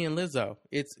 it's Billie and Lizzo.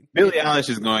 It's Billie Eilish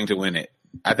is going to win it.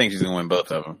 I think she's going to win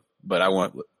both of them, but I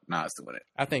want Nas to win it.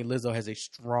 I think Lizzo has a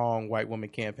strong white woman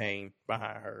campaign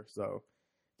behind her. So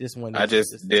this one, I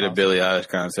just did a awesome. Billie Eilish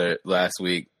concert last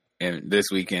week and this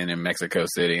weekend in Mexico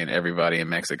City, and everybody in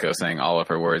Mexico sang all of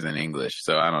her words in English.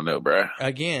 So I don't know, bruh.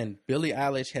 Again, Billie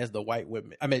Eilish has the white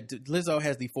women. I mean, Lizzo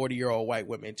has the 40-year-old white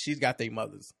women. She's got their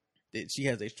mothers. She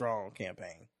has a strong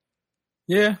campaign.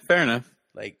 Yeah, fair enough.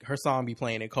 Like her song be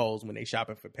playing in Kohl's when they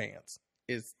shopping for pants.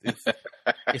 It's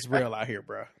real out here,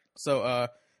 bro. So,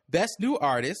 best new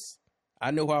artist. I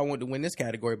know who I want to win this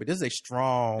category, but this is a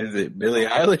strong. Is it Billie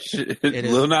Eilish? It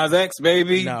is. Lil Nas X,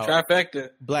 baby. No. Trifecta.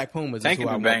 Black Pumas. Tank Is who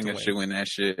I and want to Bangers win. should win that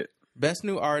shit. Best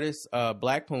new artist.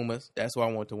 Black Pumas. That's who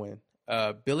I want to win.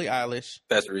 Billie Eilish.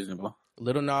 That's reasonable.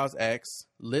 Little Nas X,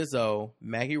 Lizzo,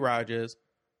 Maggie Rogers,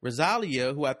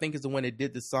 Rosalia, who I think is the one that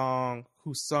did the song,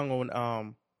 who sung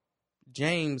on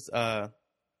James.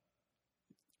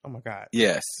 Oh my God.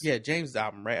 Yes. Yeah, James'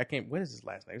 album, right? What is his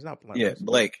last name? It's not Blunt. Yeah,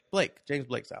 Blake. James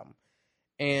Blake's album.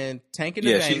 And Tank and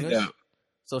the Yeah, she's Bangers. dope.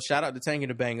 So shout out to Tank and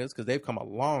the Bangers because they've come a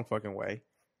long fucking way.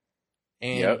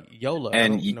 And Yep. Yola. I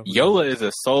And don't know who- Yola is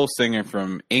a soul singer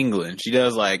from England. She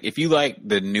does if you like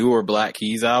the newer Black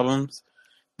Keys albums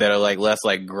that are less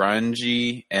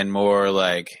grungy and more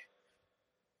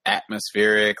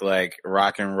atmospheric,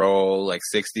 rock and roll,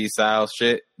 60s style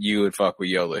shit, you would fuck with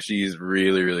Yola. She's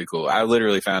really, really cool. I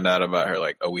literally found out about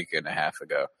her a week and a half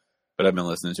ago, but I've been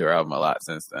listening to her album a lot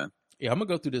since then. Yeah, I'm going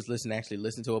to go through this list and actually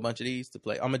listen to a bunch of these to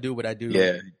play. I'm going to do what I do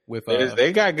Yeah. with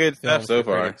They got good stuff films so for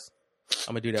far. critics.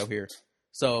 I'm gonna do that here.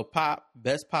 So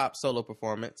best pop solo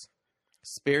performance: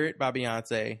 Spirit by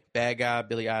Beyonce, Bad Guy,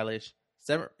 Billie Eilish.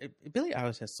 Billie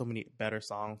Eilish has so many better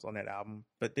songs on that album,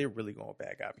 but they're really going with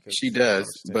Bad Guy because She does,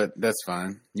 but that's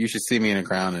fine. You Should See Me in a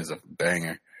Crown is a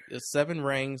banger. Seven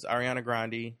Rings, Ariana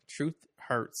Grande, Truth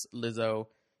Hurts, Lizzo,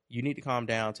 You Need to Calm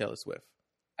Down, Taylor Swift.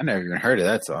 I never even heard of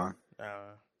that song.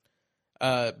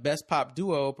 Best pop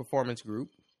duo performance group: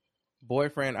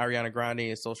 Boyfriend, Ariana Grande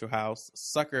and Social House,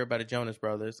 Sucker by the Jonas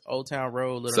Brothers, Old Town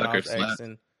Road, Little Sucker Nas X slap.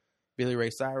 and Billy Ray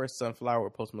Cyrus, Sunflower,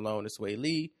 Post Malone and Sway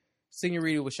Lee,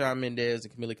 Senorita with Shawn Mendes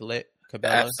and Camila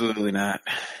Cabello. Absolutely not.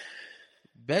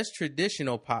 Best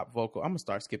traditional pop vocal. I'm gonna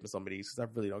start skipping some of these because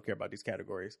I really don't care about these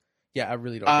categories. Yeah, I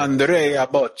really don't. Andrea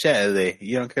Bocelli.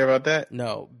 You don't care about that?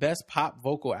 No. Best pop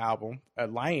vocal album.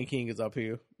 Lion King is up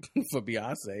here for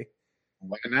Beyonce.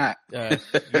 Why not?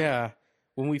 Yeah.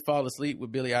 When We Fall Asleep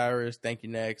with Billie Eilish, Thank You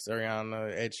Next,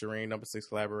 Ariana, Ed Sheeran, number 6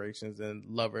 collaborations, and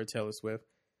Lover, Taylor Swift.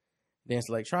 Dance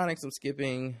Electronics, I'm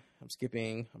skipping.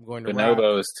 I'm going to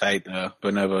Bonobo is tight though.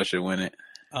 Bonobo should win it.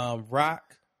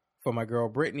 Rock for my girl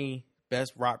Britney.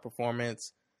 Best rock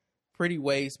performance. Pretty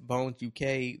Waste, Bones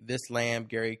UK, This Lamb,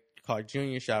 Gary Clark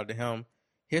Jr., shout out to him.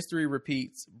 History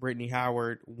Repeats, Brittany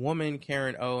Howard, Woman,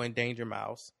 Karen O, and Danger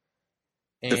Mouse.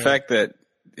 And the fact that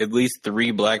at least 3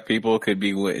 black people could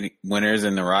be winners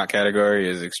in the rock category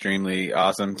is extremely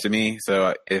awesome to me.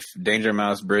 So if Danger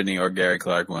Mouse, Brittany, or Gary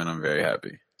Clark win, I'm very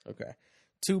happy. Okay.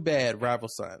 Too Bad, Rival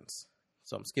Sons.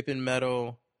 So I'm skipping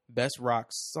metal. Best rock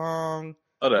song.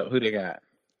 Hold up, who they got?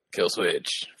 Kill Switch.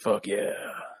 Fuck yeah.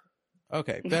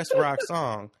 Okay, best rock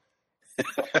song.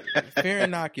 Fear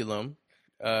Inoculum,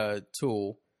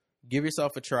 Tool, Give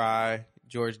Yourself a Try,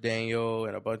 George Daniel,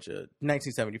 and a bunch of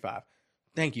 1975.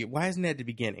 Thank you. Why isn't that at the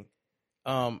beginning?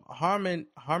 Harmony.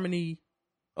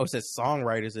 Oh, it says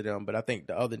songwriters of them, but I think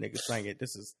the other niggas sang it.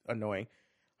 This is annoying.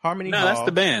 Harmony Hall. No, that's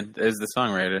the band. Is the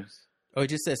songwriters. Oh, it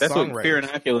just says that's songwriters. What Fear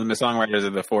Inoculum, the songwriters are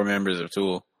the 4 members of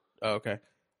Tool. Oh, okay.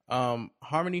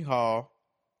 Harmony Hall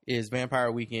is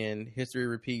Vampire Weekend. History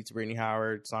Repeats, Brittany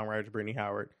Howard. Songwriters, Brittany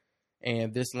Howard.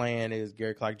 And This Land is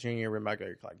Gary Clark Jr., written by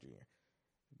Gary Clark Jr.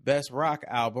 Best rock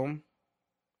album.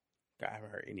 God, I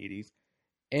haven't heard any of these.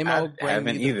 I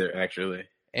haven't either, actually.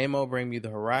 Amo, Bring Me the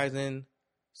Horizon.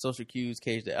 Social Cues,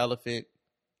 Cage the Elephant.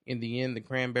 In the End, The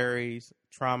Cranberries.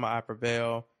 Trauma, I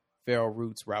Prevail. Feral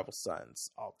Roots, Rival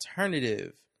Sons.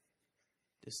 Alternative.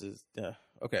 This is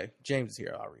okay. James is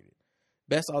here. I'll read it.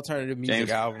 Best alternative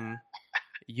music album.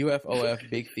 UFOF,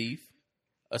 Big Thief.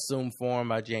 Assume Form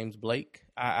by James Blake.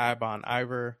 I Bon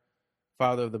Iver.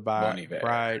 Father of the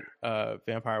Bride,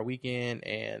 Vampire Weekend,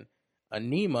 and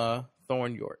Anima,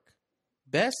 Thorn York.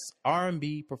 Best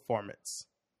R&B performance.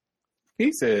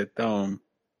 He said Thorn.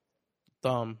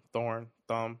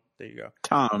 There you go.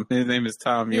 Tom. His name is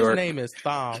Tom York. His name is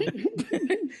Thom.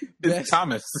 It's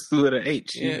Thomas with an H.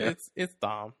 Yeah, it's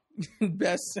Thom.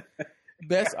 Best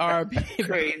R&B.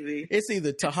 Crazy. It's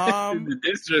either Taham. The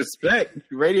disrespect.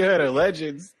 Radiohead are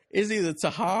legends. It's either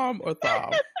Taham or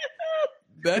Thom.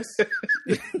 Best.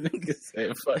 Niggas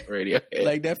saying fuck Radiohead.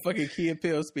 Like that fucking Key and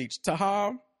Peele speech.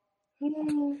 Taham.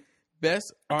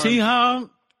 Best R&B. T-Hom.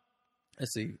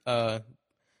 Let's see.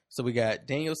 So we got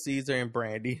Daniel Caesar and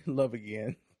Brandy. Love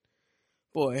Again.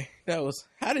 Boy, that was.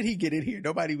 How did he get in here?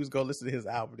 Nobody was gonna listen to his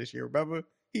album this year. Remember?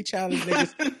 He challenged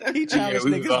niggas. He challenged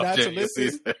niggas not to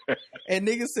listen, and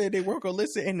niggas said they weren't gonna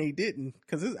listen, and they didn't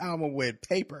because his album went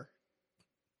paper.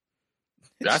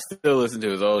 I still listen to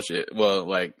his old shit. Well,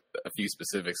 like a few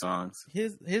specific songs.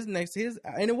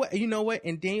 And what you know what?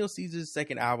 And Daniel Caesar's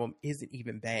second album isn't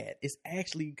even bad. It's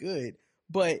actually good,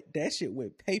 but that shit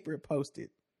went paper posted.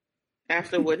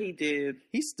 After what he did,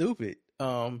 he's stupid. He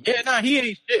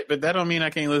ain't shit, but that don't mean I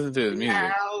can't listen to his music.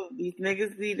 Now these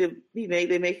niggas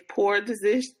they make poor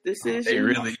decisions. They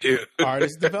really do.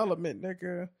 Artist development,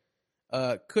 nigga.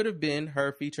 Could have been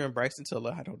her featuring Bryson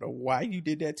Tiller. I don't know why you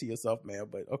did that to yourself, man,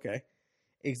 but okay.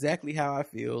 Exactly How I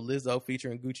Feel. Lizzo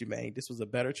featuring Gucci Mane. This was a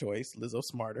better choice. Lizzo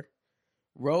smarter.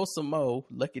 Roll Some Mo,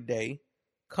 Lucky Day.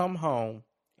 Come Home.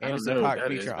 Anderson .Paak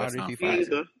featuring Andre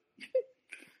 3000.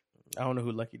 I don't know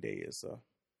who Lucky Day is, so.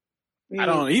 I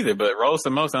don't either, but Roll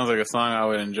Some Mo sounds like a song I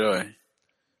would enjoy.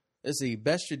 Let's see.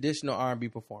 Best traditional R&B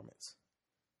performance.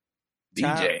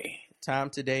 DJ. Time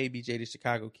Today, BJ the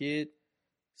Chicago Kid.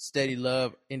 Steady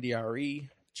Love, NDRE.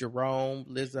 Jerome,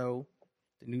 Lizzo,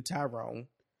 The New Tyrone.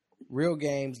 Real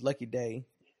Games, Lucky Day.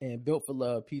 And Built for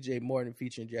Love, PJ Morton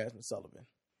featuring Jasmine Sullivan.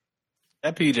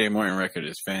 That PJ Morton record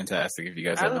is fantastic if you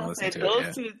guys haven't listened to it.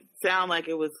 Those two sound like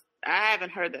it was. I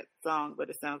haven't heard that song, but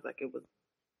it sounds like it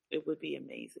would be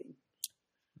amazing.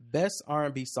 Best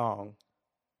R&B song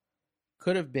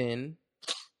could have been,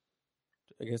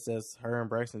 I guess that's her and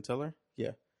Bryson Tiller.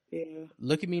 Yeah.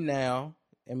 Look at Me Now,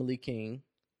 Emily King.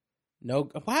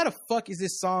 No, why the fuck is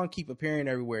this song keep appearing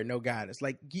everywhere? No guidance.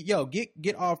 Like,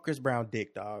 get off Chris Brown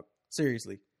dick, dog.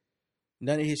 Seriously.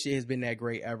 None of his shit has been that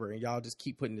great ever, and y'all just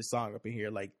keep putting this song up in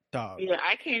here like, dog. Yeah,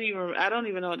 I don't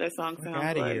even know what that song sounds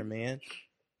like. Get out of here, man.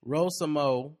 Roll Some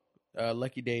Mo,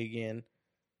 Lucky Day Again,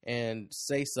 and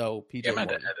Say So, PJ I'm Morton.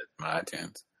 going to edit my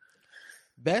iTunes.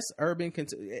 Best urban...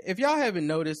 If y'all haven't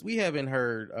noticed, we haven't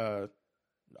heard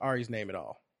Ari's name at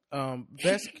all.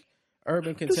 Best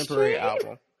urban contemporary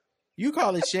album. You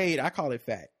call it shade, I call it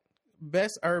fact.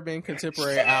 Best urban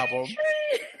contemporary album.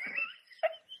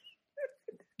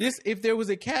 if there was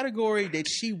a category that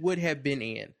she would have been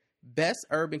in, best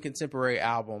urban contemporary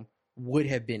album would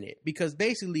have been it. Because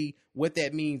basically what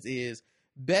that means is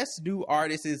best new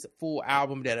artist's full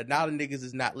album that a lot of niggas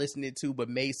is not listening to but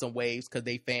made some waves because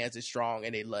they fans is strong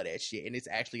and they love that shit. And it's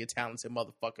actually a talented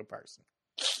motherfucking person.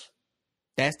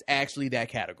 That's actually that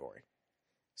category.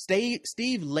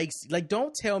 Steve Lacy. Like,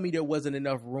 don't tell me there wasn't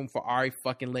enough room for Ari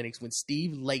fucking Lennox when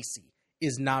Steve Lacy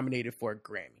is nominated for a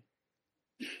Grammy.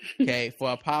 Okay,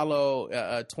 for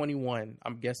Apollo 21.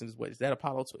 I'm guessing is that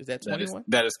Apollo? Is that 21?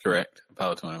 That is correct.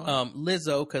 Apollo 21.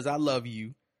 Lizzo, Cause I Love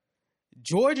You.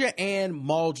 Georgia Ann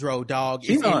Muldrow, dog,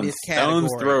 she's is in on this category.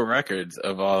 Stones Throw Records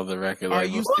of all the record Are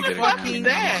labels. you fucking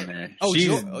that? Oh,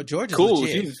 she's Georgia's cool.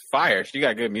 legit. She's fire. She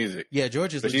got good music. Yeah,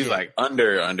 Georgia's but legit. she's like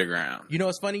underground. You know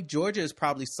what's funny? Georgia is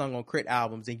probably sung on Crit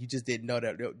albums, and you just didn't know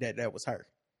that was her.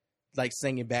 Like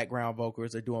singing background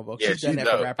vocals or doing vocals. Yeah, she's done that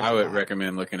dope. for rappers. I would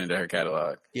recommend looking into her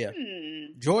catalog. Yeah,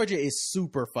 Georgia is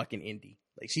super fucking indie.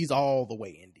 Like she's all the way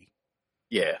indie.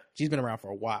 Yeah, she's been around for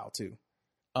a while too.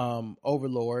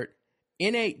 Overlord.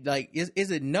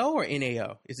 Is it no or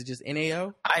NAO? Is it just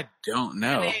NAO? I don't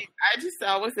know. I just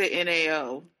always say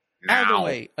NAO. Either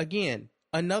way, again,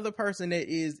 another person that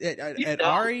is at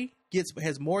Ari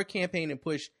has more campaign and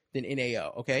push than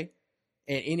NAO. Okay,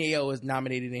 and NAO is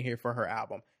nominated in here for her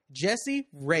album. Jessie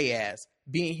Reyes,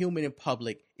 Being Human in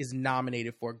Public, is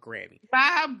nominated for a Grammy.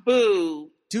 Babu.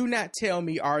 Do not tell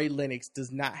me Ari Lennox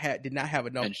did not have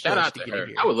enough. And shout out to her.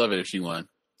 I would love it if she won.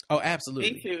 Oh,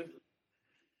 absolutely. Me too.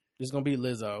 It's gonna be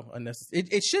Lizzo.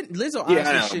 It shouldn't. Lizzo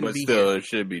honestly shouldn't be here. It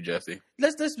should be Jessie.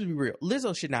 Let's be real.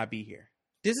 Lizzo should not be here.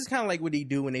 This is kind of like what they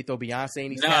do when they throw Beyonce in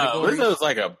these categories. Lizzo's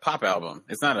like a pop album.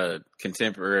 It's not a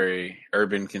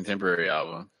urban contemporary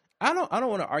album. I don't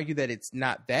want to argue that it's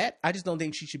not that. I just don't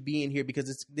think she should be in here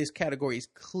because this category is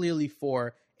clearly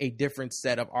for a different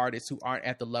set of artists who aren't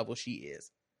at the level she is.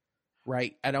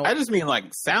 Right? I just mean like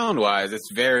sound wise,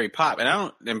 it's very pop,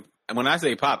 and when I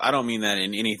say pop, I don't mean that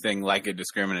in anything like a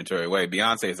discriminatory way.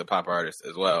 Beyonce is a pop artist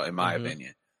as well, in my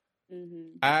opinion.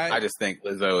 Mm-hmm. I just think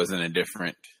Lizzo is in a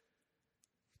different,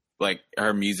 like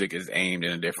her music is aimed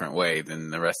in a different way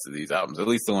than the rest of these albums, at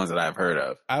least the ones that I've heard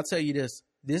of. I'll tell you this.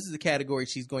 This is the category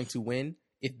she's going to win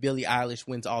if Billie Eilish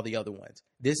wins all the other ones.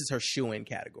 This is her shoe-in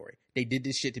category. They did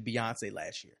this shit to Beyonce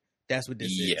last year. That's what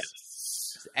this is.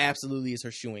 This absolutely is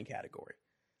her shoe-in category.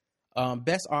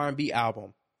 Best R&B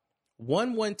album.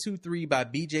 1123 by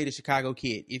BJ the Chicago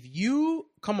Kid. If you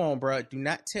come on, bro, do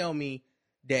not tell me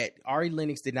that Ari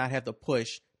Lennox did not have the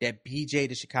push that BJ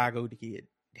the Chicago Kid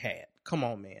had. Come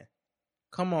on, man.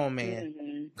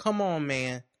 Mm-hmm. Come on,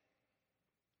 man.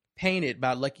 Painted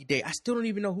by Lucky Day. I still don't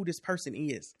even know who this person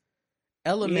is.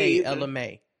 Ella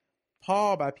May.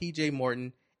 Paul by PJ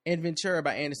Morton. And Ventura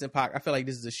by Anderson .Paak. I feel like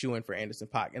this is a shoe-in for Anderson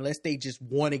 .Paak, unless they just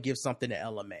want to give something to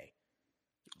Ella May.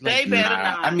 They better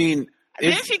not. I mean,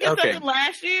 didn't she get something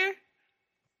last year?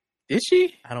 Did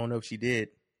she? I don't know if she did.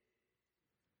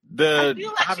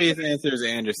 The obvious answer is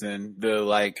Anderson.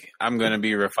 The I'm gonna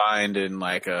be refined and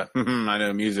I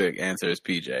know music answer is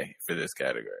PJ for this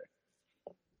category.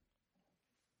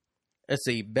 Let's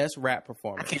see, best rap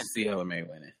performance. I can't see Ella May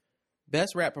winning.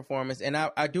 Best rap performance, and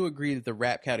I do agree that the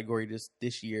rap category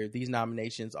this year, these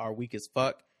nominations are weak as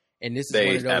fuck. And this is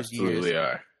one of those absolutely years.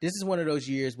 Are. This is one of those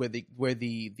years where the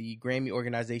Grammy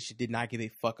organization did not give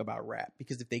a fuck about rap.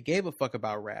 Because if they gave a fuck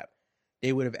about rap,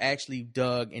 they would have actually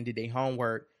dug and did their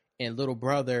homework. And Little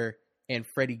Brother and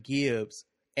Freddie Gibbs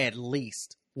at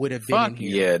least would have been in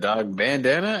here. Yeah, dog.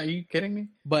 Bandana? Are you kidding me?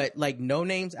 But No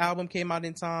Name's album came out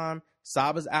in time.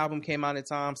 Saba's album came out in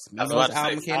time. Smeelo's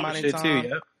album came out in time. Too,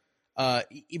 yep.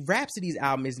 Rhapsody's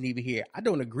album isn't even here. I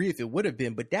don't agree if it would have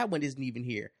been, but that one isn't even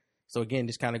here. So again,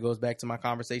 this kind of goes back to my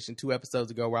conversation 2 episodes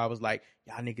ago where I was like,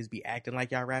 y'all niggas be acting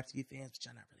like y'all Rhapsody fans, but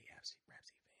y'all not really Rhapsody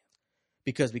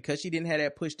fans. Because she didn't have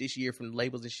that push this year from the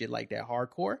labels and shit like that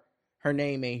hardcore, her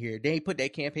name ain't here. They ain't put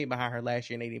that campaign behind her last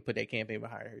year, and they didn't put that campaign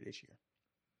behind her this year.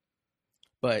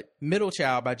 But Middle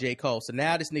Child by J. Cole. So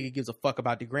now this nigga gives a fuck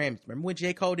about the Grammys. Remember when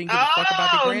J. Cole didn't give a fuck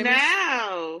about the Grammys?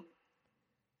 Now.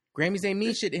 Grammys ain't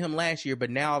mean shit to him last year, but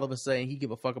now all of a sudden he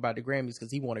give a fuck about the Grammys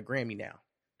because he won a Grammy now.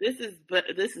 This is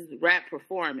rap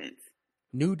performance.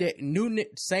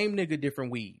 Same nigga,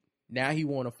 different weed. Now he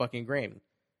won a fucking Grammy.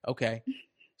 Okay.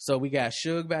 So we got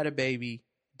Suge by the Baby,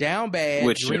 Down Bad,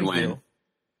 which should win.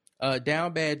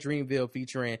 Down Bad, Dreamville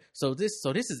featuring. So this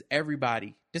is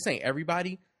everybody. This ain't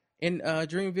everybody in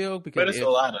Dreamville because but it's a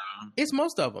lot of them. It's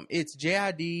most of them. It's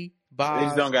JID, Bob. They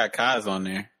just don't got Kaz on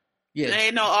there. Yeah, there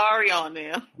ain't no Ari on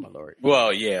there. Oh my lord.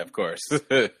 Well, yeah, of course.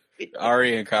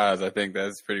 Ari and Kaz, I think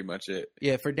that's pretty much it.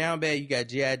 Yeah, for Down Bad, you got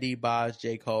J.I.D., Boz,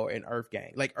 J. Cole, and Earth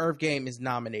Gang. Like, Earth Gang is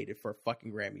nominated for a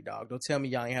fucking Grammy, dog. Don't tell me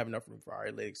y'all ain't have enough room for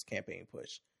Ari Lyrics campaign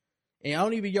push. And I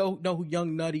don't even know who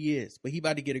Young Nutty is, but he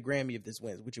about to get a Grammy if this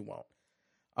wins, which it won't.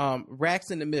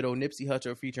 Racks in the Middle, Nipsey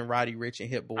Hussle featuring Roddy Ricch and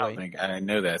Hit Boy. I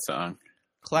know that song.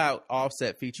 Clout,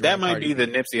 Offset featuring That might Cardi be the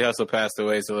B. Nipsey Hussle passed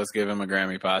away, so let's give him a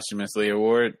Grammy posthumously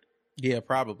award. Yeah,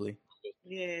 probably.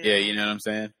 Yeah, you know what I'm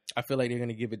saying? I feel like they're going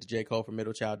to give it to J. Cole for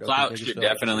Middle Child. Clout should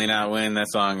definitely not win. That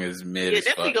song is mid as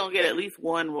definitely fuck. gonna get at least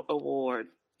one award.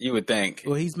 You would think.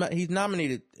 Well, he's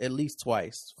nominated at least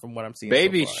twice from what I'm seeing.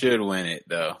 Baby so far. should win it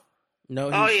though. No,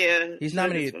 he's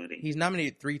nominated. He's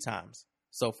nominated 3 times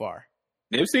so far.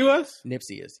 Nipsey was?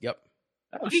 Nipsey is. Yep.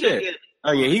 Oh shit.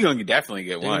 Oh yeah, he's gonna definitely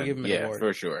get They're one. gonna give him an award.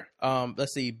 For sure.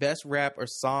 Let's see. Best rap or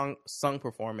sung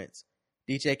performance.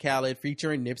 DJ Khaled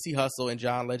featuring Nipsey Hussle and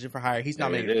John Legend for Hire. He's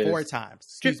nominated 4 times.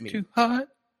 Excuse me. Too hard.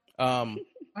 Fuck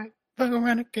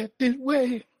around and get this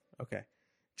way. Okay.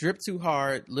 Drip Too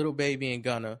Hard, Little Baby and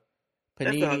Gunna.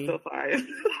 That sounds so fire.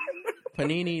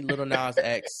 Panini, Lil Nas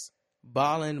X.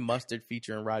 Ballin' Mustard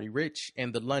featuring Roddy Ricch,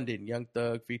 and The London, Young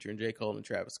Thug featuring J. Cole and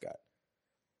Travis Scott.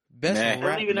 Best I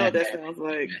rap, don't even know what that sounds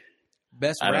like.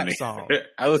 Best rap song.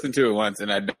 I listened to it once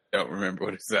and I don't remember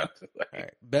what it sounds like. All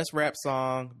right. Best rap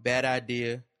song, Bad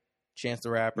Idea, Chance the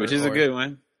Rapper. Which is a good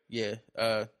one. Yeah.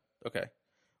 Okay.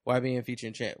 YBN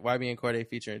Cordae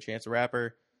featuring Chance the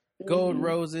Rapper. Gold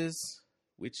Roses,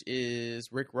 which is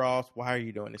Rick Ross. Why are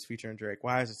you doing this featuring Drake?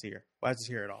 Why is this here? Why is this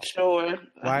here at all? Sure.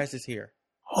 Why is this here?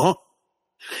 Huh?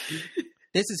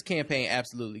 This is campaign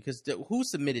absolutely, because who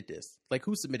submitted this? Like,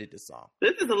 who submitted this song?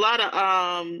 This is a lot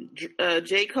of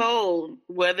J. Cole,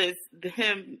 whether it's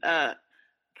him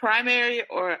primary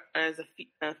or as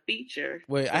a feature.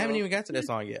 Wait, So- I haven't even got to that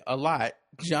song yet. A lot.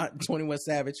 21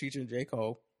 Savage featuring J.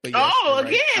 Cole. But Oh, you're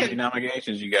right. How many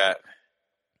nominations you got?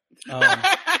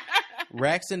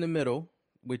 Racks in the Middle,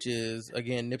 which is,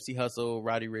 again, Nipsey Hussle,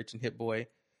 Roddy Ricch, and Hit Boy.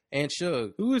 And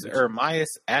Suge. Who is Ermias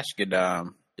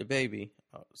Ashgadam? The baby.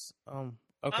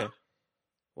 Okay.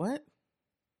 What?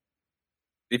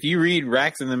 If you read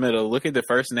Racks in the Middle, look at the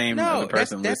first name of the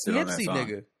person that's listed on that Nipsey, song.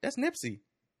 nigga. That's Nipsey.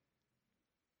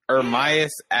 Ermias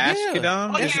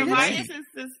Ashgadam? Oh, yeah, That's Ryan Nipsey. is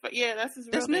his, yeah, that's his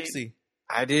real That's name. Nipsey.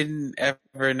 I didn't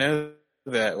ever know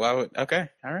that. Why would? Okay,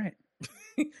 all right.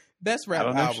 Best rap I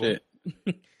don't know album.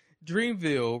 shit.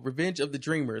 Dreamville, Revenge of the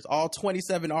Dreamers, all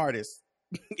 27 artists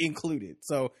included.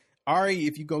 So, Ari,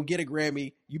 if you go get a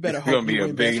Grammy, you better It's hope gonna be you a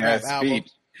win big Best Rap ass album.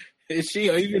 speech. Is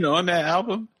she even on that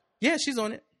album? Yeah, she's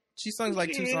on it. She sings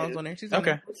like 2 songs on there. She's on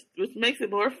Okay. it. Which makes it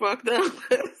more fucked up.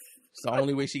 It's the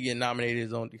only way she get nominated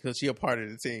is on because she a part of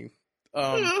the team.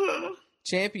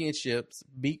 Championships,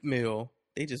 Meek Mill.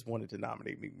 They just wanted to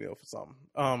nominate Meek Mill for something.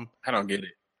 I don't get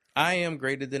it. I Am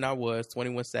Greater Than I Was,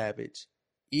 21 Savage.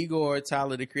 Igor,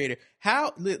 Tyler, the Creator.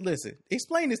 Listen,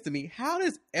 explain this to me. How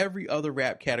does every other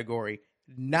rap category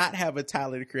not have a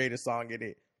Tyler, the Creator song in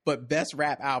it, but Best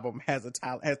Rap Album has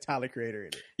Tyler, Creator in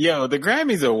it? Yo, the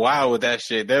Grammys are wild with that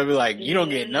shit. They'll be like, you don't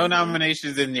get no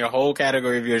nominations in your whole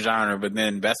category of your genre, but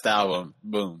then Best Album,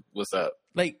 boom, what's up?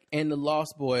 Like, and the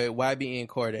Lost Boy, YBN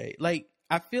Cordae. Like,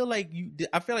 I feel like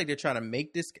they're trying to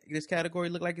make this category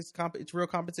look like it's real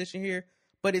competition here,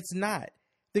 but it's not.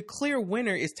 The clear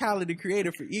winner is Tyler, the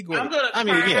Creator for Igor. I'm gonna I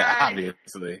mean, cry. yeah,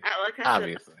 obviously. Like I said,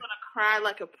 Obviously. I'm gonna cry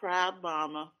like a proud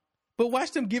mama. But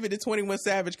watch them give it to 21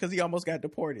 Savage because he almost got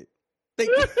deported.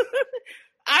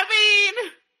 I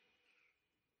mean,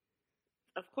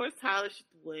 of course Tyler should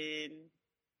win,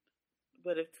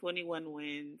 but if 21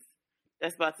 wins,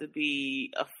 that's about to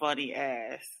be a funny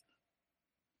ass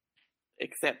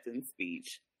acceptance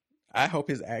speech. I hope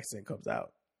his accent comes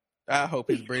out. I hope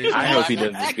his British. I hope he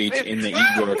does the speech in the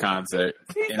Igor concert.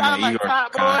 He In sound the like Igor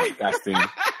Top Boy. costume.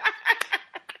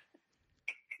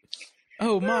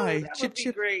 Oh my, That Chip would be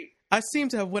Chip! great. I seem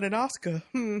to have won an Oscar.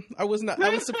 I was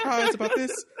surprised about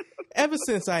this. Ever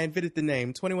since I invented the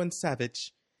name 21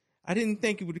 Savage, I didn't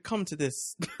think it would come to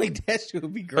this. Like that shit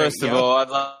would be great. First of all,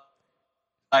 I'd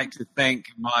like to thank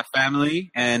my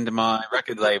family and my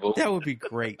record label. that would be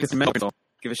great.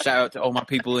 Give a shout out to all my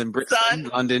people in Brixton, Son.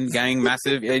 London, gang,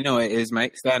 massive. Yeah, you know what it is,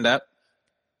 mate. Stand up.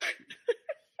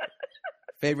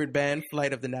 Favorite band,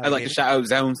 Flight of the Navigator. I'd like to shout out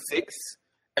Zone 6.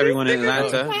 Everyone in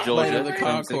Atlanta, Flight Georgia, of the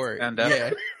Zone 6, Concord. stand up.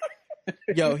 Yeah.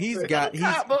 Yo, he's got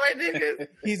Top Boy niggas.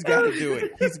 he's got to do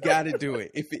it. He's got to do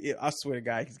it. I swear to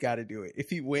God, he's got to do it. If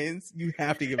he wins, you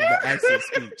have to give him the accent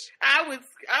speech. I'm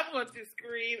going to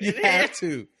scream. You and have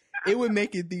to. It would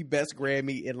make it the best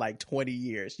Grammy in like 20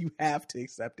 years. You have to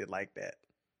accept it like that.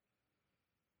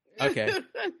 Okay.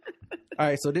 All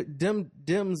right, so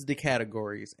Dim's the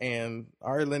categories, and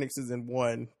Ari Lennox is in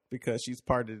one because she's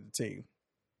part of the team.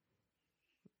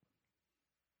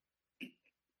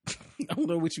 I don't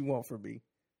know what you want from me.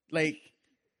 Like,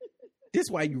 this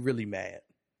why you really mad.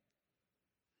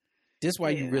 This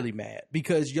why you really mad.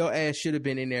 Because your ass should have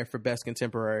been in there for Best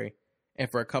Contemporary and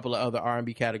for a couple of other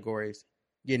R&B categories.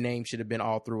 Your name should have been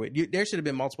all through it. There should have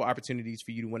been multiple opportunities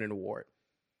for you to win an award.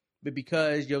 But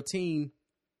because your team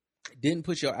didn't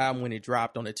put your album when it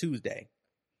dropped on a Tuesday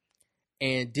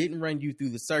and didn't run you through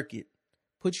the circuit,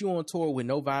 put you on tour with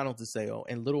no vinyl to sell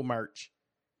and little merch,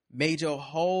 made your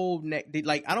whole neck did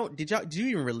you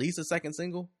even release a second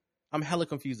single? I'm hella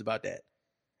confused about that.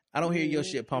 I don't hear your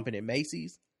shit pumping at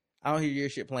Macy's. I don't hear your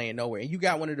shit playing nowhere. And you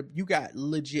got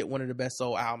legit one of the best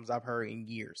soul albums I've heard in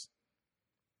years.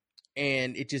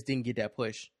 And it just didn't get that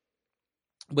push.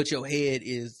 But your head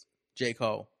is J.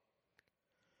 Cole.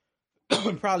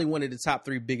 Probably one of the top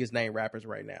 3 biggest name rappers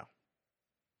right now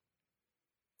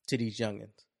to these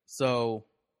youngins. So,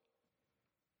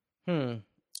 maybe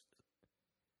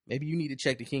you need to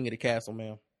check the King of the Castle,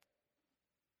 man.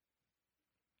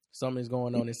 Something's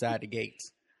going on inside the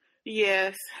gates.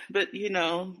 Yes, but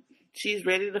she's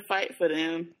ready to fight for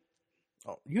them.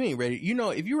 Oh, you ain't ready.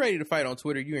 If you're ready to fight on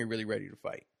Twitter, you ain't really ready to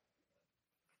fight.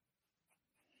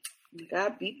 You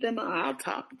gotta beat them out,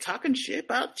 talking shit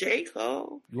about J.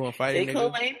 Cole. You want to fight him? J.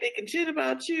 Cole ain't thinking shit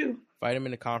about you. Fight him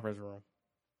in the conference room.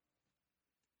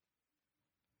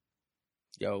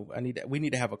 Yo, we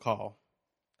need to have a call.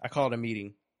 I called a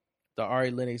meeting. The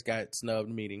Ari Lennox got snubbed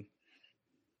meeting.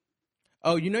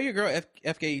 Oh, your girl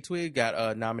FKE Twig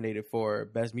got nominated for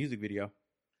Best Music Video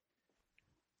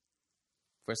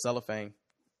for Cellophane.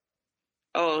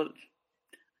 Oh,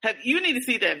 you need to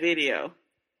see that video.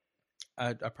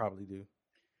 I probably do.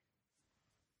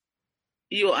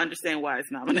 You'll understand why it's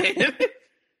nominated.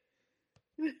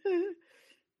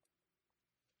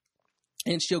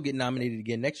 And she'll get nominated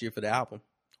again next year for the album.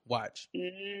 Watch.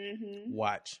 Mm-hmm.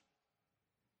 Watch.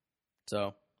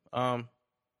 So,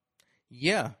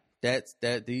 yeah, that's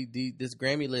that. This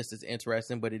Grammy list is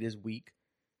interesting, but it is weak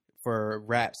for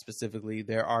rap specifically.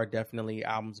 There are definitely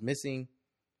albums missing,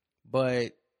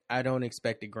 but I don't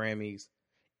expect the Grammys.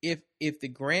 If the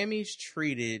Grammys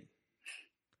treated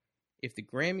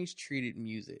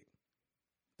music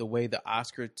the way the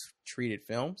Oscars treated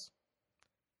films,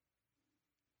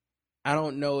 I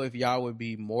don't know if y'all would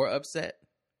be more upset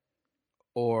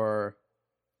or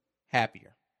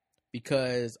happier,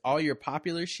 because all your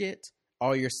popular shit,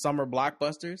 all your summer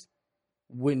blockbusters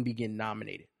wouldn't be getting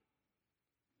nominated.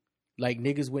 Like,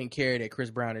 niggas wouldn't care that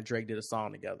Chris Brown and Drake did a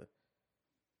song together.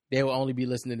 They will only be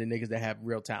listening to niggas that have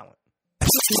real talent.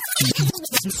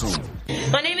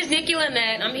 My name is Nikki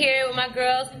Lamette. I'm here with my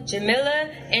girls, Jamila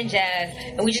and Jazz.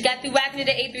 And we just got through rocking to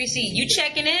the A3C. You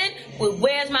checking in with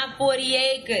Where's My 40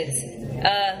 Acres?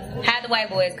 Hide the white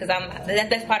boys, because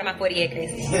that's part of my 40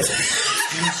 acres.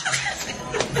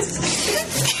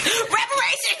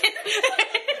 Reparation!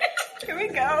 Here we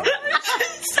go.